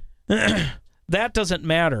 Right. That doesn't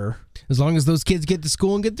matter. As long as those kids get to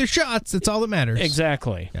school and get their shots, that's all that matters.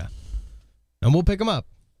 Exactly. Yeah. And we'll pick them up.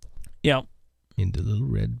 Yeah. Into the little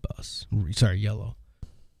red bus. Sorry, yellow.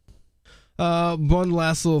 One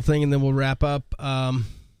last little thing, and then we'll wrap up.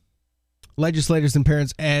 Legislators and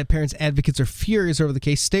parents advocates are furious over the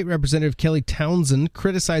case. State Representative Kelly Townsend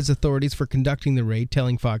criticized authorities for conducting the raid,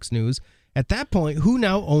 telling Fox News, at that point, who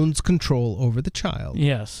now owns control over the child?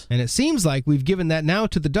 Yes. And it seems like we've given that now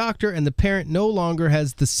to the doctor, and the parent no longer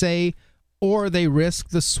has the say, or they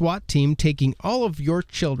risk the SWAT team taking all of your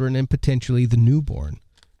children and potentially the newborn.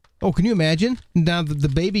 Oh, can you imagine? Now that the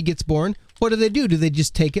baby gets born, what do? Do they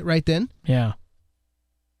just take it right then? Yeah.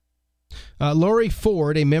 Lori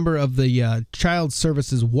Ford, a member of the child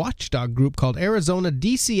services watchdog group called Arizona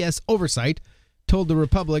DCS Oversight, told the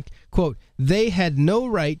Republic, quote, they had no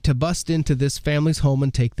right to bust into this family's home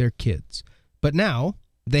and take their kids. But now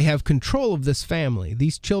they have control of this family.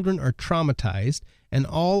 These children are traumatized and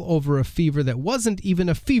all over a fever that wasn't even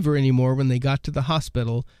a fever anymore when they got to the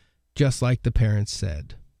hospital, just like the parents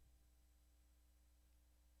said.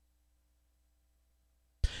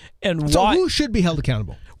 And so who should be held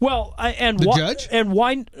accountable? Well, the judge? And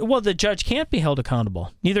why? Well, the judge can't be held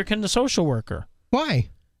accountable. Neither can the social worker. Why?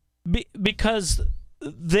 Because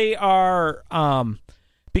they are.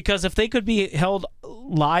 Because if they could be held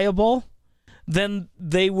liable, then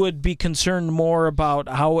they would be concerned more about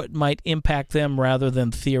how it might impact them rather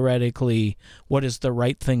than theoretically what is the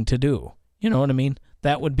right thing to do. You know what I mean?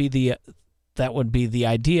 That would be the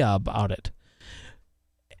idea about it.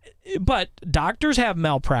 But doctors have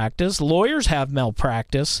malpractice, lawyers have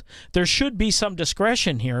malpractice. There should be some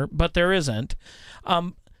discretion here, but there isn't.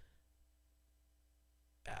 I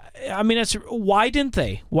mean, why didn't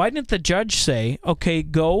they? Why didn't the judge say, okay,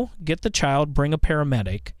 go get the child, bring a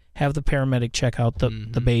paramedic, have the paramedic check out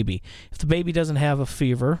the baby. If the baby doesn't have a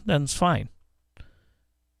fever, then it's fine.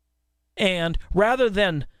 And rather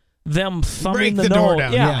than them thumbing the door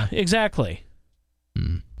nose, down. Yeah, exactly.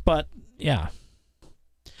 But yeah,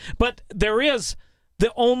 but there is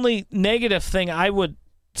the only negative thing I would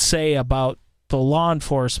say about the law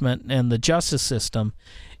enforcement and the justice system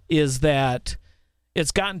is that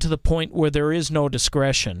it's gotten to the point where there is no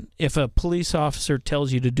discretion. If a police officer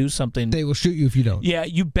tells you to do something, they will shoot you if you don't. Yeah,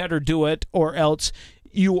 you better do it, or else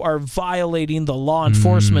you are violating the law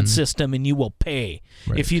enforcement system, and you will pay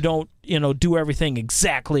if you don't, do everything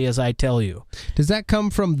exactly as I tell you. Does that come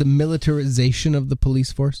from the militarization of the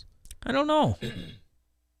police force? I don't know.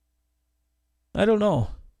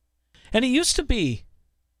 And it used to be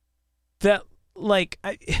that, like,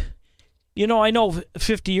 I know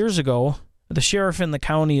 50 years ago, the sheriff in the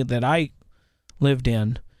county that I lived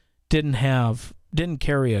in didn't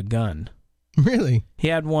carry a gun. Really? He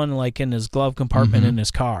had one like in his glove compartment in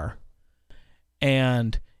his car.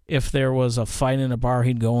 And if there was a fight in a bar,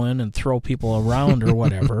 he'd go in and throw people around or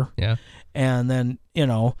whatever. Yeah. And then,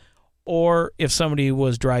 or if somebody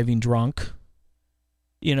was driving drunk,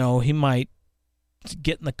 he might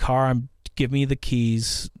get in the car and give me the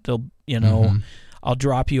keys. They'll, I'll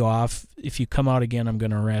drop you off. If you come out again, I'm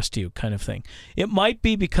going to arrest you, kind of thing. It might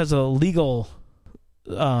be because of legal,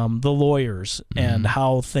 the lawyers and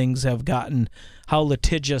how things have gotten, how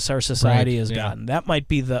litigious our society has gotten. That might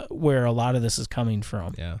be where a lot of this is coming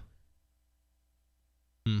from. Yeah.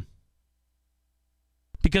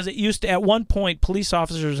 Because it used to, at one point, police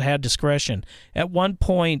officers had discretion. At one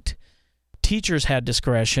point, teachers had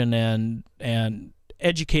discretion and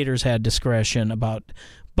educators had discretion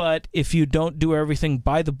but if you don't do everything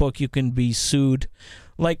by the book, you can be sued.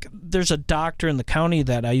 Like, there's a doctor in the county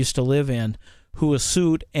that I used to live in who was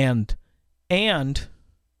sued, and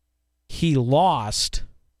he lost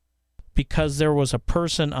because there was a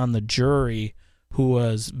person on the jury who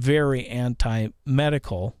was very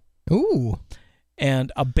anti-medical. Ooh.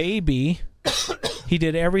 And a baby, he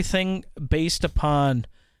did everything based upon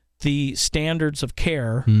the standards of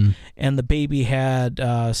care, and the baby had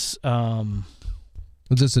was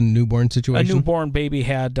this a newborn situation? A newborn baby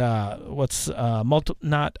had what's the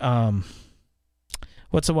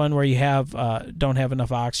one where you have don't have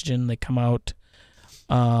enough oxygen, they come out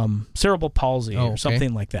cerebral palsy or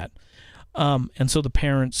something like that. And so the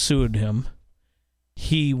parents sued him.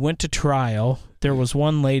 He went to trial. There was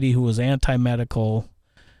one lady who was anti-medical,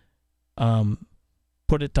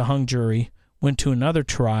 put it to hung jury, went to another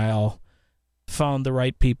trial, found the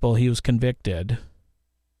right people. He was convicted.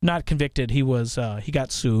 Not convicted. He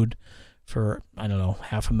got sued for, I don't know,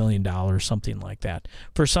 $500,000, something like that,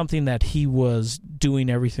 for something that he was doing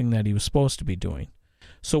everything that he was supposed to be doing.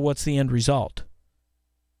 So what's the end result?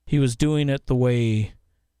 He was doing it the way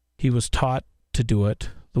he was taught to do it,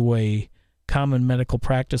 the way common medical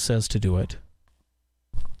practice says to do it.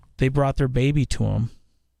 They brought their baby to him,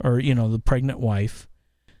 or, the pregnant wife.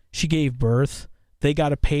 She gave birth. They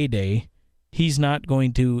got a payday. He's not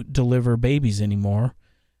going to deliver babies anymore.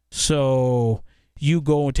 So you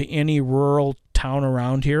go to any rural town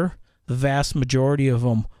around here, the vast majority of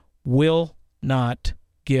them will not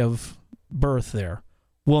give birth there,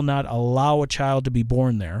 will not allow a child to be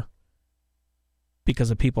born there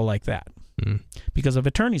because of people like that, because of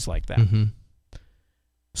attorneys like that.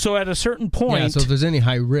 So at a certain point... so if there's any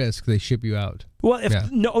high risk, they ship you out. Well,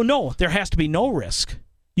 no, there has to be no risk.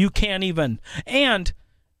 You can't even...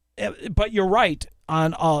 But you're right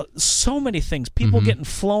on so many things. People getting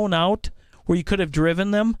flown out where you could have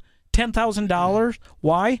driven them, $10,000.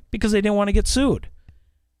 Why? Because they didn't want to get sued.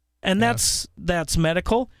 And that's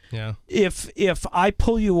medical. Yeah. If I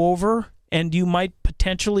pull you over and you might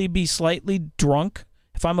potentially be slightly drunk,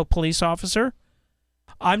 if I'm a police officer,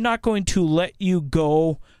 I'm not going to let you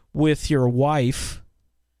go with your wife,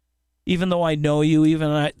 even though I know you,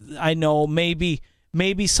 I know maybe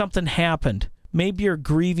something happened. Maybe you're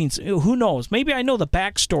grieving. Who knows? Maybe I know the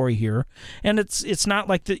backstory here, and it's not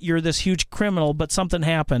like that you're this huge criminal, but something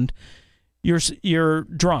happened. You're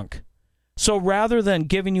drunk. So rather than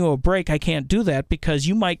giving you a break, I can't do that because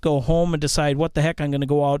you might go home and decide, what the heck, I'm going to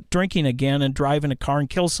go out drinking again and drive in a car and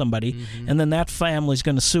kill somebody, and then that family's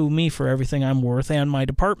going to sue me for everything I'm worth and my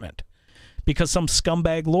department because some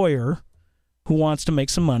scumbag lawyer who wants to make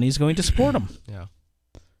some money is going to support them. Yeah.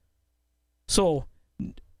 So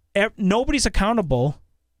nobody's accountable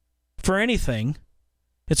for anything.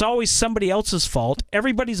 It's always somebody else's fault.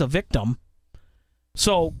 Everybody's a victim.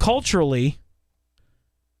 So culturally,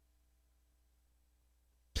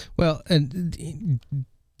 well, and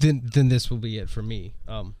then this will be it for me.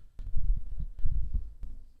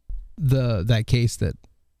 That case that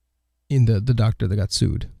in the doctor that got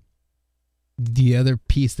sued. The other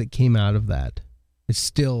piece that came out of that is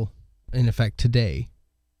still in effect today.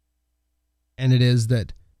 And it is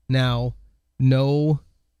that now no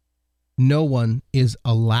one is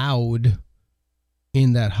allowed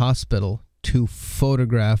in that hospital to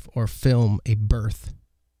photograph or film a birth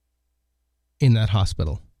in that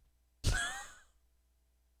hospital.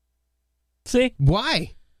 See?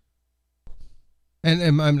 Why?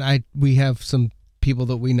 And we have some people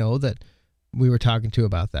that we know that we were talking to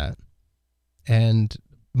about that. And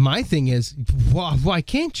my thing is, why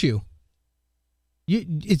can't you?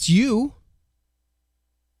 It's you.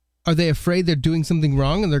 Are they afraid they're doing something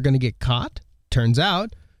wrong and they're going to get caught? Turns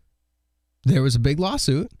out there was a big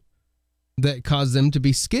lawsuit that caused them to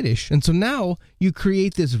be skittish. And so now you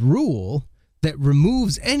create this rule that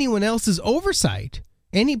removes anyone else's oversight.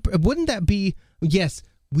 Wouldn't that be, yes,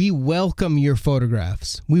 we welcome your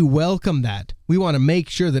photographs. We welcome that. We want to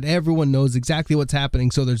make sure that everyone knows exactly what's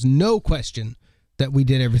happening so there's no question that we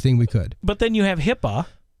did everything we could. But then you have HIPAA.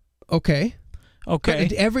 Okay.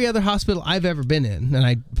 But every other hospital I've ever been in, and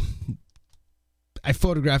I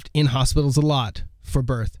photographed in hospitals a lot for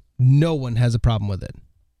birth, no one has a problem with it.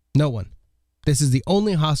 No one. This is the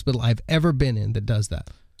only hospital I've ever been in that does that.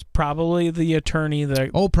 It's probably the attorney that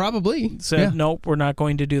probably said, nope, we're not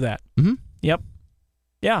going to do that. Mm-hmm. Yep.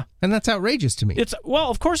 Yeah. And that's outrageous to me. Well,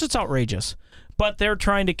 of course it's outrageous. But they're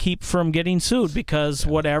trying to keep from getting sued because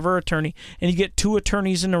whatever attorney, and you get two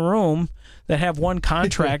attorneys in a room that have one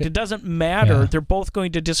contract, it doesn't matter. Yeah. They're both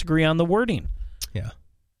going to disagree on the wording. Yeah.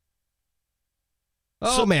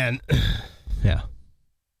 Oh, man. Yeah.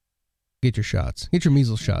 Get your shots. Get your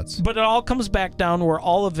measles shots. But it all comes back down where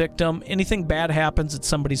all a victim, anything bad happens, it's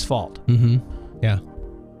somebody's fault. Mm-hmm. Yeah.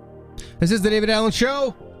 This is the David Allen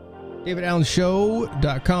Show.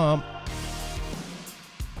 DavidAllenShow.com.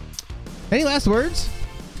 Any last words?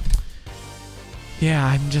 Yeah,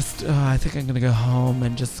 I'm just, I think I'm going to go home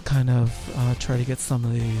and just kind of try to get some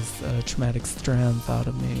of these traumatic strands out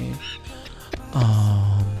of me.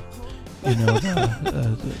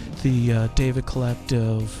 The David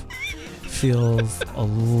Collective feels a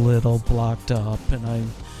little blocked up, and I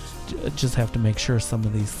just have to make sure some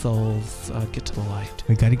of these souls get to the light.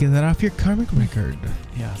 We got to get that off your karmic record.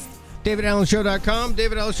 Yes. DavidAllenShow.com,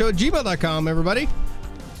 DavidAllenShow@gmail.com, everybody.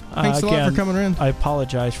 Thanks a lot for coming in. I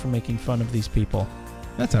apologize for making fun of these people.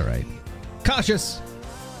 That's all right. Cautious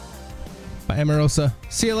by Amorosa.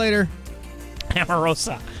 See you later.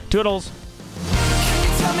 Amorosa. Toodles.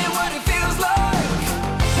 Tell me what it feels like.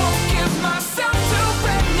 Won't give myself to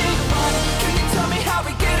anyone. Can you tell me how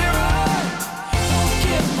we get it right? Won't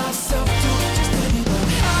give myself to just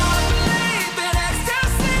anyone. I believe in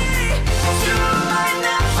ecstasy. You might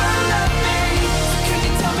never love me. Can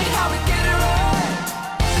you tell me how we get it right?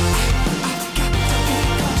 I've got to be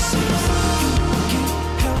cautious. You can't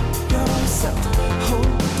help yourself.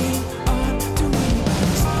 Holding on to me.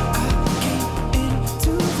 I came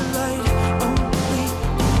into the light.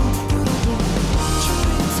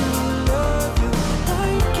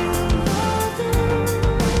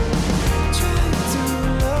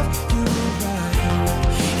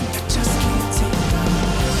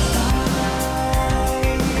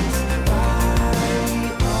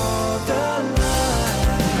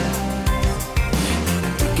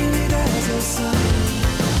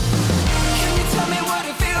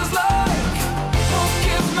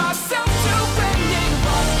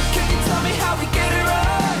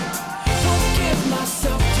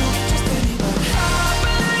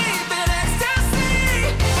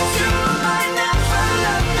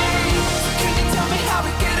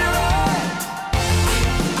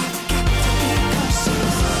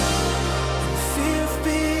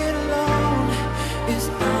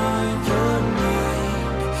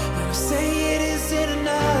 Say